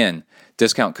 So again,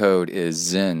 discount code is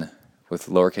Zen with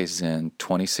lowercase Zen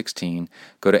 2016.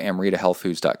 Go to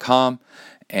amritahealthfoods.com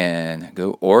and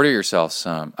go order yourself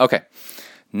some. Okay,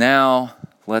 now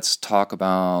let's talk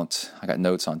about, I got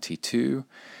notes on T2,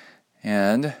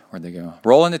 and where'd they go?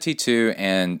 Roll into T2,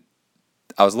 and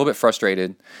I was a little bit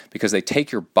frustrated because they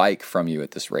take your bike from you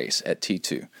at this race at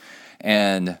T2.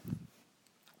 And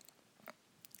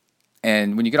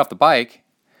when you get off the bike,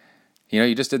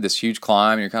 you just did this huge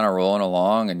climb, and you're kind of rolling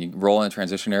along, and you roll in the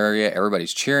transition area,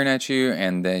 everybody's cheering at you,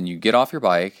 and then you get off your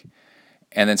bike,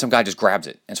 and then some guy just grabs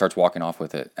it and starts walking off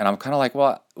with it. And I'm kind of like,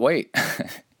 well, wait.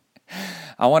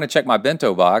 I want to check my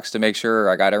bento box to make sure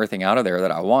I got everything out of there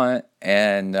that I want.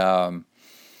 And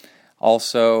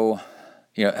also,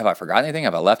 have I forgotten anything?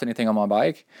 Have I left anything on my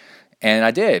bike? And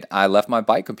I did. I left my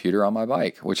bike computer on my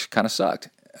bike, which kind of sucked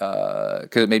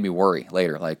because it made me worry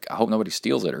later. Like, I hope nobody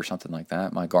steals it or something like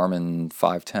that. My Garmin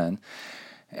 510,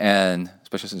 and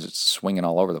especially since it's swinging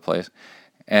all over the place.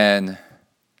 And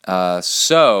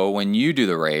so when you do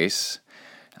the race,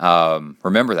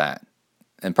 remember that.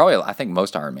 And probably, I think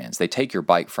most Ironmans, they take your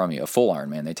bike from you. A full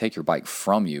Ironman, they take your bike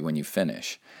from you when you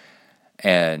finish.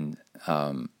 And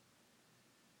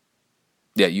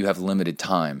you have limited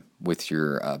time with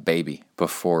your baby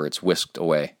before it's whisked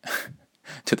away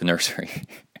to the nursery.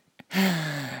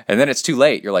 And then it's too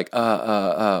late. You're like,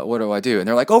 what do I do? And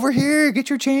they're like, over here, get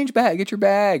your change bag, get your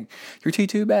bag, your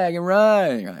T2 bag, and run.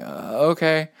 And you're like,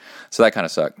 okay. So that kind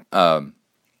of sucked.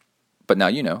 But now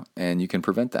and you can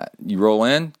prevent that. You roll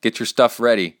in, get your stuff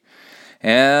ready.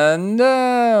 And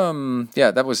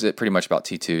that was it pretty much about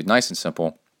T2. Nice and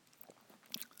simple.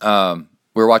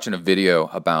 we were watching a video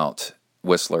about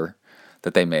Whistler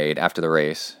that they made after the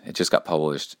race. It just got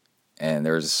published, and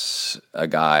there's a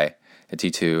guy at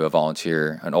T2, a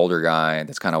volunteer, an older guy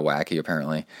that's kind of wacky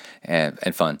apparently, and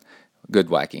fun, good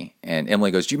wacky. And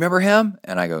Emily goes, "Do you remember him?"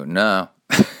 And I go, "No."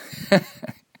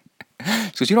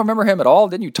 She goes, "You don't remember him at all?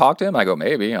 Didn't you talk to him?" I go,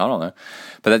 "Maybe, I don't know."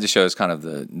 But that just shows kind of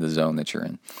the zone that you're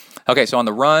in. Okay, so on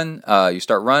the run, you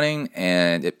start running,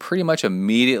 and it pretty much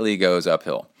immediately goes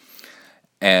uphill.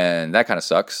 And that kind of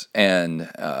sucks. And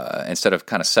instead of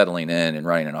kind of settling in and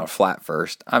running it on a flat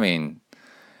first, I mean,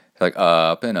 like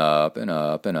up and up and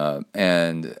up and up.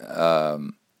 And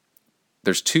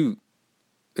there's two.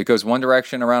 It goes one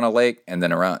direction around a lake, and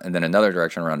then another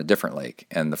direction around a different lake.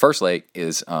 And the first lake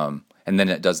is, and then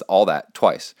it does all that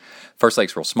twice. First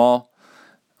lake's real small,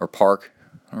 or park.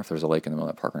 I don't know if there's a lake in the middle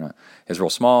of that park or not. It's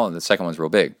real small, and the second one's real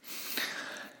big.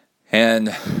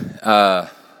 And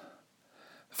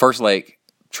first lake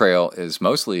trail is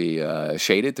mostly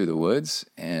shaded through the woods,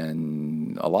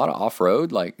 and a lot of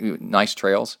off-road, like nice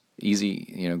trails,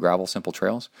 easy, gravel, simple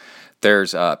trails.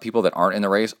 There's people that aren't in the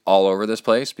race all over this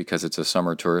place because it's a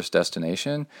summer tourist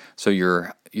destination. So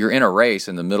you're in a race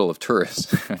in the middle of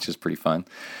tourists, which is pretty fun.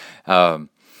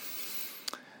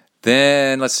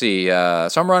 Then let's see.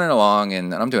 So I'm running along,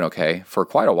 and I'm doing okay for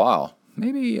quite a while.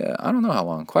 Maybe I don't know how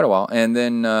long. Quite a while. And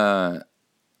then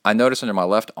I noticed under my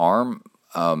left arm,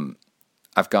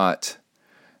 I've got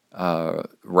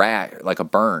like a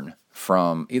burn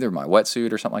from either my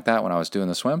wetsuit or something like that when I was doing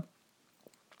the swim.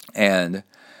 And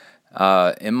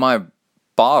in my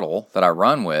bottle that I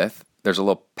run with, there's a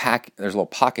little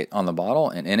pocket on the bottle,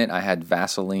 and in it I had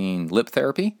Vaseline lip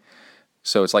therapy.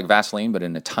 So it's like Vaseline, but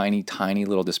in a tiny, tiny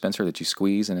little dispenser that you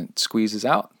squeeze, and it squeezes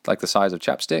out like the size of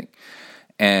chapstick.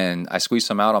 And I squeezed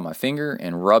some out on my finger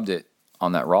and rubbed it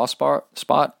on that raw spot,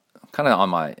 kind of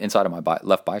on my inside of my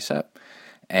left bicep.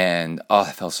 And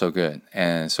it felt so good.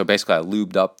 And so basically I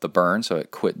lubed up the burn so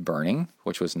it quit burning,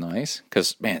 which was nice.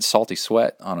 Because, man, salty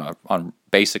sweat on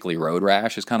basically road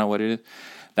rash is kind of what it is.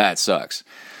 That sucks.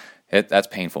 That's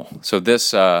painful. So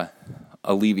this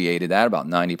alleviated that about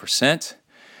 90%.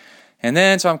 And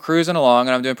then so I'm cruising along,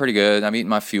 and I'm doing pretty good. I'm eating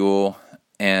my fuel.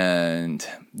 And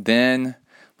then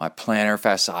my plantar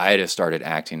fasciitis started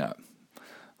acting up.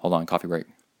 Hold on, coffee break.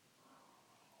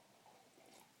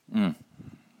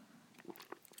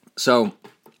 So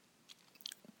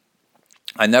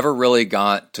I never really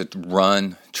got to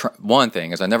run. One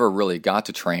thing is I never really got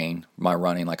to train my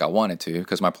running like I wanted to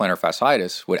because my plantar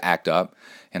fasciitis would act up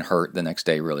and hurt the next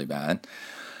day really bad.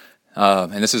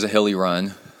 And this is a hilly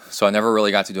run, so I never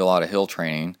really got to do a lot of hill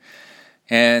training.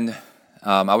 And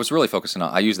I was really focusing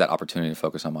on, I used that opportunity to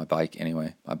focus on my bike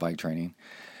anyway, my bike training.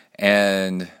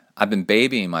 And I've been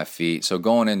babying my feet, so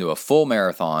going into a full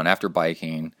marathon after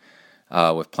biking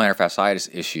with plantar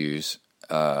fasciitis issues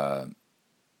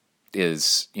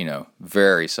is,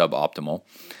 very suboptimal.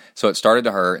 So it started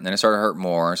to hurt, and then it started to hurt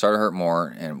more,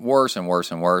 and worse and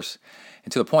worse and worse.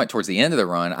 And to the point towards the end of the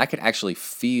run, I could actually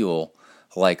feel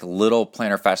like little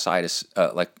plantar fasciitis,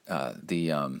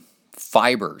 the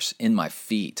fibers in my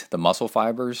feet, the muscle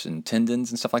fibers and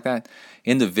tendons and stuff like that,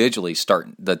 individually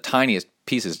the tiniest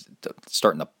pieces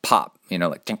starting to pop,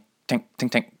 like tink, tink,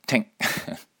 tink, tink, tink.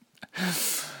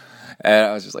 And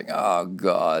I was just like, oh,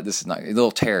 God, this is not...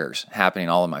 Little tears happening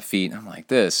all in my feet. And I'm like,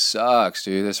 this sucks,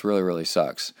 dude. This really, really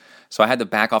sucks. So I had to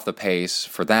back off the pace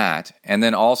for that. And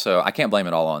then also, I can't blame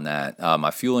it all on that. My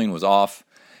fueling was off,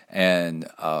 and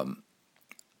I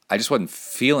just wasn't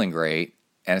feeling great.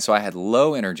 And so I had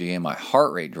low energy, and my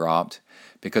heart rate dropped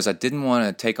because I didn't want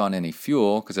to take on any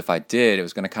fuel, because if I did, it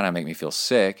was going to kind of make me feel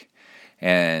sick.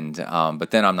 And but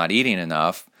then I'm not eating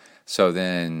enough. So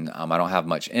then I don't have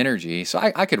much energy. So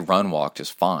I could walk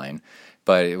just fine.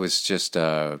 But it was just,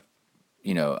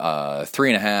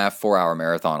 3.5, 4 hour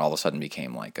marathon all of a sudden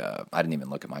became like, I didn't even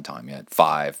look at my time yet,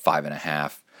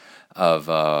 5.5 of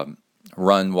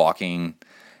walking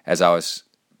as I was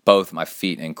both my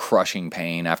feet in crushing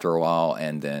pain after a while.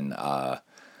 And then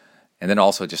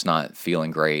also just not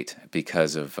feeling great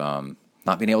because of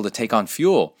not being able to take on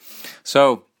fuel.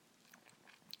 So,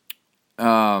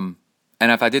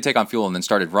 and if I did take on fuel and then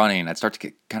started running, I'd start to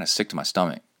get kind of sick to my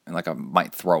stomach, and like I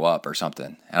might throw up or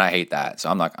something. And I hate that, so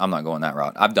I'm not going that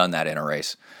route. I've done that in a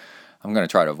race. I'm going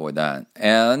to try to avoid that.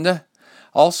 And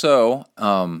also,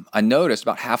 I noticed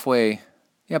about halfway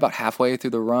through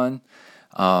the run,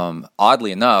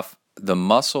 oddly enough, the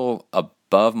muscle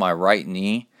above my right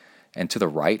knee and to the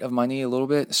right of my knee a little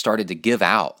bit started to give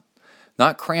out.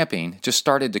 Not cramping, just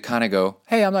started to kind of go,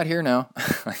 hey, I'm not here now.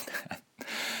 Like that.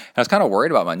 I was kind of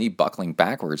worried about my knee buckling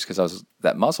backwards because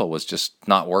that muscle was just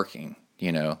not working,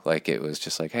 like it was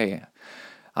just like, hey,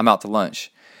 I'm out to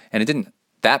lunch. And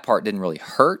that part didn't really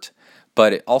hurt,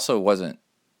 but it also wasn't,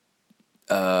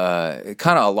 it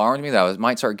kind of alarmed me that I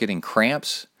might start getting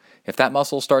cramps. If that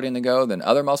muscle's starting to go, then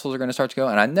other muscles are going to start to go.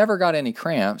 And I never got any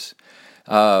cramps,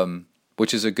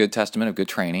 which is a good testament of good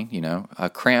training. A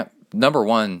cramp, number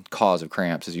one cause of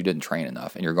cramps is you didn't train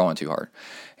enough and you're going too hard.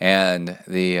 And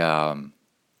the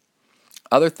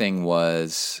other thing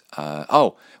was,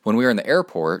 when we were in the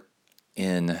airport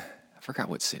I forgot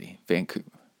what city, Vancouver.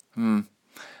 I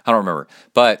don't remember.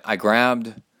 But I grabbed,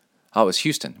 it was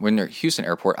Houston. When we were at Houston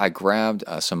airport, I grabbed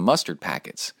some mustard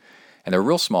packets. And they're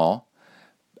real small.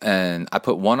 And I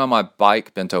put one on my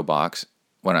bike bento box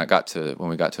when we got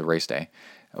to race day.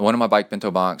 One in my bike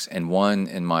bento box and one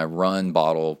in my run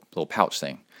bottle little pouch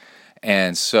thing.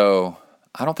 And so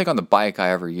I don't think on the bike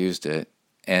I ever used it.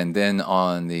 And then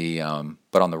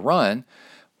but on the run,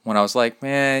 when I was like,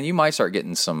 man, you might start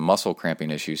getting some muscle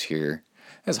cramping issues here.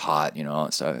 It's hot, all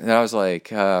that stuff. And I was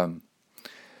like,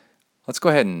 let's go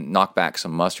ahead and knock back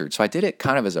some mustard. So I did it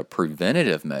kind of as a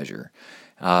preventative measure.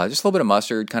 Just a little bit of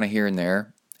mustard kind of here and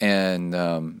there. And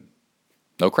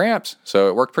no cramps. So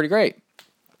it worked pretty great.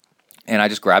 And I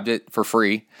just grabbed it for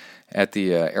free at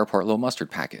the airport, little mustard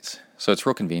packets. So it's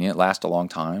real convenient, lasts a long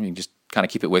time. You can just kind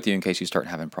of keep it with you in case you start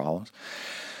having problems.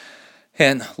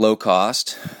 And low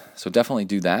cost. So definitely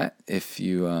do that if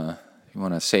you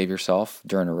want to save yourself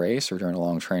during a race or during a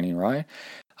long training ride.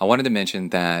 I wanted to mention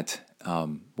that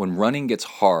when running gets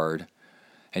hard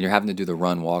and you're having to do the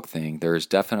run-walk thing, there's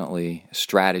definitely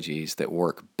strategies that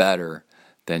work better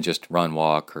than just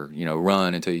run-walk or,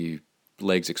 run until your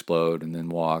legs explode and then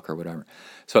walk or whatever.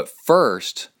 So at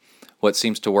first, what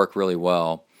seems to work really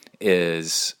well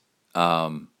is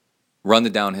run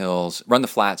the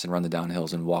flats and run the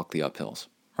downhills and walk the uphills,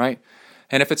 right?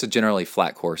 And if it's a generally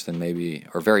flat course, then maybe,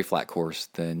 or very flat course,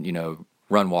 then,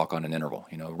 run, walk on an interval,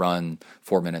 run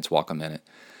 4 minutes, walk a minute.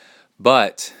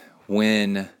 But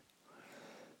when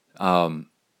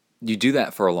you do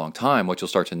that for a long time, what you'll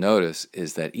start to notice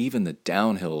is that even the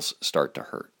downhills start to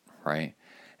hurt, right?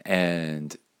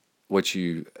 And what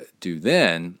you do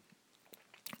then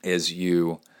is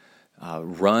you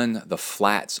run the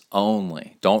flats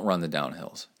only. Don't run the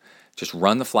downhills. Just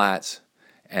run the flats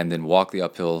and then walk the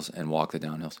uphills and walk the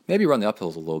downhills. Maybe run the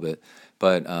uphills a little bit,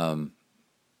 but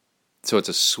so it's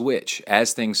a switch.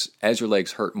 As your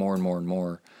legs hurt more and more and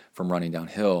more from running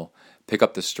downhill, pick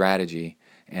up the strategy,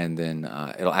 and then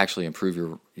it'll actually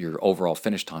improve your overall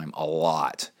finish time a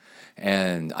lot.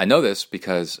 And I know this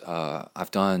because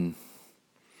I've done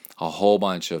a whole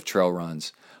bunch of trail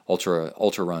runs,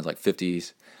 ultra runs like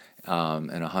 50s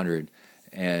and 100,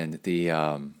 and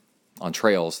on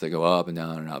trails that go up and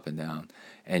down and up and down.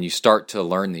 And you start to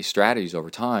learn these strategies over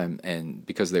time, and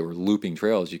because they were looping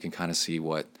trails, you can kind of see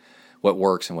what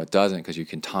works and what doesn't, because you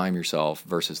can time yourself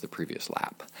versus the previous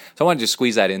lap. So I want to just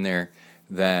squeeze that in there,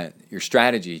 that your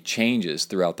strategy changes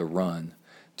throughout the run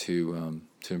to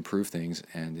improve things,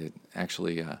 and it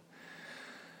actually can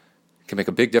make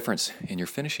a big difference in your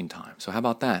finishing time. So how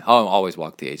about that? I'll always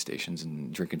walk the aid stations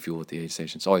and drinking fuel at the aid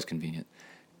stations. It's always convenient.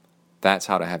 That's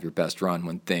how to have your best run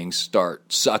when things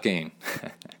start sucking.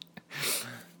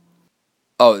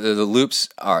 These loops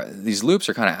are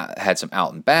kind of had some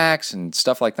out and backs and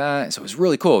stuff like that. So it was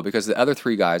really cool because the other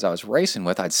three guys I was racing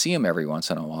with, I'd see them every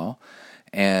once in a while.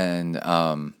 And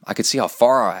I could see how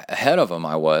far ahead of them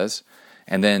I was.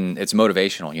 And then it's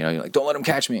motivational, you're like, don't let them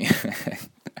catch me.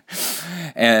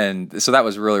 And so that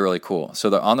was really, really cool.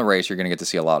 So on the race, you're going to get to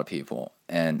see a lot of people.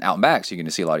 And out and back, so you're going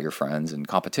to see a lot of your friends and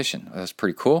competition. That's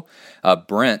pretty cool.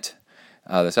 Brent,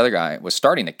 this other guy, was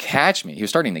starting to catch me. He was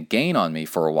starting to gain on me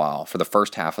for a while, for the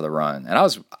first half of the run. And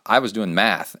I was doing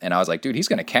math, and I was like, dude, he's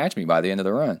going to catch me by the end of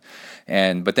the run.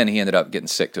 But then he ended up getting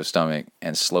sick to his stomach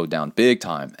and slowed down big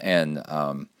time. And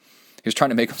he was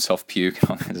trying to make himself puke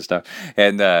and all kinds of stuff.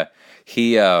 And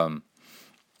he ended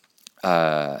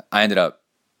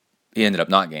up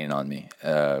not gaining on me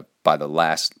by the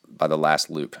last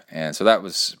loop. And so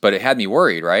but it had me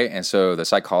worried, right? And so the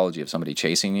psychology of somebody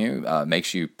chasing you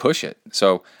makes you push it.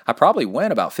 So I probably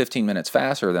went about 15 minutes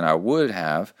faster than I would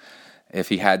have if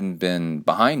he hadn't been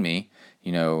behind me,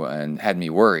 and had me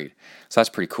worried. So that's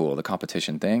pretty cool, the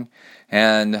competition thing.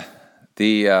 And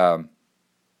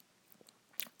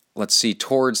let's see,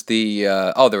 towards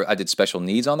I did special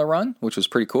needs on the run, which was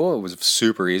pretty cool. It was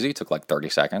super easy. It took like 30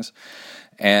 seconds.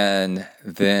 And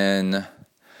then,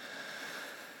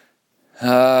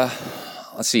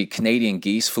 let's see, Canadian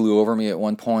geese flew over me at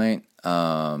one point. They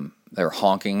were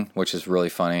honking, which is really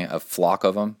funny, a flock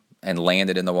of them, and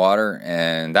landed in the water.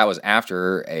 And that was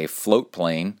after a float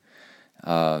plane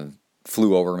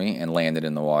flew over me and landed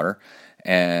in the water.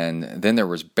 And then there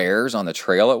was bears on the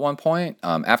trail at one point.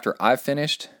 After I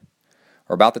finished,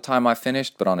 or about the time I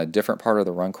finished, but on a different part of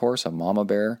the run course, a mama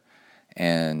bear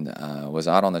and was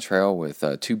out on the trail with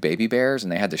 2 baby bears,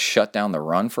 and they had to shut down the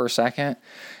run for a second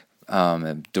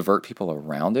and divert people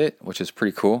around it, which is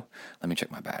pretty cool. Let me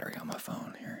check my battery on my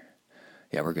phone here.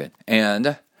 Yeah, we're good. And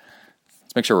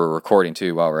let's make sure we're recording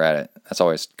too while we're at it. That's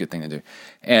always a good thing to do.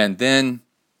 And then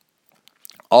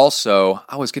also,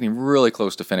 I was getting really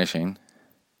close to finishing,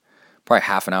 probably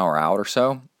half an hour out or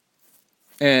so.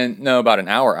 And no, about an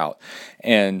hour out.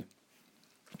 And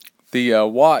the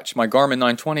watch, my Garmin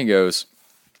 920 goes,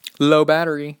 low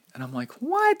battery. And I'm like,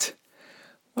 what?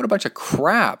 What a bunch of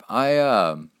crap.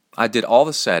 I did all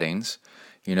the settings,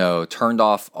 turned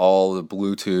off all the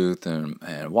Bluetooth and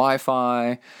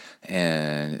Wi-Fi,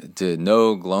 and did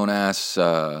no GLONASS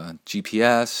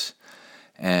GPS,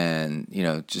 and,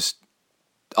 just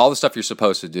all the stuff you're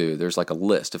supposed to do. There's like a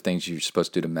list of things you're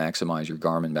supposed to do to maximize your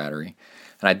Garmin battery.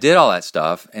 And I did all that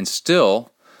stuff, and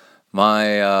still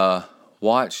my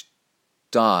watch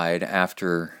died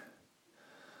after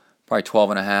probably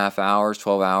 12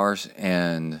 hours,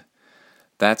 and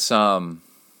that's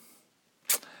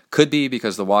could be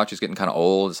because the watch is getting kind of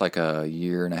old. It's like a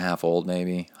year and a half old,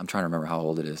 maybe. I'm trying to remember how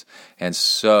old it is. And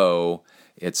so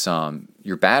it's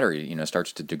your battery,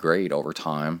 starts to degrade over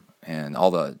time, and all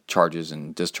the charges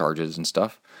and discharges and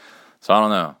stuff. So I don't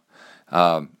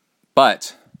know.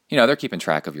 But they're keeping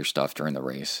track of your stuff during the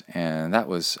race, and that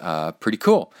was pretty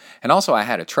cool. And also I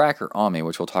had a tracker on me,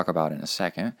 which we'll talk about in a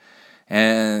second.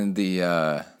 And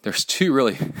there's 2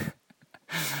 really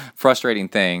frustrating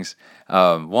things.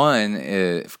 One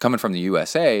is, coming from the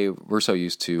USA, we're so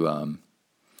used to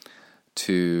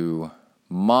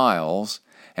miles,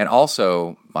 and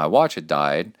also my watch had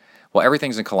died. Well,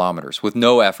 everything's in kilometers with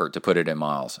no effort to put it in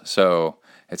miles. So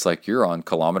it's like you're on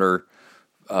kilometer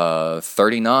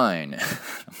 39. I'm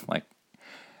like,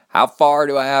 how far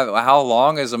do I have? How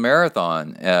long is a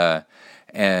marathon?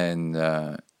 And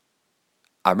I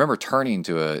remember turning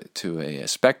to a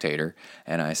spectator,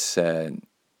 and I said,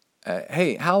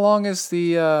 "Hey, how long is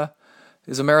a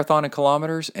marathon in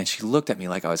kilometers?" And she looked at me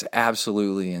like I was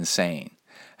absolutely insane.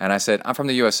 And I said, "I'm from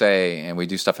the USA, and we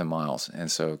do stuff in miles,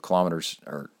 and so kilometers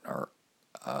are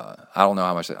I don't know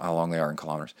how long they are in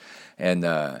kilometers." And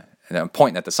I'm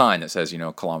pointing at the sign that says,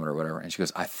 kilometer or whatever. And she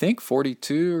goes, "I think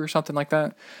 42 or something like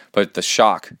that." But the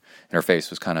shock in her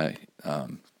face was kind of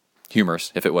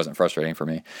humorous, if it wasn't frustrating for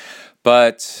me.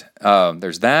 But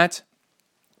there's that.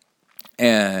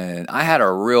 And I had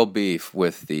a real beef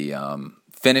with the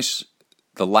finish,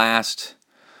 the last,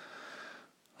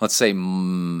 let's say,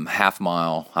 half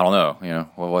mile. I don't know,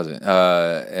 what was it?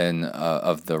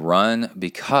 Of the run,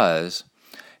 because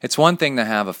it's one thing to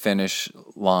have a finish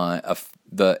line of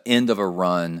the end of a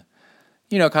run,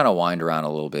 kind of wind around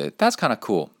a little bit. That's kind of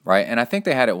cool, right? And I think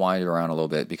they had it wind around a little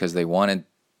bit because they wanted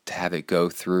to have it go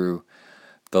through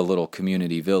the little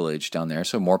community village down there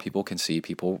so more people can see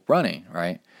people running,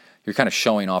 right? You're kind of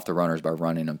showing off the runners by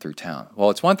running them through town. Well,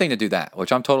 it's one thing to do that,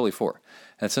 which I'm totally for.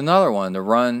 And it's another one to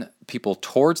run people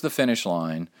towards the finish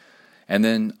line and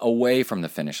then away from the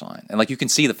finish line. And you can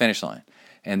see the finish line.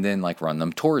 And then run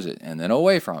them towards it, and then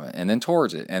away from it, and then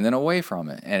towards it, and then away from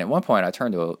it. And at one point, I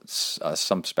turned to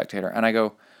some spectator, and I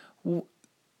go,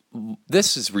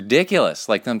 "This is ridiculous,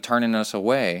 them turning us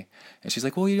away." And she's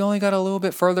like, "Well, you only got a little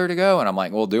bit further to go." And I'm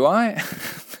like, "Well, do I?"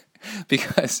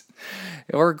 Because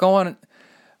we're going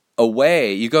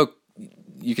away. You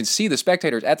can see the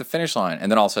spectators at the finish line,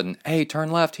 and then all of a sudden, "Hey,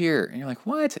 turn left here." And you're like,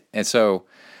 "What?" And so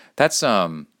that's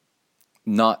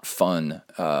not fun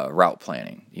route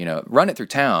planning. Run it through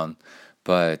town,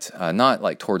 but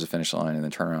not towards the finish line and then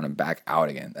turn around and back out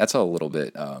again. That's a little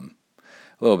bit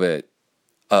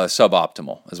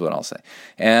suboptimal, is what I'll say.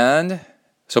 And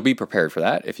so be prepared for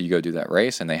that if you go do that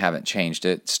race and they haven't changed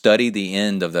it. Study the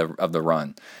end of the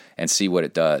run and see what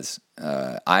it does.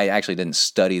 I actually didn't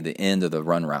study the end of the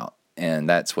run route, and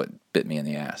that's what bit me in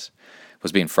the ass.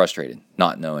 Was being frustrated,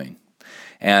 not knowing.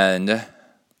 And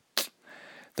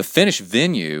the finish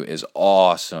venue is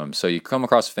awesome. So you come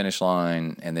across the finish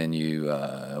line, and then you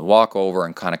walk over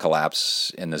and kind of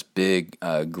collapse in this big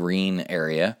green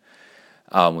area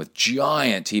with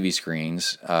giant TV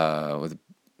screens.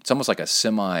 It's almost like a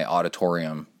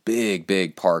semi-auditorium,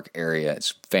 big park area.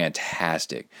 It's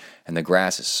fantastic. And the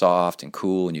grass is soft and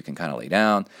cool, and you can kind of lay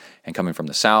down. And coming from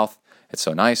the south, it's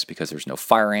so nice because there's no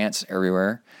fire ants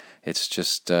everywhere. It's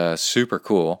just super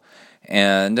cool.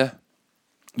 And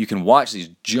you can watch these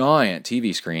giant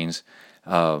TV screens,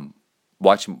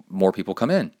 watch more people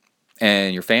come in.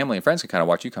 And your family and friends can kind of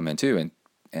watch you come in too.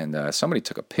 And somebody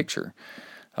took a picture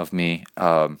of me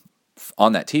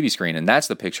on that TV screen, and that's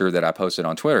the picture that I posted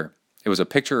on Twitter. It was a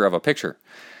picture of a picture,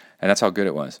 and that's how good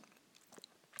it was.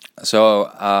 So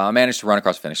I managed to run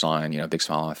across the finish line, big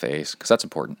smile on my face, because that's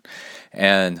important,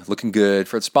 and looking good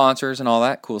for the sponsors and all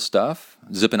that cool stuff,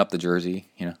 zipping up the jersey,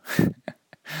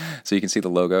 so you can see the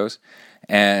logos.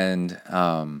 And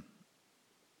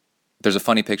there's a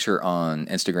funny picture on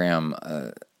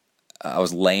Instagram. I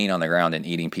was laying on the ground and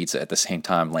eating pizza at the same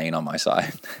time, laying on my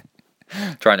side,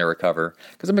 trying to recover,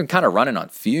 because I've been kind of running on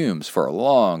fumes for a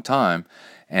long time,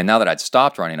 and now that I'd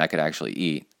stopped running, I could actually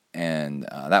eat, and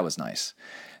that was nice.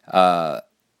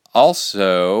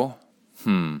 Also,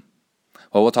 well,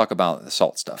 we'll talk about the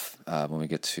salt stuff when we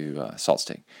get to salt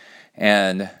steak.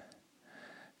 And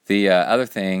the other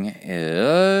thing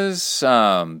is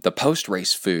the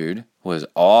post-race food was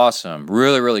awesome.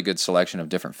 Really, really good selection of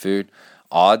different food.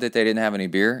 Odd that they didn't have any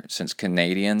beer, since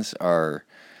Canadians are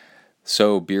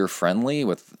so beer-friendly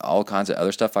with all kinds of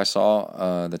other stuff I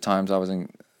saw the times I was in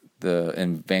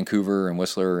Vancouver and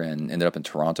Whistler and ended up in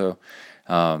Toronto.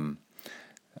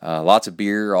 Lots of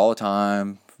beer all the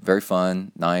time, very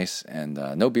fun, nice, and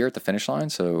no beer at the finish line,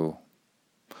 so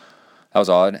that was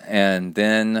odd. And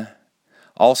then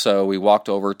also we walked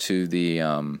over to the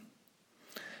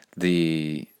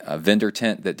vendor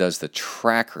tent that does the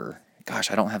tracker. Gosh,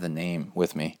 I don't have the name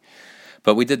with me,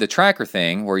 but we did the tracker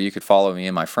thing where you could follow me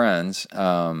and my friends,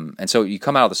 and so you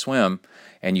come out of the swim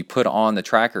and you put on the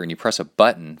tracker and you press a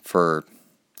button for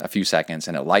a few seconds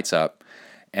and it lights up.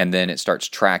 And then it starts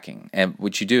tracking. And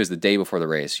what you do is the day before the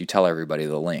race, you tell everybody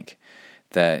the link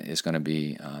that is going to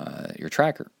be your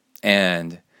tracker.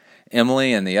 And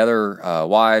Emily and the other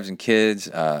wives and kids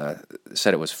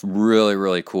said it was really,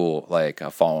 really cool, like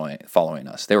following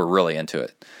us. They were really into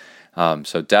it.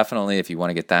 So definitely, if you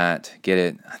want to get that, get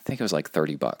it. I think it was like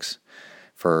 $30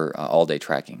 for all-day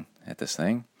tracking at this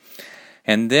thing.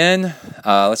 And then,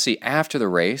 let's see, after the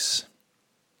race,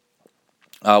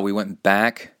 we went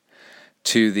back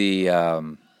to the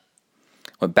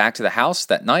house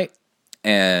that night,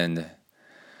 and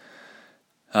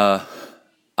I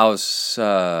was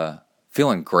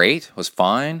feeling great, was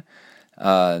fine.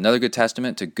 Another good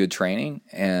testament to good training.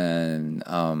 And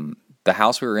the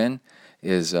house we were in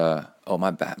is my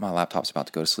laptop's about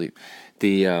to go to sleep.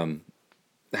 The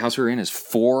house we were in is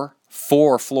four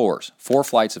floors, 4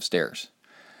 flights of stairs,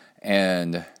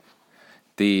 and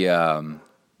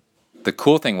the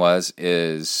cool thing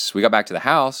is we got back to the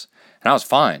house and I was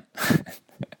fine.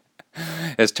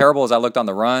 As terrible as I looked on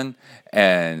the run,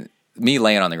 and me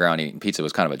laying on the ground eating pizza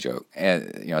was kind of a joke,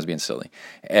 and I was being silly.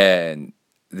 And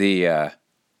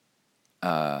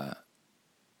I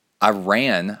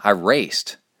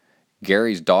raced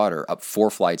Gary's daughter up 4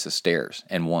 flights of stairs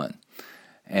and won.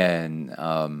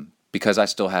 And because I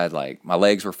still had, my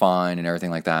legs were fine and everything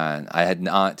like that, and I had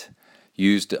not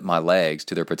used my legs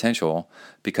to their potential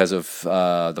because of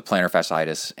the plantar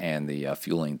fasciitis and the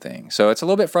fueling thing. So it's a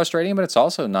little bit frustrating, but it's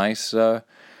also nice doing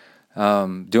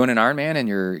an Ironman and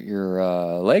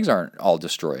your legs aren't all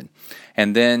destroyed.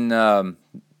 And then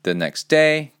the next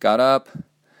day, got up,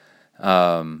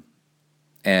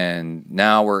 and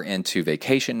now we're into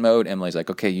vacation mode. Emily's like,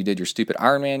 okay, you did your stupid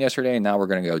Ironman yesterday, and now we're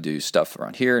going to go do stuff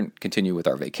around here and continue with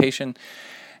our vacation.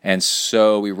 And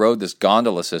so we rode this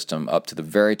gondola system up to the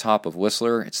very top of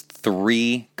Whistler. It's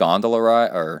 3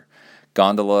 gondola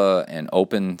and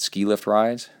open ski lift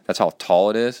rides. That's how tall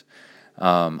it is.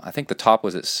 I think the top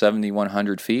was at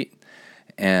 7,100 feet,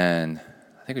 and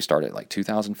I think we started at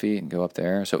 2,000 feet and go up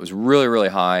there. So it was really, really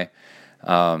high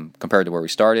compared to where we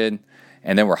started.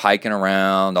 And then we're hiking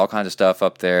around, all kinds of stuff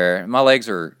up there. My legs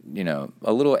are,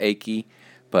 a little achy,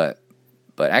 but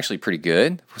actually pretty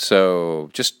good.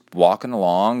 So just walking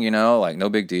along, no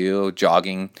big deal,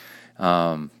 jogging,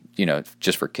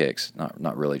 just for kicks,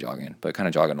 not really jogging, but kind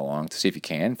of jogging along to see if you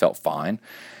can. Felt fine.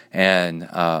 And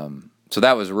so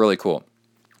that was really cool.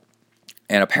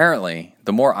 And apparently,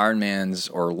 the more Ironmans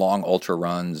or long ultra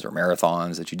runs or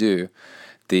marathons that you do,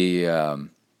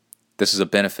 this is a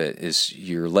benefit, is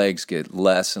your legs get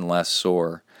less and less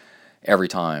sore every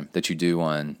time that you do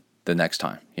one the next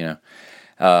time,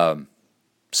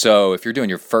 So if you're doing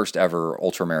your first ever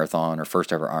ultra marathon or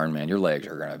first ever Ironman, your legs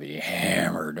are going to be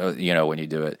hammered, when you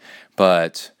do it.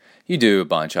 But you do a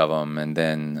bunch of them, and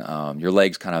then your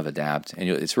legs kind of adapt, and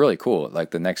it's really cool.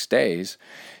 Like the next days,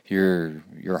 you're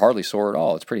hardly sore at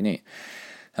all. It's pretty neat.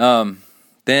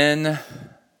 Then,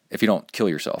 if you don't kill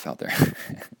yourself out there.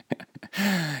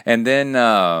 And then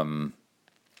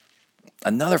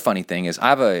another funny thing is I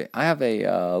have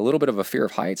a little bit of a fear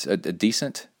of heights, a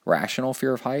decent rational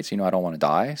fear of heights. I don't want to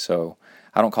die, so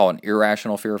I don't call it an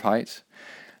irrational fear of heights.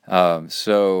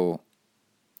 So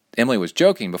Emily was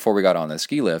joking before we got on the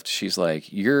ski lift. She's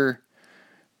like, "You're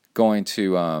going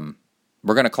to,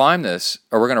 we're going to climb this,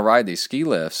 or we're going to ride these ski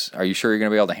lifts. Are you sure you're going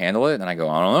to be able to handle it?" And I go,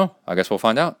 "I don't know. I guess we'll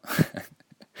find out."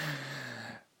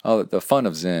 Oh, the fun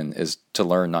of Zen is to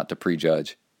learn not to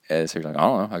prejudge. And so you're like, "I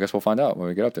don't know. I guess we'll find out when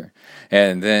we get up there."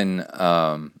 And then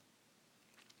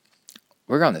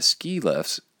we're on the ski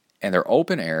lifts, and they're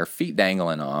open air, feet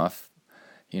dangling off,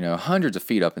 hundreds of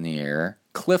feet up in the air,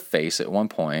 cliff face at one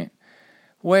point,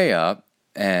 way up.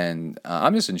 And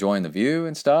I'm just enjoying the view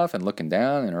and stuff and looking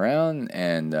down and around.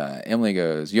 And Emily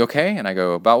goes, "You okay?" And I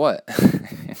go, "About what?"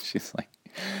 And she's like,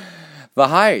 "The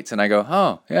heights." And I go,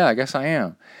 "Oh, yeah, I guess I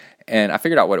am." And I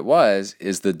figured out what it was,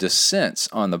 is the descents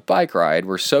on the bike ride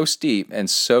were so steep and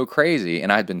so crazy,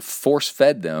 and I had been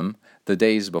force-fed them the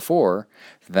days before,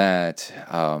 that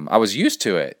I was used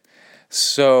to it.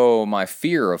 So my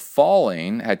fear of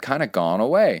falling had kind of gone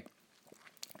away.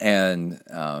 And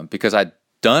because I'd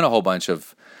done a whole bunch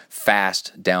of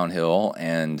fast downhill,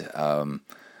 and I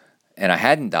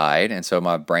hadn't died, and so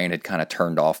my brain had kind of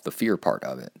turned off the fear part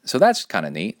of it. So that's kind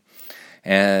of neat.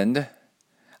 And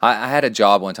I had a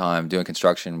job one time doing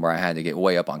construction where I had to get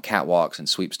way up on catwalks and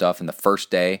sweep stuff. And the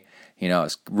first day, I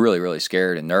was really, really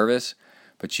scared and nervous,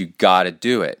 but you got to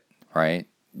do it, right,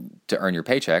 to earn your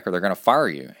paycheck, or they're going to fire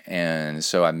you. And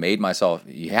so I made myself,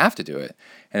 you have to do it.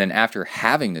 And then after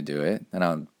having to do it, then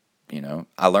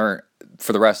I learned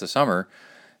for the rest of the summer,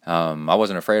 I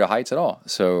wasn't afraid of heights at all.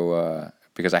 So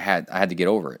because I had to get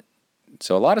over it.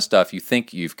 So a lot of stuff you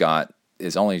think you've got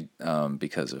is only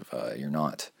because of you're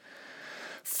not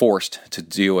forced to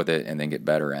deal with it and then get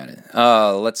better at it.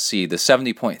 Let's see. The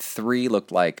 70.3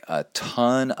 looked like a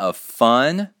ton of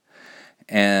fun.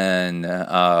 And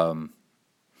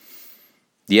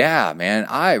yeah, man,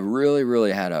 I really,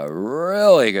 really had a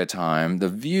really good time. The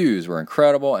views were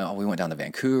incredible. And we went down to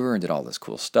Vancouver and did all this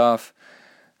cool stuff.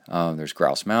 There's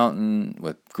Grouse Mountain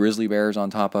with grizzly bears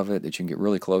on top of it that you can get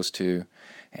really close to.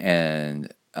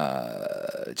 And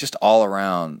just all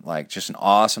around, like, just an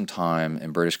awesome time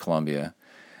in British Columbia.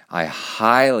 I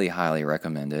highly, highly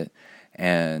recommend it.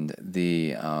 And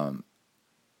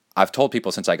I've told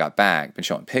people since I got back, been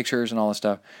showing pictures and all this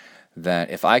stuff,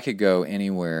 that if I could go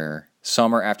anywhere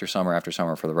summer after summer after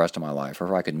summer for the rest of my life, or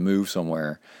if I could move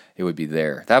somewhere, it would be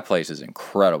there. That place is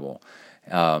incredible.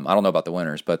 I don't know about the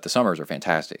winters, but the summers are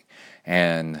fantastic.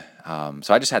 And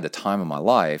so I just had the time of my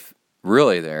life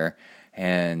really there.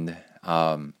 And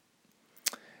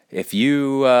if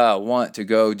you want to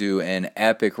go do an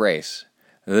epic race,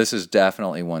 this is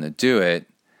definitely one to do it.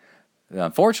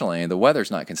 Unfortunately, the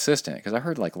weather's not consistent, because I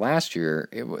heard like last year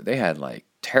they had like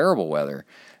terrible weather,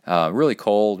 really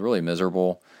cold, really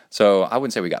miserable. So I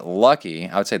wouldn't say we got lucky.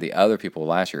 I would say the other people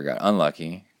last year got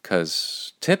unlucky,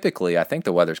 because typically I think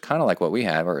the weather's kind of like what we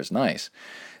have, or it's nice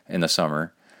in the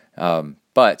summer.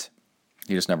 But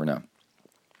you just never know.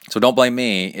 So don't blame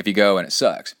me if you go and it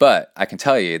sucks. But I can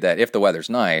tell you that if the weather's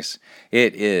nice,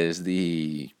 it is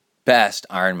the best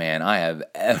Ironman I have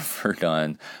ever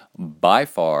done by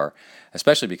far,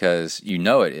 especially because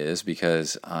it is,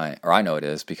 because I know it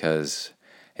is, because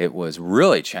it was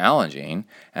really challenging,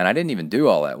 and I didn't even do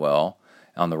all that well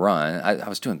on the run. I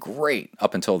was doing great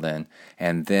up until then,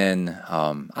 and then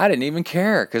I didn't even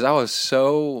care, because I was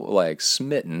so like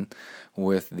smitten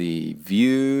with the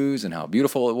views and how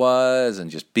beautiful it was,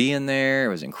 and just being there. It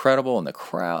was incredible, and the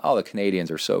crowd, all the Canadians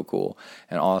are so cool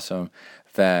and awesome,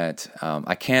 that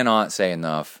I cannot say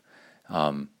enough,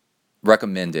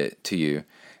 recommend it to you.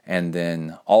 And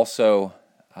then also,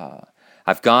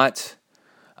 I've got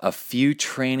a few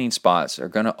training spots are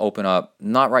going to open up,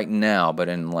 not right now, but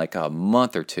in like a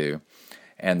month or two.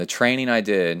 And the training I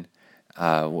did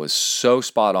was so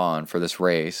spot on for this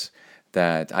race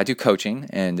that I do coaching.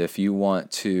 And if you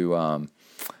want to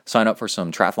sign up for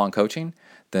some triathlon coaching,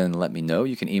 then let me know.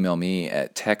 You can email me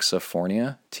at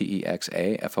texafornia,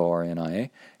 TEXAFORNIA,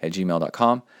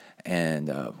 @gmail.com.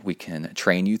 And we can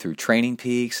train you through Training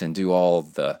Peaks and do all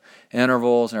the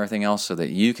intervals and everything else, so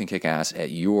that you can kick ass at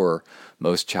your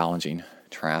most challenging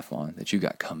triathlon that you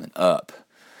got coming up.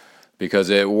 Because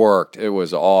it worked. It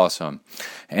was awesome.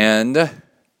 And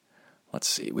let's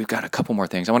see. We've got a couple more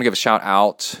things. I want to give a shout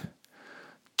out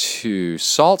to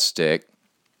Salt Stick,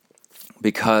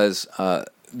 because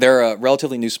they're a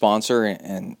relatively new sponsor,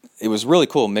 and it was really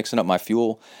cool mixing up my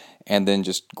fuel and then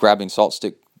just grabbing Salt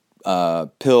Stick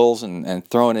pills and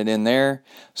throwing it in there.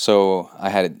 So I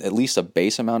had at least a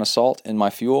base amount of salt in my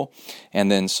fuel,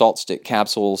 and then Salt Stick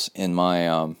capsules in my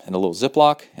in a little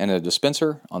Ziploc and a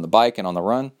dispenser on the bike and on the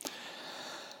run.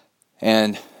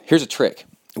 And here's a trick.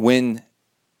 When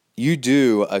you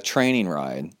do a training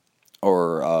ride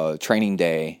or a training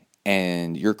day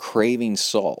and you're craving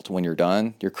salt when you're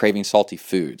done, you're craving salty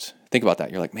foods. Think about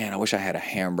that. You're like, man, I wish I had a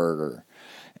hamburger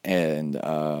and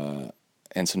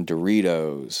some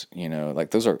Doritos,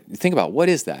 like those are, think about, what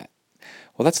is that?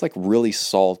 Well, that's like really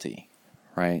salty,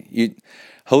 right?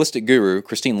 Holistic guru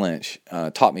Christine Lynch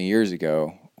taught me years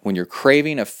ago, when you're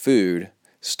craving a food,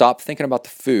 stop thinking about the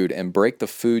food and break the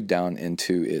food down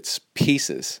into its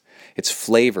pieces, its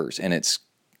flavors, and its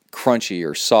crunchy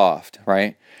or soft,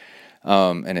 right?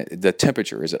 And the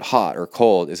temperature, is it hot or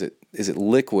cold? Is it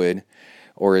liquid,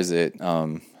 or is it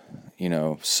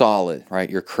solid, right?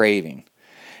 You're craving.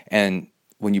 And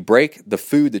when you break the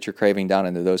food that you're craving down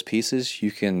into those pieces,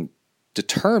 you can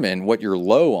determine what you're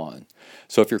low on.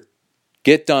 So if you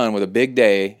get done with a big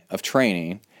day of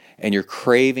training and you're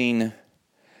craving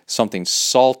something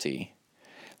salty,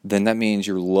 then that means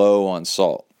you're low on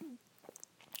salt.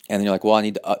 And then you're like, well, I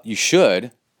need to you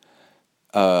should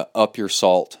up your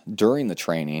salt during the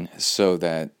training, so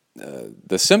that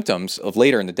the symptoms of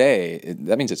later in the day,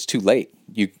 that means it's too late.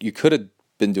 You could have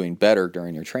been doing better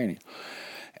during your training.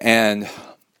 And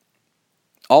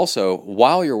also,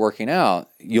 while you're working out,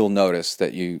 you'll notice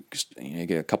that you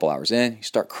get a couple hours in, you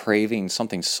start craving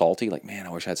something salty, like, man, I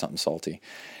wish I had something salty.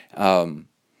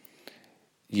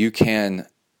 You can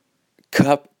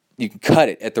cut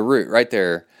it at the root right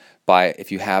there, by,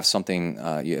 if you have something,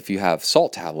 if you have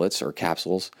salt tablets or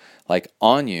capsules like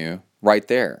on you right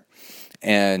there.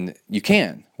 And you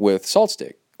can with Salt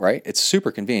Stick, right? It's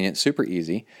super convenient, super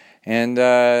easy. And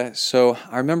so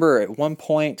I remember at one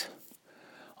point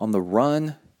on the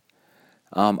run,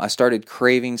 I started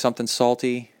craving something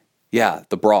salty. Yeah,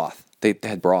 the broth. They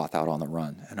had broth out on the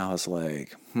run. And I was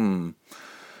like, I'm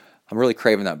really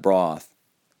craving that broth.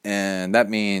 And that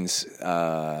means,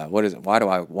 what is it? Why do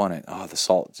I want it? Oh, the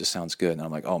salt just sounds good. And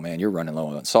I'm like, oh man, you're running low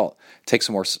on salt. Take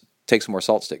some more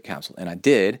Salt Stick capsule. And I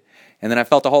did. And then I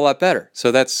felt a whole lot better.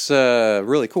 So that's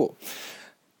really cool.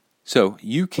 So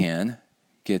you can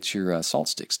get your Salt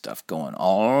Stick stuff going.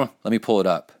 Oh, let me pull it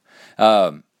up.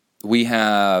 We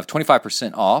have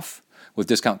 25% off with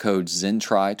discount code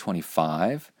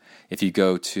ZenTri25 if you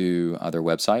go to their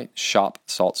website,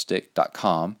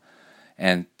 shopsaltstick.com.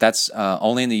 And that's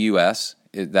only in the U.S.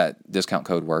 That discount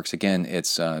code works. Again,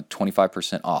 it's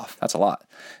 25% off. That's a lot.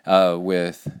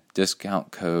 With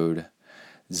discount code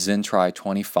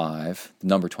ZenTri25,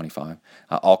 number 25,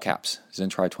 all caps,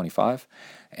 ZenTri25.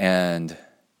 And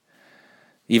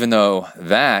even though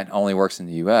that only works in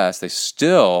the U.S., they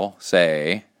still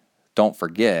say, don't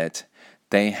forget,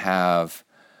 they have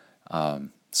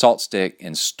Salt Stick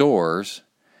in stores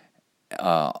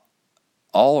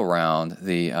all around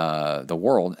the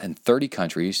world in 30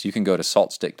 countries. You can go to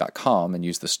saltstick.com and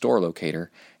use the store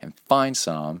locator and find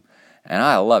some. And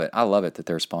I love it. I love it that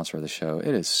they're a sponsor of the show.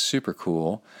 It is super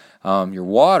cool. Your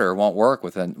water won't work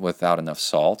without enough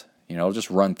salt. It'll just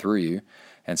run through you.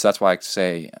 And so that's why I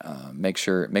say make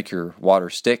your water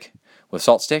stick with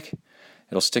Salt Stick.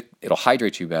 It'll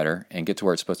hydrate you better and get to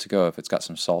where it's supposed to go if it's got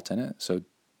some salt in it. So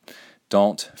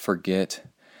don't forget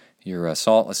your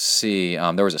salt. Let's see.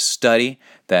 There was a study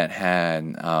that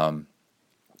had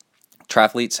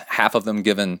triathletes, half of them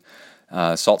given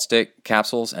Salt Stick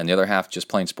capsules and the other half just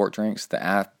plain sport drinks. The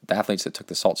athletes that took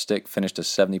the Salt Stick finished a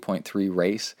 70.3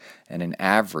 race and an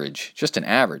average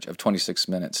of 26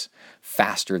 minutes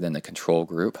faster than the control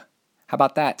group. How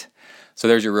about that? So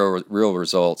there's your real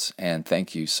results, and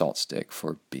thank you, Salt Stick,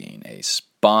 for being a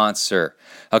sponsor.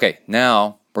 Okay,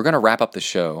 now we're going to wrap up the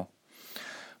show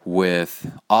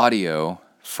with audio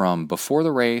from before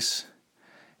the race,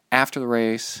 after the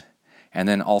race, and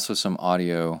then also some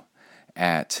audio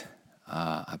at,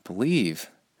 I believe,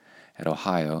 at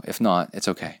Ohio. If not, it's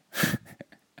okay.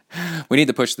 We need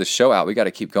to push the show out. We got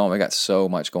to keep going. We got so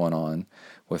much going on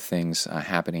with things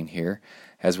happening here.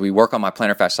 As we work on my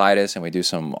plantar fasciitis and we do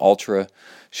some ultra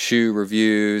shoe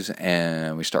reviews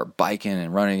and we start biking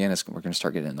and running again, we're going to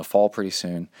start getting in the fall pretty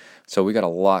soon. So we got a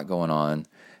lot going on,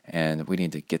 and we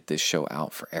need to get this show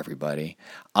out for everybody.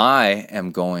 I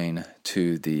am going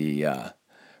to the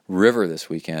river this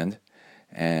weekend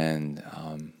and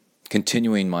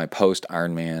continuing my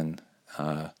post-Ironman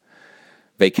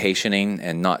vacationing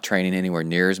and not training anywhere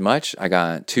near as much. I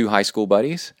got 2 high school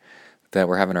buddies that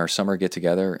we're having our summer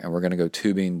get-together, and we're going to go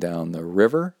tubing down the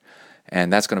river,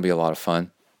 and that's going to be a lot of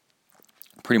fun.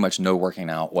 Pretty much no working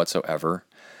out whatsoever,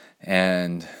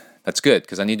 and that's good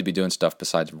because I need to be doing stuff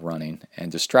besides running, and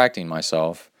distracting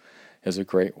myself is a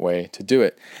great way to do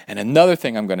it. And another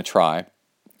thing I'm going to try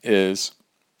is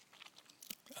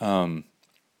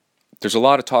there's a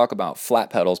lot of talk about flat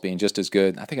pedals being just as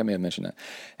good, I think I may have mentioned that,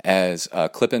 as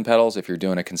clip-in pedals if you're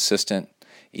doing a consistent,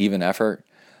 even effort.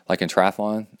 Like in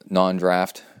triathlon,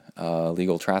 non-draft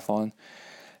legal triathlon.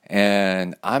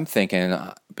 And I'm thinking,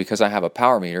 because I have a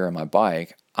power meter on my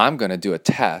bike, I'm going to do a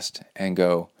test and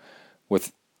go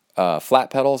with flat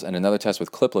pedals and another test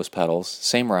with clipless pedals,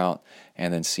 same route,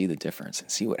 and then see the difference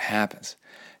and see what happens.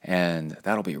 And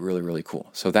that'll be really, really cool.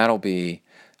 So that'll be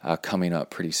coming up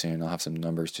pretty soon. I'll have some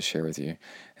numbers to share with you.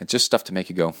 And just stuff to make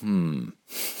you go,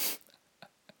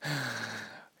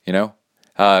 You know?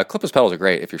 Clipless pedals are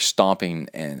great if you're stomping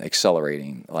and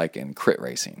accelerating, like in crit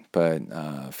racing.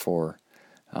 But for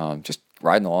just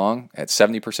riding along at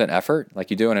 70% effort, like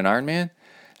you do in an Ironman,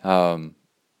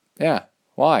 yeah,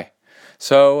 why?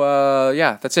 So,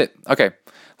 yeah, that's it. Okay,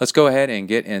 let's go ahead and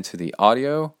get into the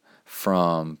audio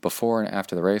from before and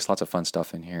after the race. Lots of fun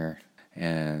stuff in here.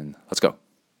 And let's go.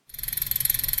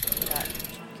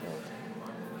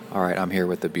 All right, I'm here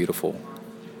with the beautiful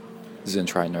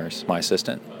ZenTri nurse, my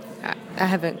assistant. I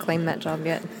haven't claimed that job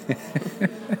yet. We're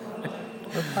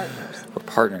partners. We're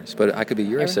partners, but I could be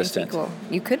your assistant. Equal.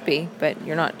 You could be, but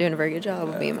you're not doing a very good job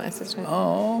of being my assistant.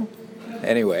 Oh.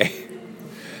 Anyway,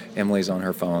 Emily's on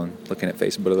her phone looking at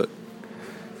Facebook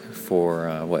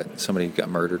for somebody got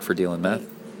murdered for dealing meth.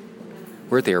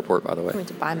 We're at the airport, by the way. I went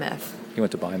to buy meth. You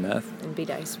went to buy meth? In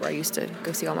B-Dice, where I used to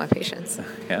go see all my patients.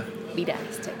 Yeah.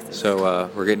 B-Dice, Texas. So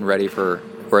we're getting ready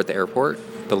we're at the airport,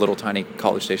 the little tiny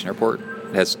College Station airport.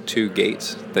 It has 2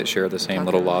 gates that share the same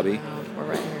little lobby. We're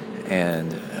right here.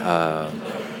 And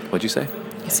what'd you say?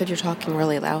 I said you're talking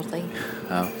really loudly.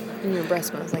 Oh. And your breath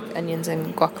smells like onions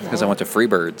and guacamole. Because I went to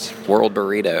Freebird's World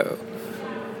Burrito.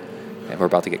 And we're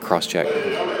about to get cross-checked.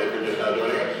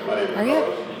 Are you?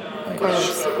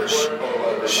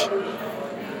 Shh.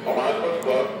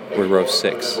 We're row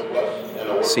 6,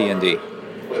 C and D.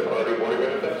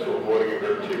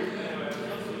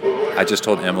 I just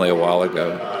told Emily a while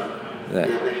ago that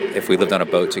if we lived on a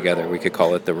boat together, we could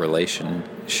call it the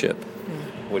relationship.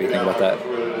 What do you think about that?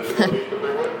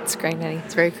 It's great, Eddie.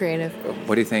 It's very creative.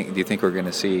 What do you think? Do you think we're going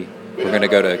to see? We're going to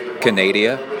go to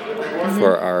Canada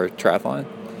for our triathlon?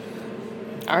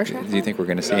 Our triathlon? Do you think we're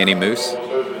going to see any moose?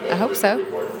 I hope so.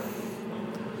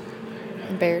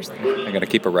 And bears. I'm going to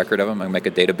keep a record of them. I'm going to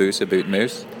make a database about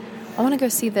moose. I want to go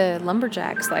see the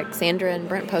lumberjacks, like Sandra and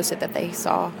Brent posted that they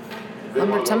saw.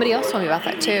 Somebody else told me about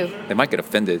that too. They might get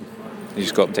offended. You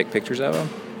just go up and take pictures of them?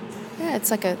 Yeah,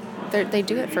 it's like they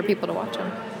do it for people to watch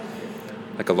them.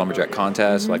 Like a lumberjack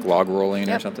contest, like log rolling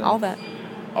or something? All that.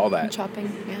 All that. And chopping,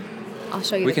 yeah. I'll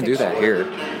show you We can do that here.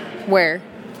 Where?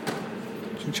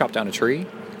 You can chop down a tree.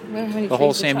 We don't have any The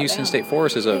whole trees to Sam chop Houston down. State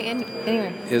Forest is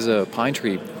Anyway. a pine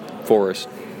tree forest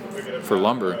for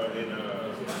lumber.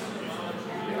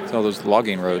 It's all those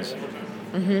logging roads.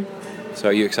 Mm-hmm. So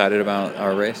are you excited about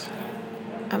our race?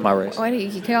 My race? Why do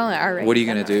you call it our race? What are you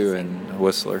going to do in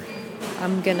Whistler?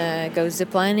 I'm going to go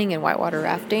ziplining and whitewater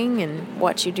rafting and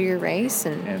watch you do your race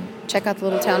and check out the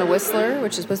little town of Whistler,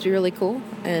 which is supposed to be really cool.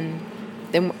 And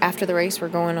then after the race, we're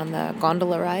going on the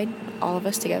gondola ride, all of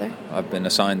us together. I've been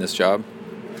assigned this job.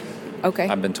 Okay.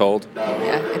 I've been told.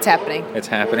 Yeah, it's happening. It's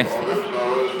happening.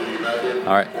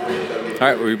 All right. All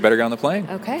right, we better get on the plane.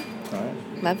 Okay. All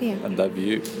right. Love you. I love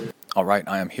you. All right,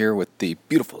 I am here with the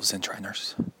beautiful ZenTri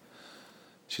nurse.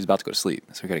 She's about to go to sleep,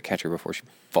 so we got to catch her before she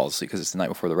falls asleep because it's the night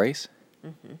before the race.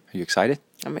 Mm-hmm. Are you excited?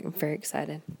 I'm very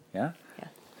excited. Yeah? Yeah.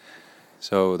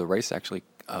 So the race is actually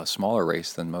a smaller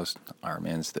race than most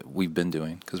Ironmans that we've been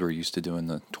doing because we're used to doing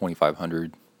the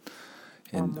 2,500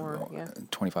 and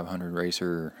 2,500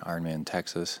 racer Ironman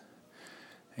Texas.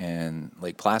 And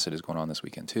Lake Placid is going on this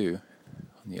weekend too,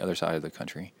 on the other side of the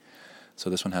country. So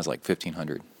this one has like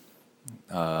 1,500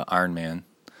 Ironman,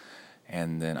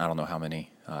 and then I don't know how many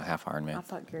half Ironman. I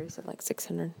thought Gary said like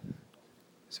 600.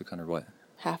 600 what?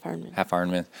 Half Ironman. Half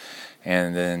Ironman.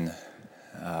 And then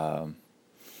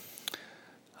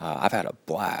I've had a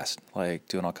blast, like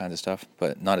doing all kinds of stuff,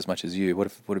 but not as much as you.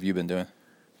 What have you been doing?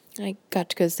 I got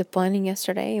to go ziplining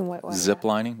yesterday in whitewater.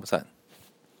 Ziplining? What's that?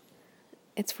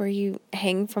 It's where you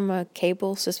hang from a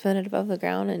cable suspended above the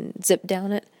ground and zip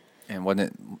down it. And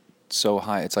wasn't it so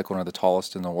high? It's like one of the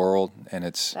tallest in the world, and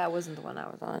it's... That wasn't the one I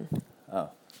was on. Oh.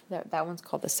 That one's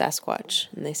called the Sasquatch,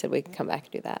 and they said we could come back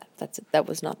and do that. That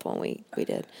was not the one we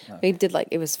did. Oh. We did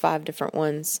it was 5 different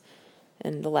ones,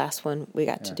 and the last one we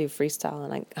got to do freestyle,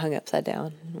 and I hung upside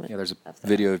down. Yeah, there's a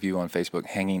video of you on Facebook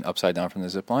hanging upside down from the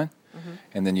zip line,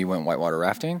 and then you went whitewater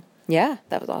rafting. Yeah,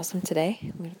 that was awesome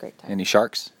today. We had a great time. Any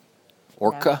sharks?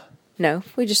 Orca? No,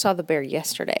 we just saw the bear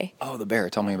yesterday. Oh, the bear.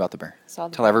 Tell me about the bear.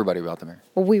 Tell everybody about the bear.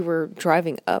 Well, we were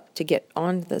driving up to get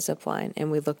onto the zip line, and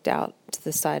we looked out to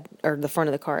the side, or the front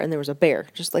of the car, and there was a bear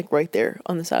just like right there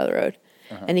on the side of the road.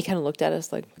 And he kind of looked at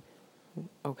us like,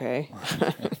 okay.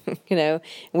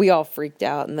 We all freaked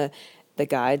out, and the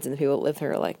guides and the people that live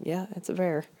there are like, yeah, it's a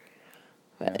bear.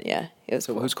 But yeah, it was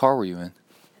So cool. whose car were you in?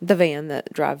 The van that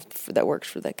that works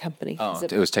for that company. Oh,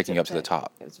 it was taking you up to the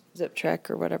top. It was Zip Trek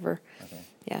or whatever. Okay.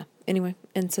 Yeah. Anyway,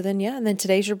 and so then and then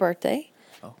today's your birthday.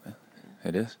 Oh, yeah.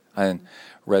 It is. And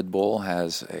Red Bull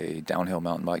has a downhill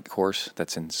mountain bike course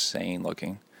that's insane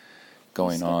looking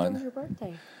going on. Your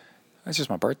birthday. It's just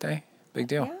my birthday. Big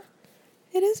deal. Yeah.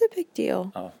 It is a big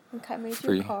deal. Oh. And I made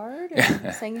For you a you. card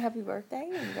and sang happy birthday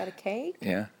and you got a cake.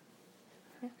 Yeah.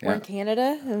 We're in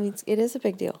Canada. I mean, it is a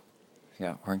big deal.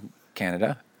 Yeah, we're in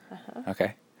Canada. Uh-huh.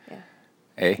 Okay. Yeah.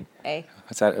 A.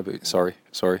 What's that about? Sorry.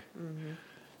 Mm-hmm.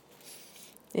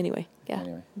 Anyway,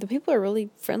 the people are really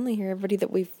friendly here.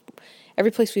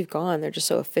 Every place we've gone, they're just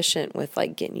so efficient with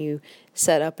like getting you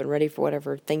set up and ready for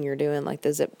whatever thing you're doing, like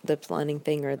the zip lining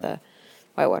thing or the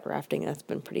whitewater rafting. That's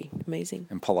been pretty amazing.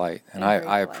 And polite. And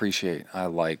I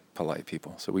like polite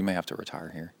people. So we may have to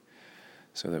retire here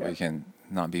so that we can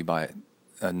not be by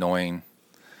annoying.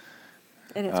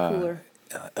 And it's cooler.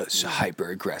 Hyper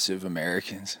aggressive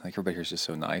Americans. Like everybody here is just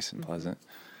so nice and pleasant.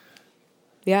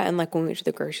 Yeah, and like when we went to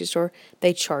the grocery store,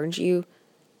 they charge you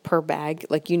per bag.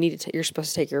 Like you're supposed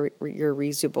to take your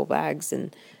reusable bags,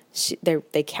 and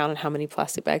they counted how many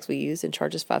plastic bags we use and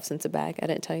charge us 5 cents a bag. I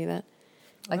didn't tell you that.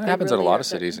 Like that happens in a lot of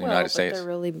cities in the United States. They're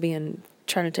really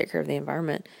trying to take care of the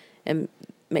environment and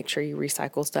make sure you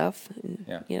recycle stuff.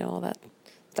 And, all that.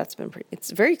 That's been pretty. It's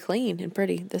very clean and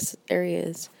pretty. This area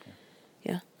is.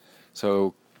 Yeah.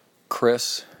 So,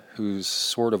 Chris, who's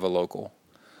sort of a local,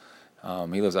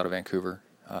 he lives out of Vancouver.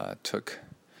 Took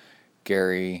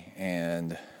Gary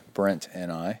and Brent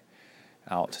and I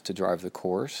out to drive the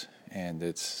course, and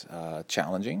it's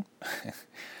challenging.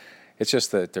 It's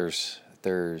just that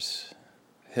there's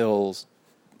hills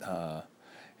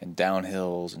and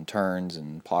downhills and turns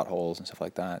and potholes and stuff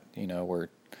like that, where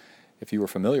if you were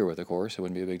familiar with the course, it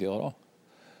wouldn't be a big deal at all.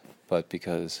 But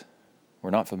because we're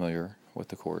not familiar with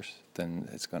the course, then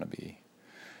it's going to be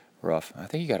rough. I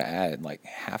think you got to add like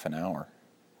half an hour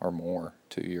or more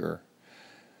to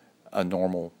a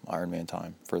normal Ironman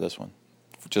time for this one,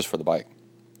 just for the bike.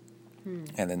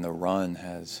 And then the run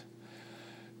has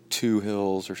 2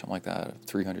 hills or something like that,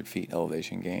 300 feet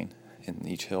elevation gain in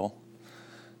each hill.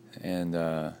 And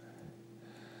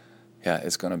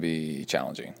it's going to be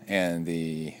challenging. And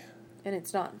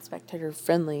it's not spectator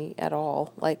friendly at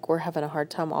all. Like we're having a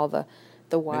hard time. All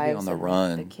the wives on the and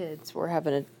run. The kids, we're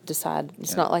having to decide.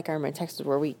 It's not like Ironman Texas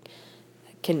where we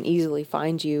can easily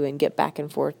find you and get back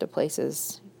and forth to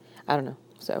places. I don't know.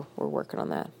 So we're working on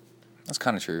that. That's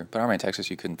kind of true. But Ironman Texas,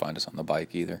 you couldn't find us on the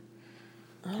bike either.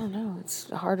 I don't know. It's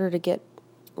harder to get,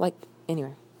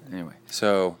 anyway. Anyway,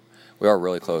 so we are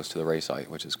really close to the race site,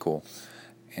 which is cool.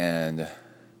 And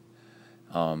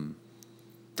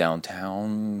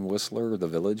downtown Whistler, the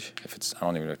village, I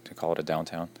don't even know to call it a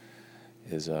downtown,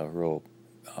 is real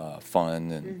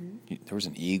fun. And there was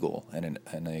an eagle and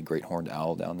a great horned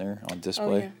owl down there on display.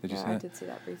 Oh, yeah. Did you see that? I that? did see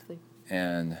that briefly.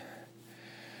 And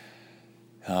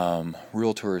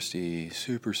real touristy,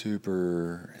 super,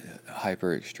 super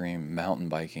hyper extreme mountain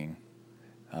biking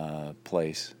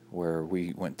place where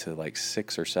we went to like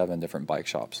 6 or 7 different bike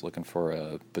shops looking for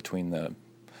a between the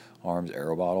arms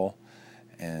aero bottle.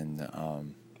 And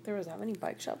there was that many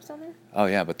bike shops down there? Oh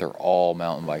yeah, but they're all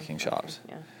mountain biking shops.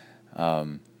 Yeah.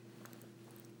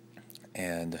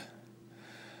 And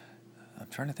I'm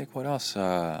trying to think what else.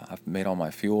 I've made all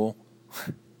my fuel,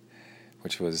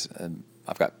 which was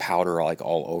I've got powder like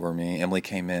all over me. Emily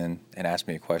came in and asked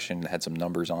me a question and had some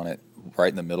numbers on it right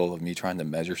in the middle of me trying to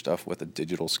measure stuff with a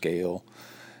digital scale,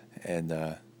 and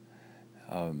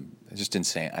it's just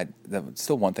insane. That's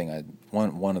still one thing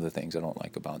one of the things I don't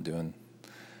like about doing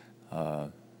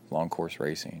long course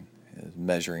racing is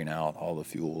measuring out all the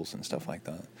fuels and stuff like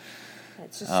that.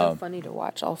 It's just so funny to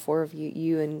watch all 4 of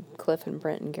you and Cliff and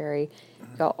Brent and Gary.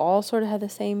 Y'all all sort of have the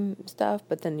same stuff,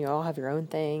 but then you all have your own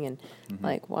thing, and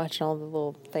like watching all the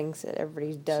little things that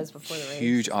everybody does before the race.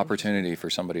 Huge opportunity for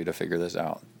somebody to figure this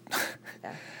out.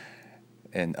 Yeah.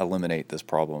 And eliminate this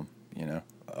problem,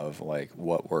 of like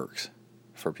what works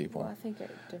for people. Well, I think it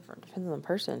depends on the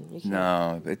person.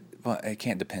 It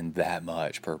can't depend that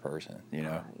much per person,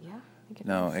 Yeah.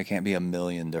 It can't be a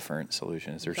million different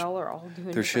solutions. Y'all are all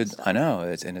doing there should stuff. I know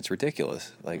it's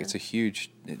ridiculous. Like it's a huge.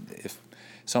 If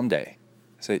someday,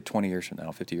 say 20 years from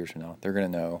now, 50 years from now, they're gonna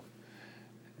know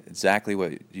exactly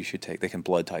what you should take. They can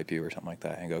blood type you or something like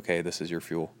that and go, okay, this is your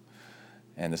fuel,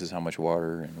 and this is how much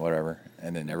water and whatever,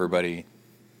 and then everybody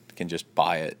can just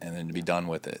buy it and then be done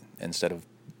with it instead of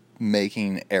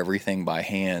making everything by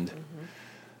hand.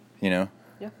 Yeah.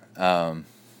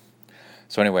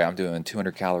 So anyway, I'm doing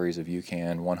 200 calories of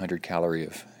UCAN, 100 calorie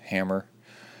of hammer,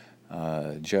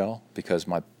 gel because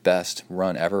my best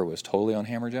run ever was totally on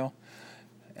hammer gel.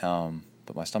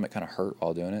 But my stomach kind of hurt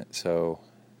while doing it, so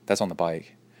that's on the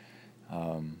bike.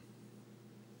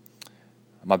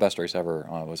 My best race ever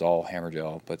was all hammer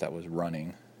gel, but that was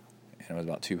running, and it was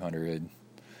about 200,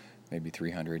 maybe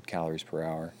 300 calories per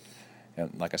hour.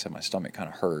 And like I said, my stomach kind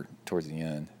of hurt towards the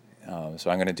end. So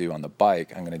I'm going to do on the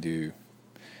bike, I'm going to do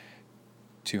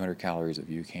 200 calories of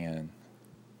UCAN,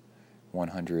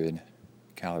 100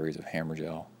 calories of hammer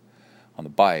gel on the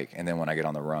bike, and then when I get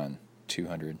on the run,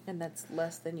 200. And that's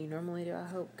less than you normally do, I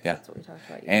hope. 'Cause Yeah. That's what we talked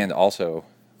about. And also,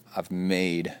 I've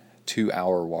made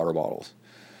 2-hour water bottles.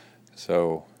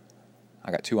 So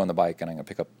I got 2 on the bike, and I'm going to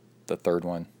pick up the third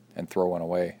one and throw one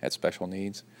away at special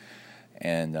needs.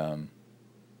 And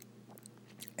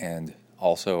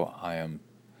also, I am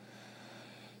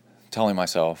telling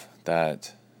myself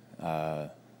that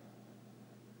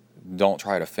don't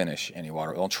try to finish any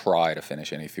water. Don't try to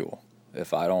finish any fuel.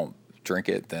 If I don't drink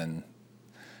it, then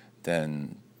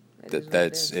it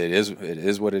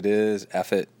is what it is.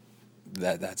 F it.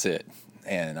 That's it.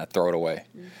 And I throw it away.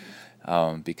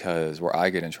 Mm-hmm. Because where I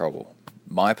get in trouble,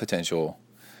 my potential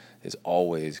is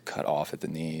always cut off at the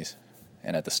knees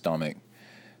and at the stomach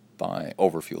by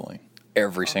overfueling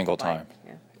every single time.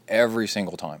 Yeah. Every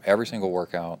single time. Every single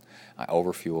workout, I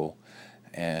overfuel,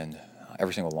 and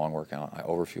every single long workout, I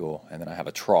overfuel, and then I have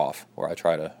a trough where I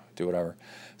try to do whatever.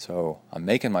 So I'm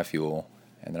making my fuel,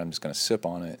 and then I'm just going to sip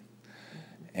on it,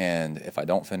 and if I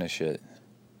don't finish it,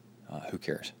 who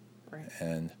cares? Right.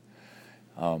 And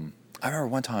I remember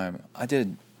one time I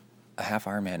did a half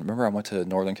Ironman. Remember I went to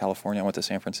Northern California, I went to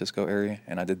San Francisco area,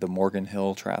 and I did the Morgan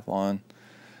Hill Triathlon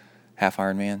half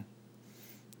Ironman.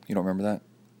 You don't remember that?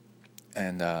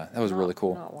 And that was really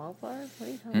cool. Not Wildflower? What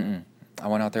are you talking about? I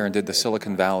went out there and did the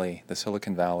Silicon Valley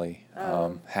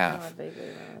half.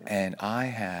 And I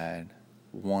had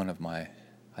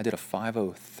I did a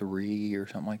 5:03 or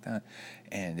something like that,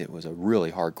 and it was a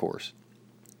really hard course.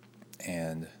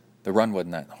 And the run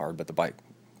wasn't that hard, but the bike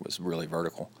was really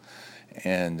vertical.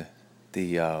 And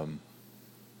the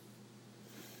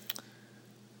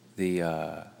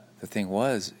thing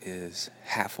is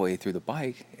halfway through the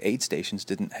bike, aid stations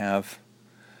didn't have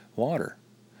water.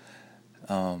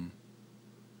 And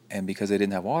because they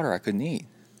didn't have water, I couldn't eat.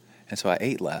 And so I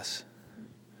ate less.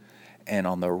 And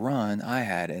on the run, I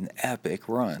had an epic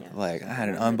run. Yeah, I had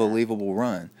an unbelievable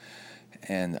run.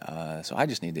 And so I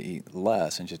just need to eat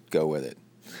less and just go with it,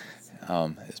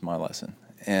 is my lesson.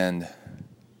 And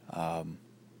but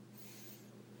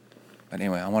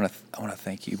anyway, I want to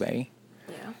thank you, Bay,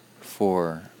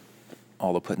 for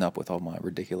all the putting up with all my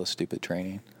ridiculous, stupid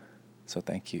training. So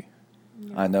thank you.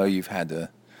 Yeah. I know you've had to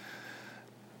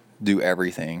do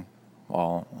everything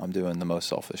while I'm doing the most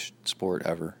selfish sport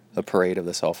ever, the parade of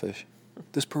the selfish.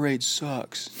 This parade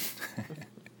sucks.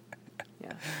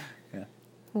 Yeah.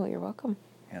 Well, you're welcome.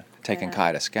 Yeah, taking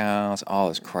Kai to Scouts, all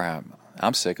this crap.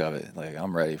 I'm sick of it.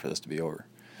 I'm ready for this to be over.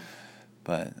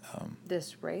 But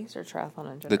this race or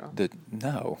triathlon in general?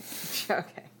 No.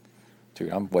 Okay.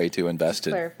 Dude, I'm way too invested.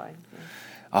 Just clarifying.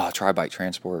 Yeah. Tri-bike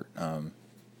transport.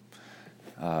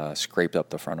 Scraped up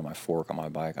the front of my fork on my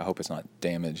bike. I hope it's not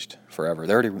damaged forever.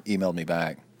 They already emailed me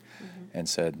back and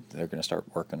said they're going to start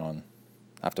working on.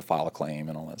 I have to file a claim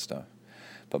and all that stuff.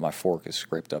 But my fork is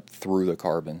scraped up through the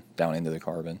carbon, down into the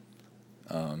carbon.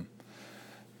 But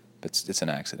it's an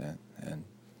accident, and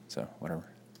so whatever.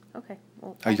 Okay.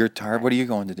 Well, you're tired? What are you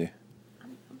going to do?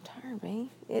 I'm tired, man.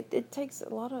 It takes a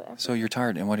lot of effort. So you're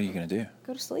tired, and what are you going to do?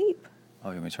 Go to sleep. Oh,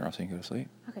 you want me to turn off so you can go to sleep?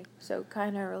 Okay, so Kai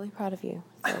and I are really proud of you.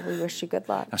 So we wish you good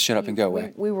luck. Now shut up and go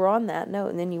away. We were on that note,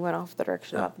 and then you went off the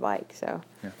direction about the bike. So,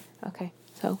 yeah. Okay.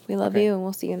 So we love you, and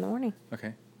we'll see you in the morning.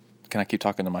 Okay. Can I keep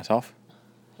talking to myself?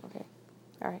 Okay.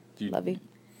 All right. Love you.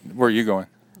 Where are you going?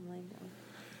 I'm laying down.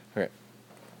 Okay.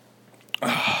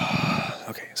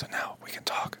 Okay, so now we can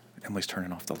talk. Emily's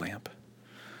turning off the lamp.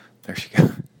 There she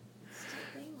goes.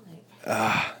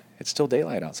 It's still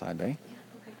daylight outside, babe.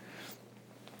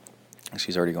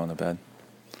 She's already going to bed.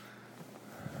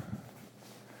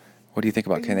 What do you think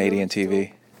about Canadian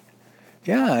TV?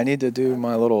 Yeah, I need to do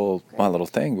my little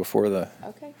thing before the.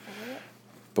 Okay.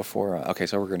 Okay,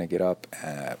 so we're gonna get up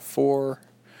at 4,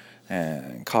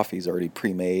 and coffee's already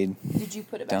pre-made. Did you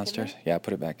put it back downstairs? In there? Yeah, I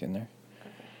put it back in there.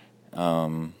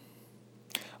 Okay.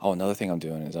 Another thing I'm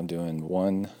doing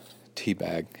 1 tea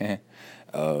bag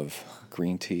of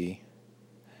green tea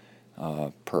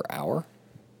per hour.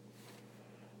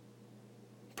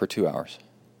 Per 2 hours,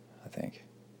 I think.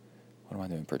 What am I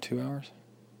doing, per 2 hours?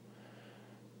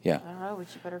 Yeah. I don't know,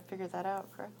 but you better figure that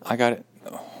out correctly. I got it.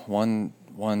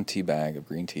 One tea bag of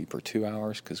green tea per 2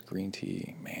 hours, because green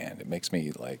tea, man, it makes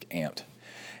me amped.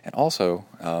 And also,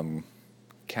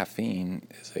 caffeine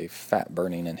is a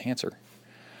fat-burning enhancer.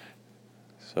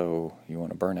 So you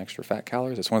want to burn extra fat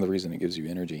calories. That's one of the reasons it gives you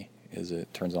energy, is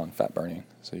it turns on fat burning.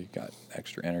 So you've got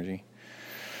extra energy.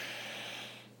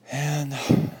 And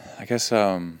I guess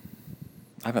I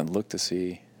haven't looked to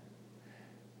see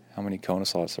how many Kona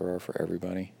slots there are for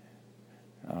everybody.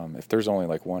 If there's only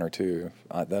like one or two,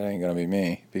 that ain't going to be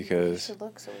me, because you should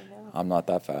look so we know. I'm not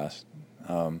that fast.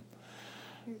 You're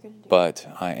gonna do But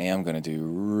I am going to do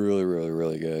really, really,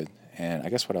 really good. And I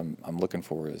guess what I'm looking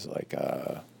for is like,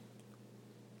 I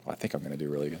think I'm going to do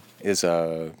really good, is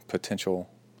a potential,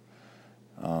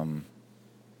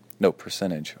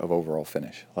 percentage of overall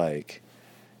finish. Like,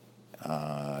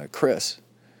 Chris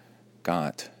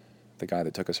got, the guy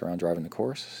that took us around driving the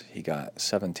course, he got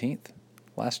 17th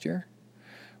last year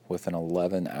with an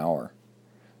 11 hour.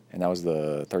 And that was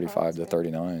the 35 to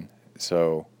 39.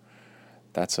 So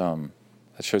that's, that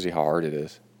shows you how hard it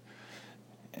is.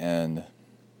 And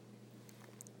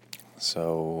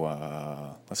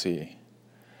so, let's see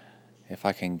if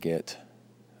I can get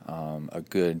a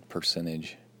good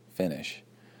percentage finish.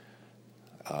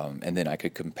 And then I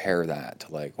could compare that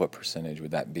to like what percentage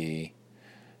would that be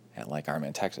at like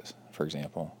Ironman Texas, for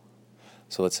example.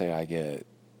 So let's say I get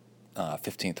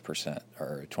 15th percent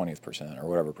or 20th percent or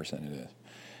whatever percent it is.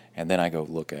 And then I go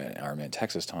look at Ironman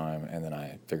Texas time, and then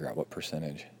I figure out what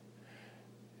percentage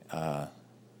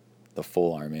the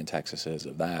full Ironman Texas is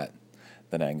of that.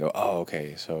 Then I can go, oh,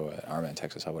 okay, so at Ironman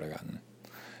Texas I would have gotten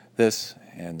this,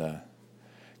 and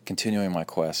continuing my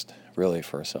quest really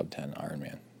for a sub-10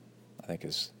 Ironman, I think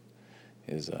is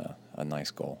a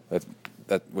nice goal.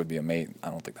 That would be amazing. I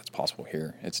don't think that's possible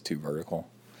here. It's too vertical.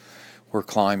 We're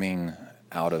climbing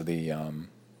out of the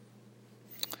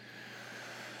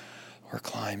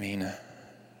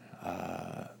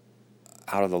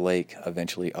out of the lake,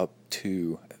 eventually up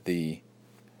to the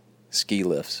ski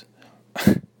lifts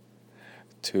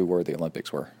to where the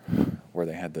Olympics were, where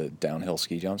they had the downhill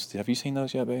ski jumps. Have you seen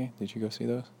those yet, babe? Did you go see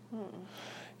those? Mm-mm.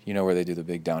 You know where they do the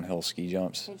big downhill ski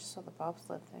jumps? I just saw the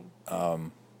bobsled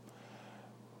thing.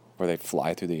 Where they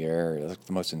fly through the air. It's like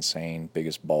the most insane,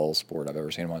 biggest ball sport I've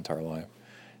ever seen in my entire life.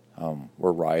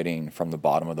 We're riding from the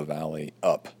bottom of the valley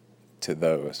up to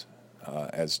those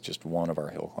as just one of our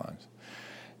hill climbs.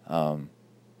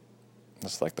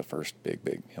 That's like the first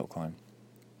big hill climb.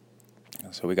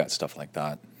 So we got stuff like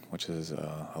that, which is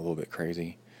a little bit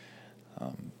crazy.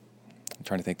 I'm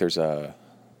trying to think. There's a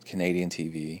Canadian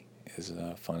TV is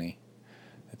funny.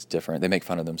 It's different. They make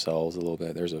fun of themselves a little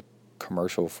bit. There's a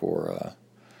commercial for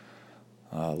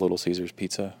Little Caesars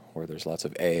Pizza where there's lots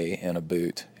of A in a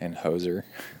boot and hoser.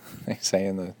 They say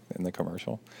in the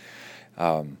commercial.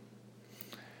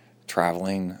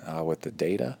 Traveling with the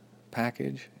data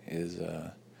package is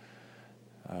a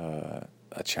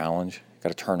challenge. Got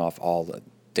to turn off all the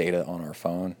data on our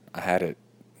phone. I had it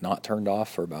not turned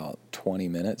off for about 20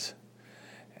 minutes,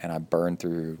 and I burned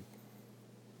through,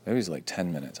 maybe it was like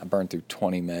 10 minutes. I burned through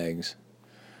 20 megs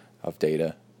of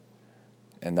data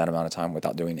in that amount of time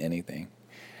without doing anything,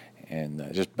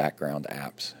 and just background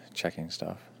apps, checking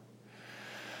stuff.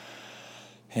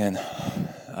 And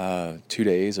 2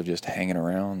 days of just hanging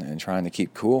around and trying to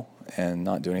keep cool and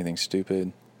not do anything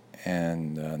stupid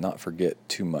and not forget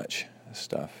too much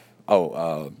stuff.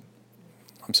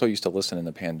 I'm so used to listening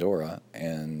to Pandora,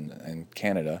 and in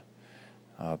Canada,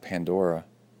 Pandora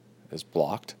is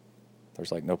blocked.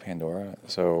 There's like no Pandora,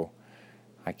 so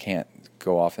I can't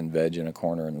go off and veg in a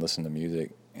corner and listen to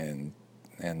music and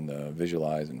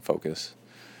visualize and focus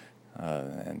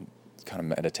and kind of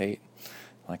meditate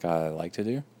like I like to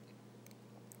do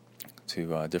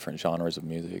to different genres of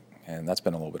music, and that's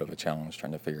been a little bit of a challenge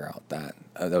trying to figure out that.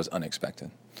 That was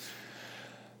unexpected.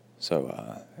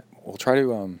 So we'll try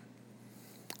to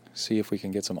see if we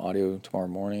can get some audio tomorrow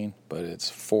morning, but it's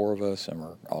 4 of us, and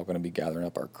we're all going to be gathering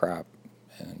up our crap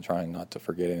and trying not to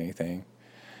forget anything.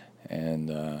 And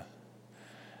I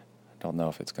don't know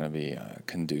if it's going to be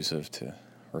conducive to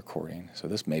recording. So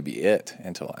this may be it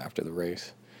until after the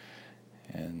race.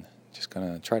 And just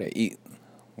going to try to eat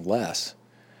less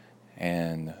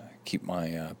and keep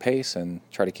my pace and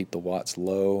try to keep the watts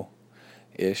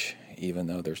low-ish, even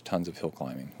though there's tons of hill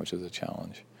climbing, which is a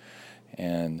challenge.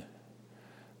 And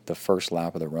the first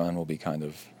lap of the run will be kind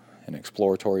of an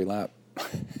exploratory lap.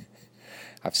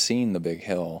 I've seen the big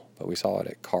hill, but we saw it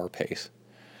at car pace.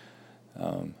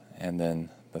 And then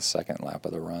the second lap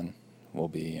of the run will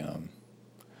be,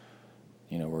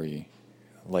 where you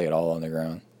lay it all on the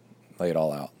ground, lay it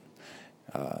all out.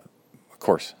 Of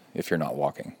course, if you're not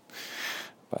walking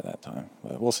by that time,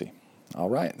 but we'll see. All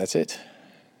right, that's it.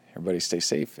 Everybody stay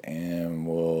safe, and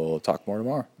we'll talk more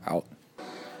tomorrow. Out.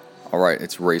 All right,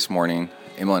 it's race morning.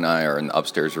 Emma and I are in the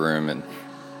upstairs room, and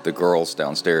the girls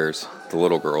downstairs, the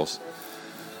little girls,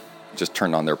 just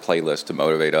turned on their playlist to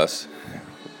motivate us.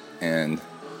 And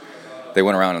they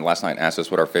went around and last night asked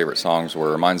us what our favorite songs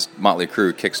were. Mine's Motley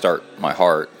Crue, Kickstart My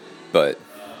Heart, but,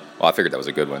 well, I figured that was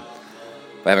a good one.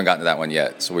 But I haven't gotten to that one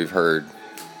yet. So we've heard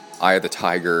Eye of the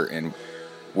Tiger and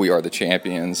We Are the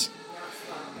Champions.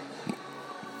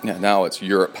 Yeah, now it's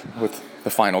Europe with the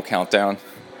final countdown.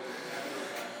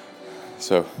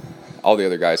 So all the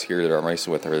other guys here that I'm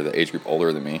racing with are the age group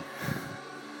older than me.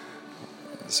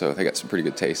 So they got some pretty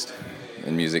good taste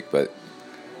in music, but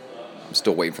I'm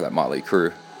still waiting for that Motley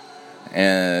Crue.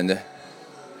 And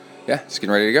yeah, just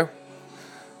getting ready to go.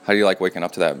 How do you like waking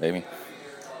up to that, baby?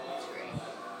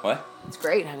 What? It's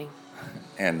great, honey.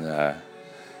 And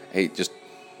ate just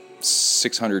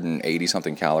 680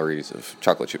 something calories of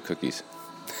chocolate chip cookies.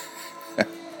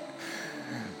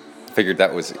 Figured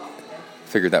that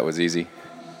was easy.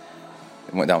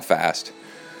 It went down fast.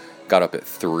 Got up at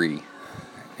 3,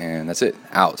 and that's it.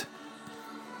 Out.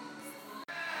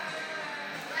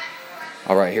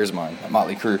 All right, here's mine.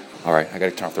 Motley Crue. All right, I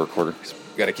gotta turn off the recorder.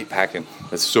 We gotta keep packing.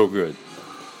 That's so good.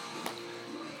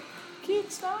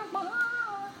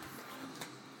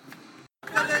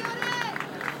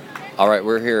 All right,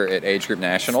 we're here at Age Group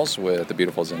Nationals with the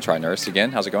beautiful ZenTri nurse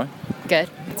again. How's it going? Good.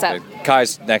 What's up?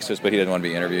 Kai's next to us, but he didn't want to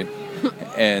be interviewed.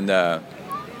 And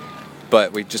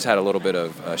but we just had a little bit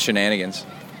of shenanigans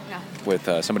with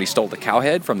somebody stole the cow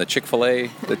head from the Chick-fil-A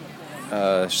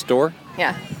store.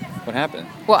 Yeah. What happened?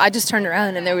 Well, I just turned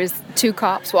around and there was 2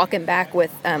 cops walking back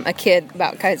with a kid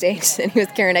about Kai's age, and he was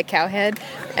carrying a cow head,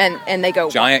 and they go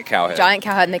giant cow head,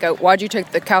 and they go, "Why'd you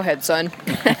take the cow head, son?"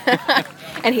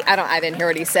 And I didn't hear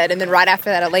what he said. And then right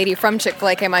after that, a lady from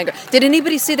Chick-fil-A came on and go, "Did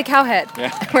anybody see the cow head?"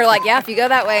 Yeah. We're like, "Yeah, if you go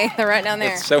that way, they're right down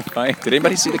there." It's so funny. Did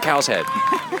anybody see the cow's head?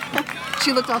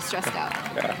 She looked all stressed out.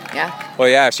 Yeah. Well,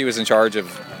 yeah, she was in charge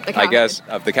of, I guess,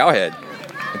 of the cow head.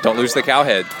 Don't lose the cow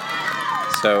head.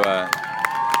 So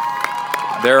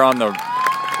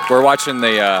we're watching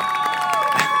the.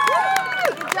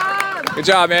 Good job. Good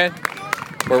job, man.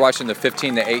 We're watching the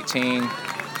 15 to 18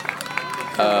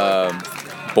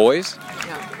 boys.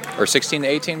 Or 16 to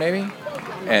 18 maybe,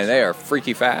 and they are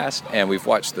freaky fast. And we've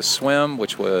watched the swim,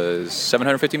 which was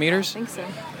 750 meters, I think so,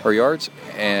 or yards,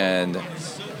 and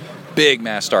big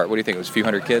mass start. What do you think? It was a few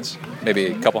hundred kids, maybe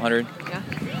a couple hundred.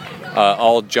 Yeah.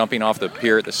 All jumping off the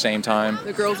pier at the same time.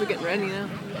 The girls are getting ready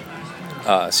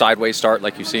now. Sideways start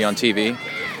like you see on TV,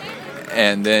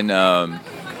 and then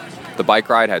the bike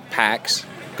ride had packs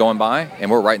going by, and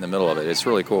we're right in the middle of it. It's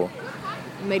really cool.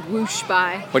 Made whoosh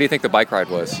by. What do you think the bike ride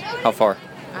was? How far?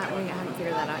 I haven't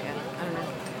figured that out yet. I don't know.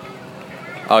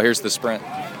 Oh, here's the sprint.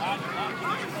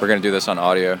 We're going to do this on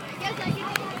audio.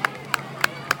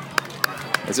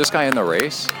 Is this guy in the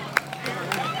race?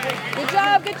 Good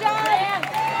job, good job!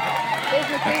 There's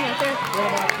the thing right there.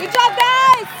 Good job,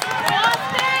 guys!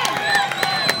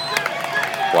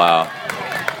 Wow.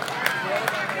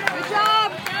 Good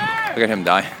job! Look at him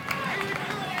die.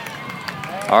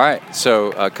 All right,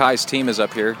 so Kai's team is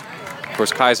up here. Of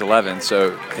course, Kai's 11,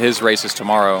 so his race is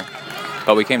tomorrow.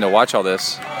 But we came to watch all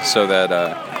this so that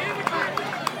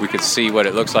we could see what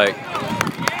it looks like.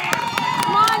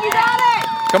 Come on, you got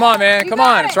it! Come on, man, come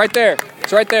on. It's right there.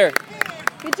 It's right there.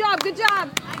 Good job, good job.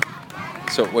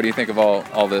 So what do you think of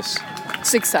all this?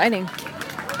 It's exciting.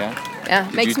 Yeah? Yeah,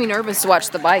 it makes me nervous to watch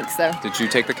the bikes, though. Did you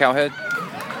take the cow head?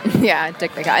 Yeah, I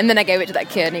took the cow. And then I gave it to that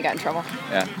kid, and he got in trouble.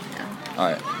 Yeah. All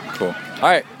right, cool. All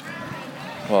right.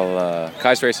 Well,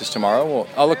 Kai's race is tomorrow. Well,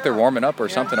 oh, look, they're warming up or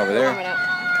something over there. Warming up.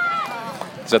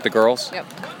 Is that the girls? Yep.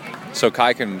 So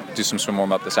Kai can do some swim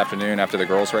warm-up this afternoon after the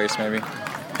girls' race, maybe?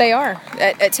 They are.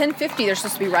 At 10:50, they're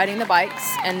supposed to be riding the bikes,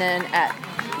 and then at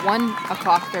 1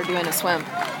 o'clock, they're doing a swim.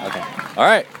 Okay. All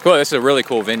right, cool. This is a really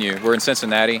cool venue. We're in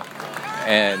Cincinnati,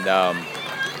 and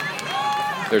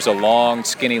there's a long,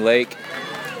 skinny lake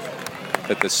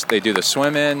that they do the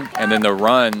swim in, and then the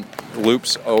run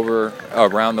loops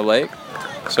around the lake.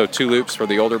 So 2 loops for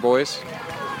the older boys.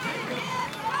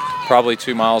 Probably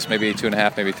 2 miles, maybe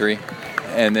 2.5, maybe 3.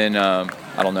 And then, I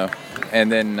don't know.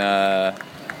 And then,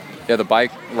 the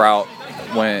bike route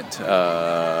went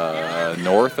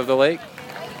north of the lake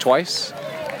twice,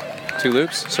 2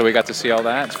 loops. So we got to see all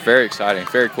that. It's very exciting,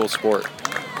 very cool sport.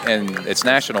 And it's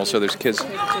national, so there's kids.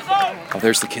 Oh,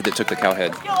 there's the kid that took the cow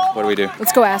head. What do we do?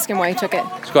 Let's go ask him why he took it.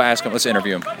 Let's go ask him. Let's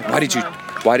interview him. Why did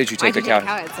you take the cow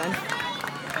head, son?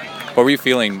 What were you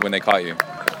feeling when they caught you?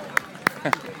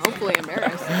 Hopefully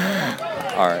embarrassed.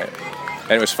 All right.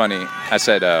 And it was funny. I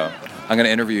said, I'm going to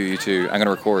interview you two. I'm going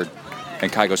to record.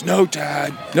 And Kai goes, "No,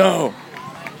 Dad, no."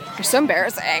 You're so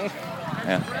embarrassing.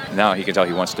 Yeah. Now he can tell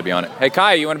he wants to be on it. Hey,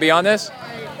 Kai, you want to be on this?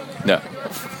 No.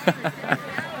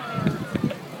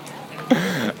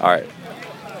 All right.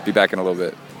 Be back in a little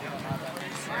bit.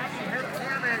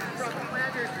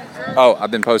 Oh,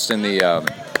 I've been posting the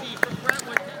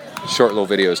short little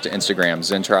videos to Instagram,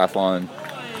 ZenTriathlon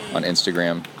on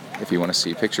Instagram, if you want to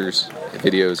see pictures,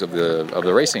 videos of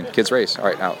the racing, kids race. All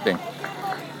right, out, bing.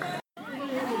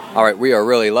 All right, we are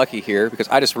really lucky here because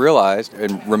I just realized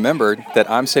and remembered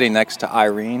that I'm sitting next to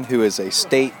Irene, who is a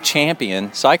state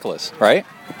champion cyclist, right?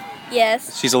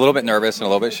 Yes. She's a little bit nervous and a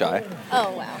little bit shy.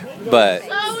 Oh, wow. But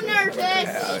So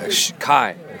nervous.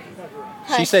 Kai,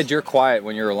 she Hush. said you're quiet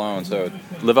when you're alone, so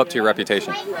live up to your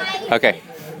reputation. Okay,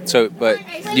 so, but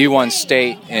you won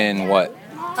state in what?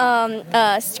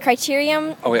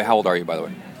 Criterium. Oh, wait, how old are you, by the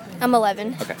way? I'm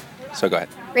 11. Okay, so go ahead.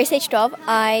 Race H12.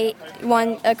 I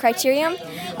won a Criterium,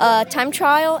 time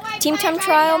trial, team time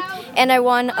trial, and I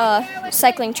won a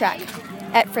cycling track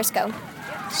at Frisco.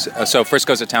 So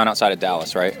Frisco's a town outside of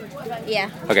Dallas, right? Yeah.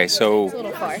 Okay, so It's a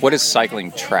little far. what is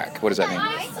cycling track? What does that mean?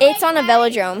 It's on a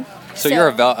velodrome. So you're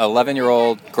a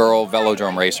 11-year-old girl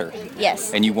velodrome racer,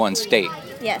 Yes. and you won state.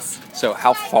 Yes. So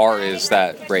how far is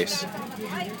that race?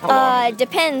 How long?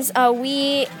 Depends.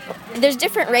 There's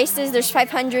different races. There's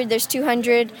 500. There's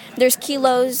 200. There's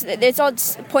kilos. It's all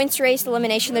points race,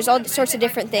 elimination. There's all sorts of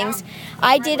different things.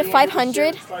 I did a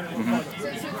 500,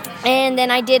 and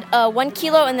then I did 1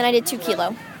 kilo, and then I did 2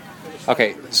 kilo.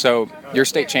 Okay, so you're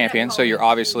state champion, so you're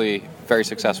obviously very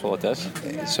successful at this.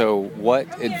 So what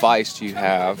advice do you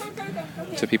have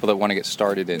to people that want to get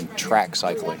started in track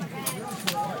cycling?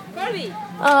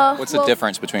 What's the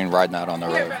difference between riding out on the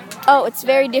road? Oh, it's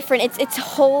very different. It's a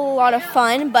whole lot of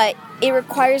fun, but it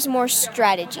requires more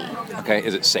strategy. Okay,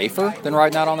 is it safer than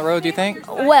riding out on the road, do you think?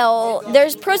 Well,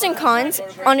 there's pros and cons.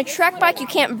 On a track bike, you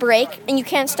can't brake and you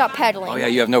can't stop pedaling. Oh yeah,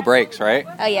 you have no brakes, right?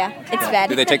 Oh, yeah. It's bad.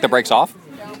 Do they take the brakes off?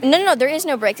 No, there is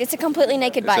no brakes. It's a completely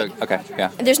naked bike. So, okay,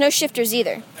 yeah, There's no shifters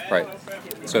either. right.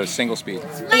 So single speed.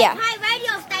 Yeah.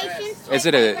 Is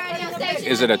it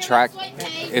a track?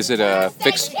 Is it a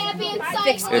fixed?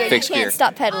 Fixed gear. Fixed You gear. can't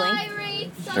stop pedaling.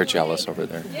 They're jealous over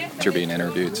there. That you're being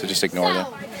interviewed, so just ignore them.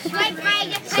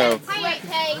 So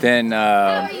then,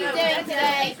 what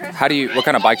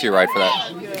kind of bike do you ride for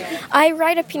that? I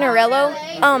ride a Pinarello.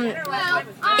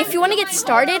 If you want to get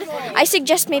started, I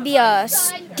suggest maybe a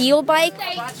steel bike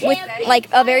with like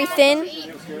a very thin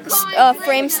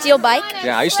frame steel bike.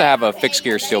 Yeah, I used to have a fixed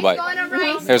gear steel bike.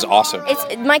 It was awesome.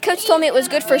 My coach told me it was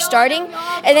good for starting,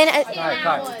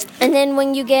 and then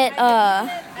when you get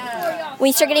when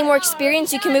you start getting more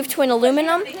experience, you can move to an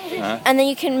aluminum, and then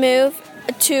you can move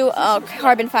to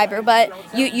carbon fiber. But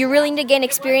you really need to gain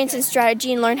experience and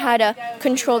strategy and learn how to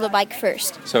control the bike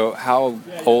first. So how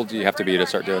old do you have to be to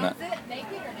start doing that?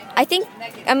 I think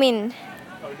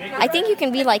you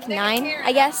can be like 9,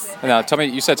 I guess. Now, tell me,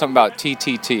 you said something about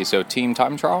TTT, so team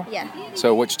time trial? Yeah.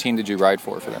 So which team did you ride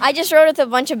for that? I just rode with a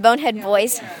bunch of bonehead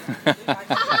boys.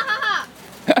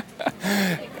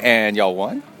 And y'all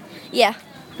won? Yeah.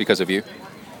 Because of you?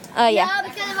 Yeah.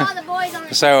 Because of all the boys on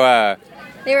the So,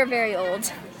 They were very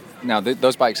old. now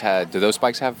those bikes do those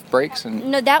bikes have brakes? And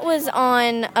No, that was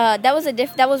on. That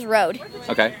was road.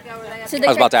 okay. So I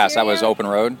was about to ask, that was open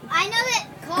road? I know that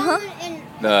Coleman and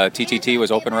The TTT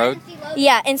was open road?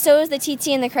 Yeah, and so is the TT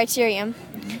and the Criterium.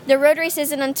 The road race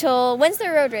isn't until when's the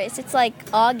road race? It's like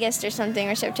August or something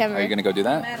or September. Are you going to go do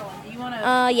that?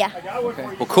 Yeah. Okay.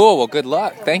 Well, cool. Well, good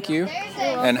luck. Thank you.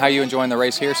 And how you enjoying the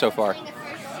race here so far?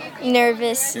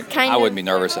 Nervous, kind I of. wouldn't be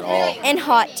nervous at all. And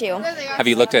hot too. Have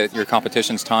you looked at your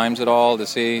competition's times at all to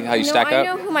see how you stack I up?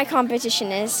 know who my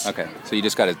competition is. Okay, so you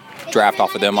just got to draft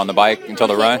off of them on the bike until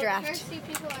the run? Draft.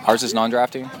 Ours is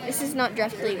non-drafting? This is not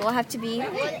draft legal. I have to be.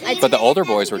 But the older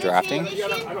boys were drafting?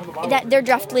 They're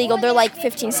draft legal. They're like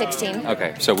 15, 16.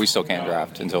 Okay, so we still can't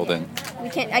draft until then. I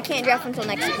can't draft until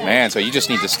next year. Man, so you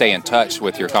just need to stay in touch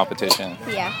with your competition.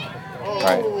 Yeah.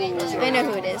 Right. I know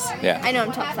who it is. Yeah. I know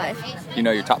I'm top 5. You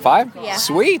know your top 5? Yeah.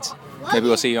 Sweet. Maybe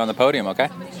we'll see you on the podium, okay?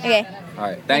 Okay. All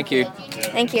right, thank you.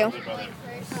 Thank you.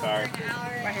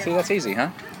 See, that's easy, huh?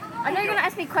 I know you're gonna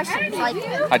ask me questions.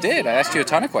 I did. I asked you a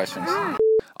ton of questions.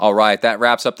 All right, that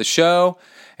wraps up the show.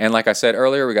 And like I said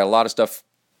earlier, we got a lot of stuff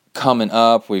coming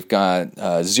up. We've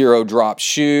got zero drop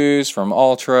shoes from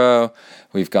Ultra.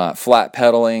 We've got flat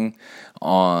pedaling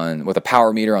with a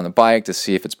power meter on the bike to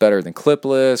see if it's better than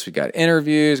clipless. We've got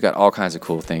interviews, got all kinds of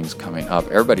cool things coming up.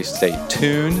 Everybody stay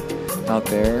tuned out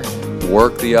there.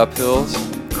 Work the uphills,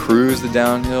 cruise the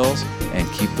downhills,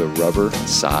 and keep the rubber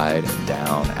side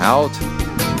down. Out.